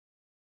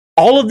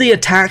 All of the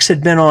attacks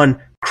had been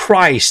on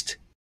Christ.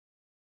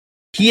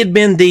 He had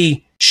been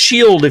the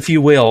shield, if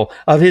you will,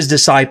 of his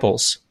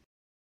disciples.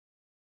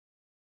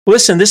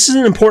 Listen, this is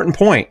an important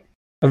point,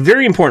 a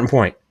very important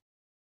point.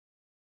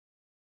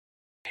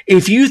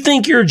 If you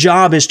think your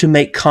job is to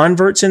make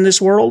converts in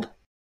this world,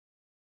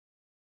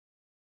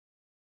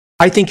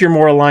 I think you're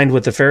more aligned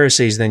with the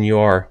Pharisees than you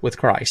are with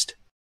Christ.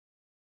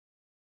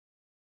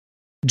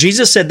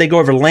 Jesus said they go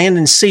over land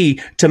and sea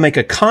to make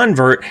a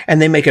convert,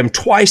 and they make him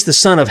twice the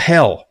son of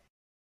hell.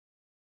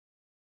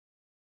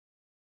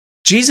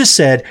 Jesus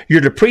said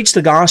you're to preach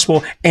the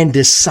gospel and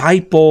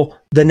disciple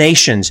the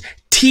nations,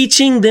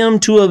 teaching them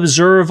to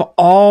observe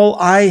all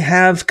I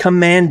have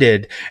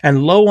commanded.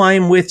 And lo, I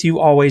am with you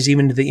always,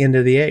 even to the end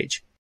of the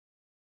age.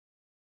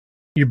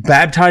 You're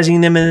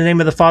baptizing them in the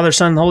name of the Father,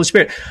 Son, and the Holy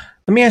Spirit.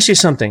 Let me ask you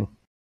something,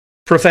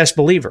 professed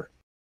believer.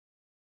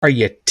 Are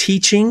you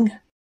teaching?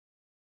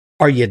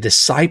 Are you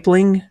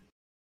discipling?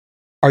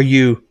 Are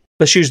you,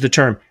 let's use the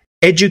term,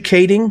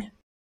 educating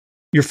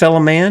your fellow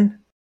man?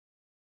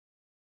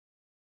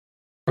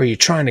 Or are you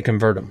trying to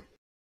convert them?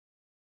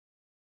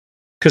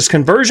 Because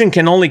conversion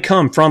can only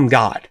come from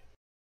God.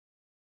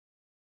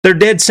 They're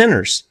dead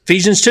sinners.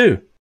 Ephesians 2.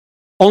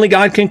 Only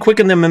God can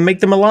quicken them and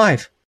make them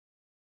alive.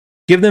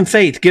 Give them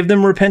faith. Give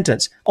them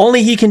repentance.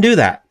 Only he can do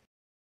that.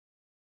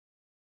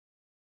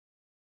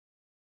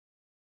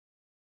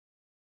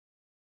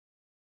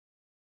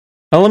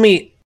 Now let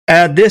me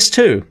add this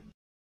too.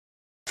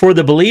 For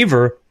the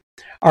believer,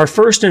 our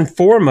first and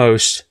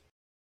foremost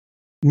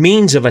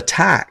means of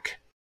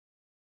attack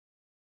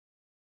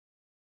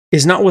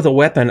is not with a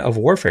weapon of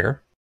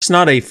warfare. It's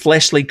not a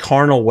fleshly,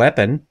 carnal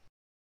weapon.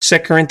 2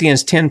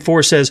 Corinthians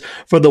 10:4 says,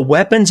 for the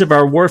weapons of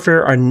our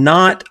warfare are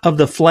not of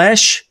the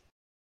flesh,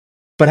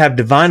 but have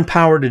divine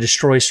power to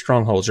destroy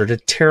strongholds or to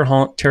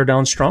tear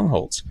down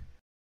strongholds.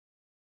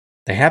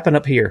 They happen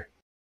up here.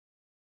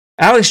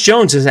 Alex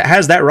Jones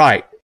has that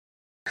right.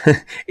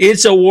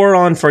 It's a war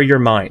on for your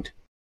mind.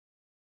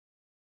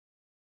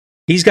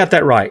 He's got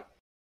that right.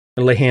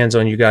 I'll lay hands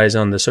on you guys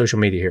on the social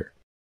media here.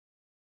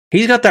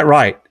 He's got that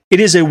right. It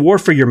is a war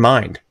for your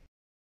mind.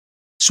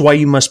 That's why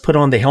you must put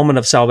on the helmet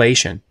of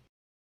salvation.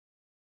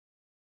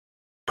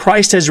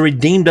 Christ has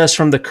redeemed us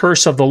from the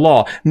curse of the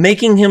law,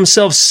 making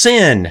himself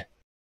sin.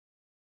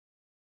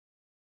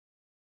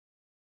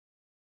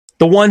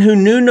 The one who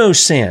knew no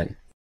sin,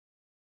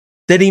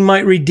 that he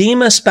might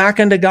redeem us back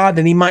unto God,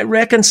 that he might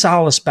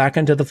reconcile us back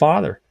unto the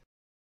Father.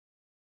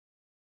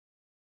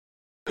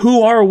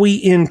 Who are we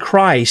in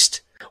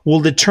Christ will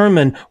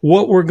determine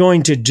what we're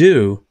going to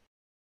do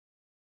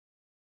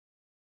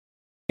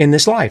in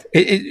this life.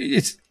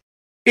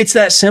 It's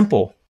that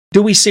simple.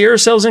 Do we see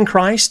ourselves in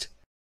Christ?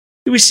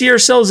 Do we see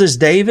ourselves as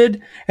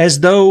David, as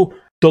though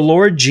the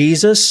Lord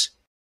Jesus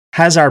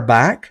has our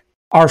back?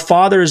 Our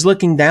Father is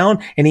looking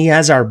down and he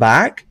has our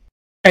back,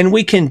 and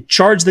we can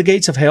charge the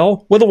gates of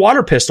hell with a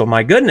water pistol.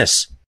 My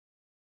goodness.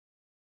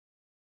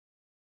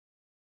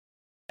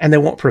 And they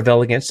won't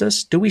prevail against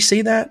us. Do we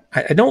see that?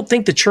 I don't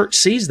think the church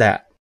sees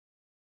that.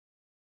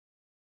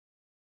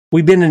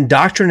 We've been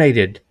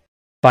indoctrinated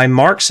by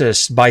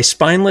Marxists, by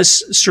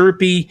spineless,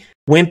 syrupy,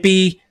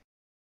 wimpy,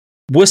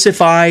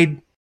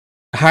 wussified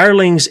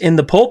hirelings in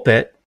the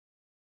pulpit.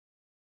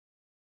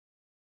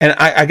 And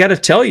I got to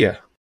tell you,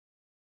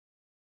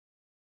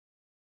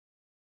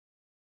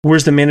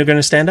 where's the men who are going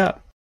to stand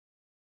up?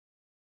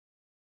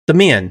 The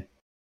men.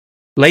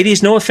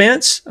 Ladies, no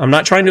offense. I'm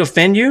not trying to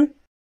offend you.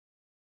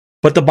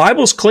 But the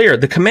Bible's clear.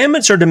 The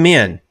commandments are to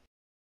men.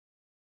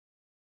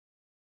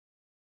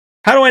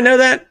 How do I know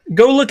that?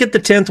 Go look at the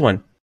 10th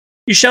one.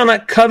 You shall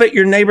not covet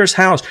your neighbor's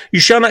house. You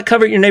shall not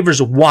covet your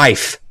neighbor's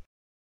wife.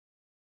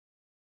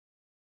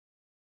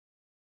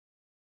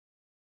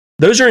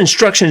 Those are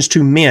instructions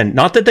to men.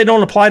 Not that they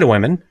don't apply to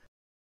women.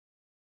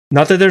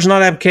 Not that there's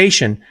not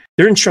application.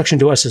 They're instruction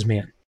to us as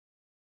men.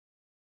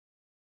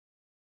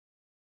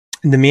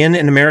 And the men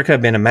in America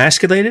have been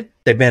emasculated.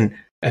 They've been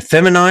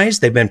effeminized.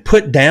 They've been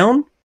put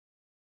down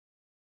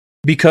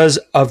because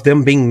of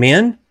them being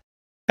men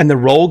and the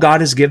role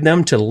God has given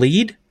them to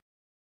lead.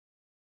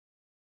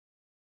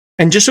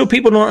 And just so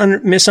people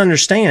don't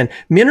misunderstand,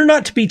 men are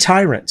not to be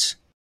tyrants.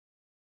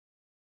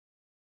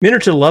 Men are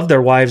to love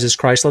their wives as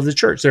Christ loved the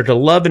church. They're to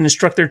love and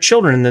instruct their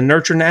children in the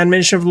nurture and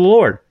admonition of the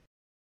Lord.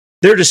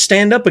 They're to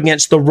stand up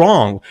against the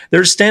wrong.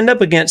 They're to stand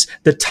up against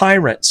the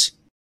tyrants.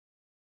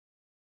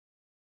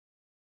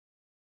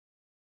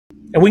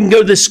 And we can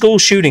go to this school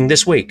shooting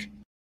this week.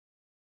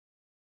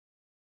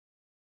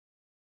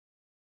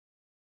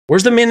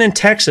 Where's the men in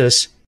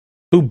Texas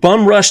who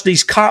bum rushed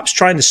these cops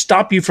trying to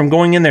stop you from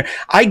going in there?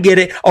 I get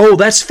it. Oh,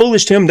 that's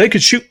foolish, Tim. They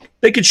could shoot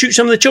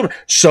some of the children.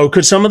 So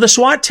could some of the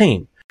SWAT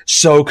team.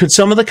 So could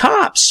some of the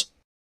cops.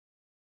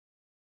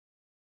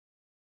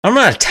 I'm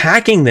not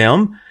attacking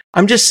them.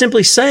 I'm just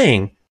simply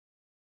saying,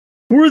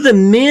 we're the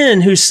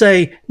men who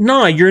say,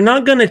 no, you're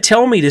not going to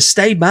tell me to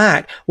stay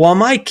back while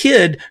my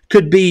kid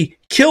could be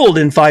killed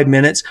in 5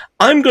 minutes.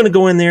 I'm going to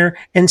go in there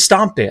and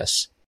stop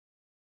this.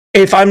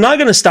 If I'm not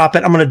going to stop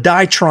it, I'm going to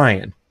die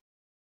trying.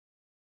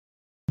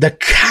 The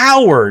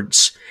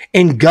cowards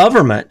in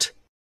government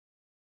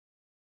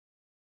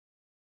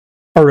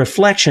are a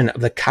reflection of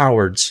the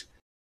cowards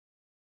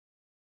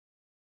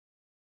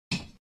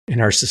in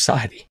our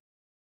society.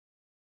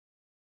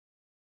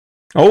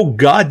 Oh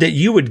God, that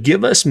you would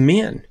give us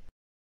men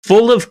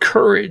full of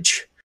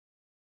courage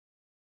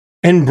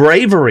and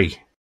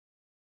bravery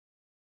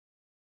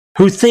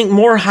who think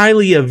more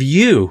highly of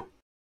you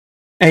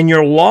and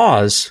your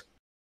laws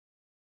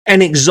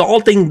and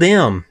exalting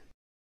them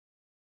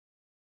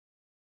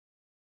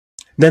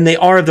than they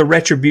are of the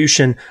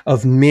retribution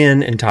of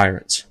men and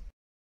tyrants.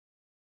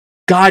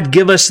 God,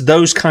 give us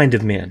those kind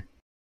of men.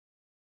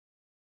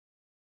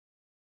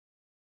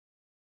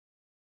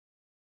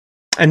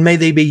 And may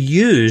they be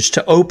used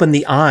to open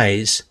the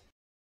eyes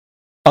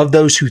of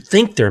those who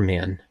think they're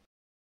men,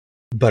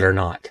 but are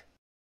not.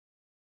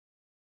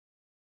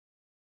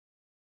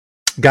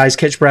 Guys,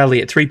 catch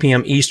Bradley at 3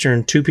 p.m.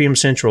 Eastern, 2 p.m.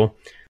 Central,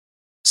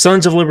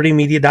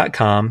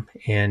 sonsoflibertymedia.com.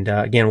 And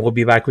again, we'll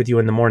be back with you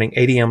in the morning,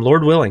 8 a.m.,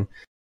 Lord willing,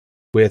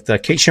 with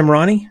Kate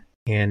Shimrani,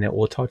 and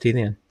we'll talk to you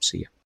then. See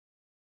you.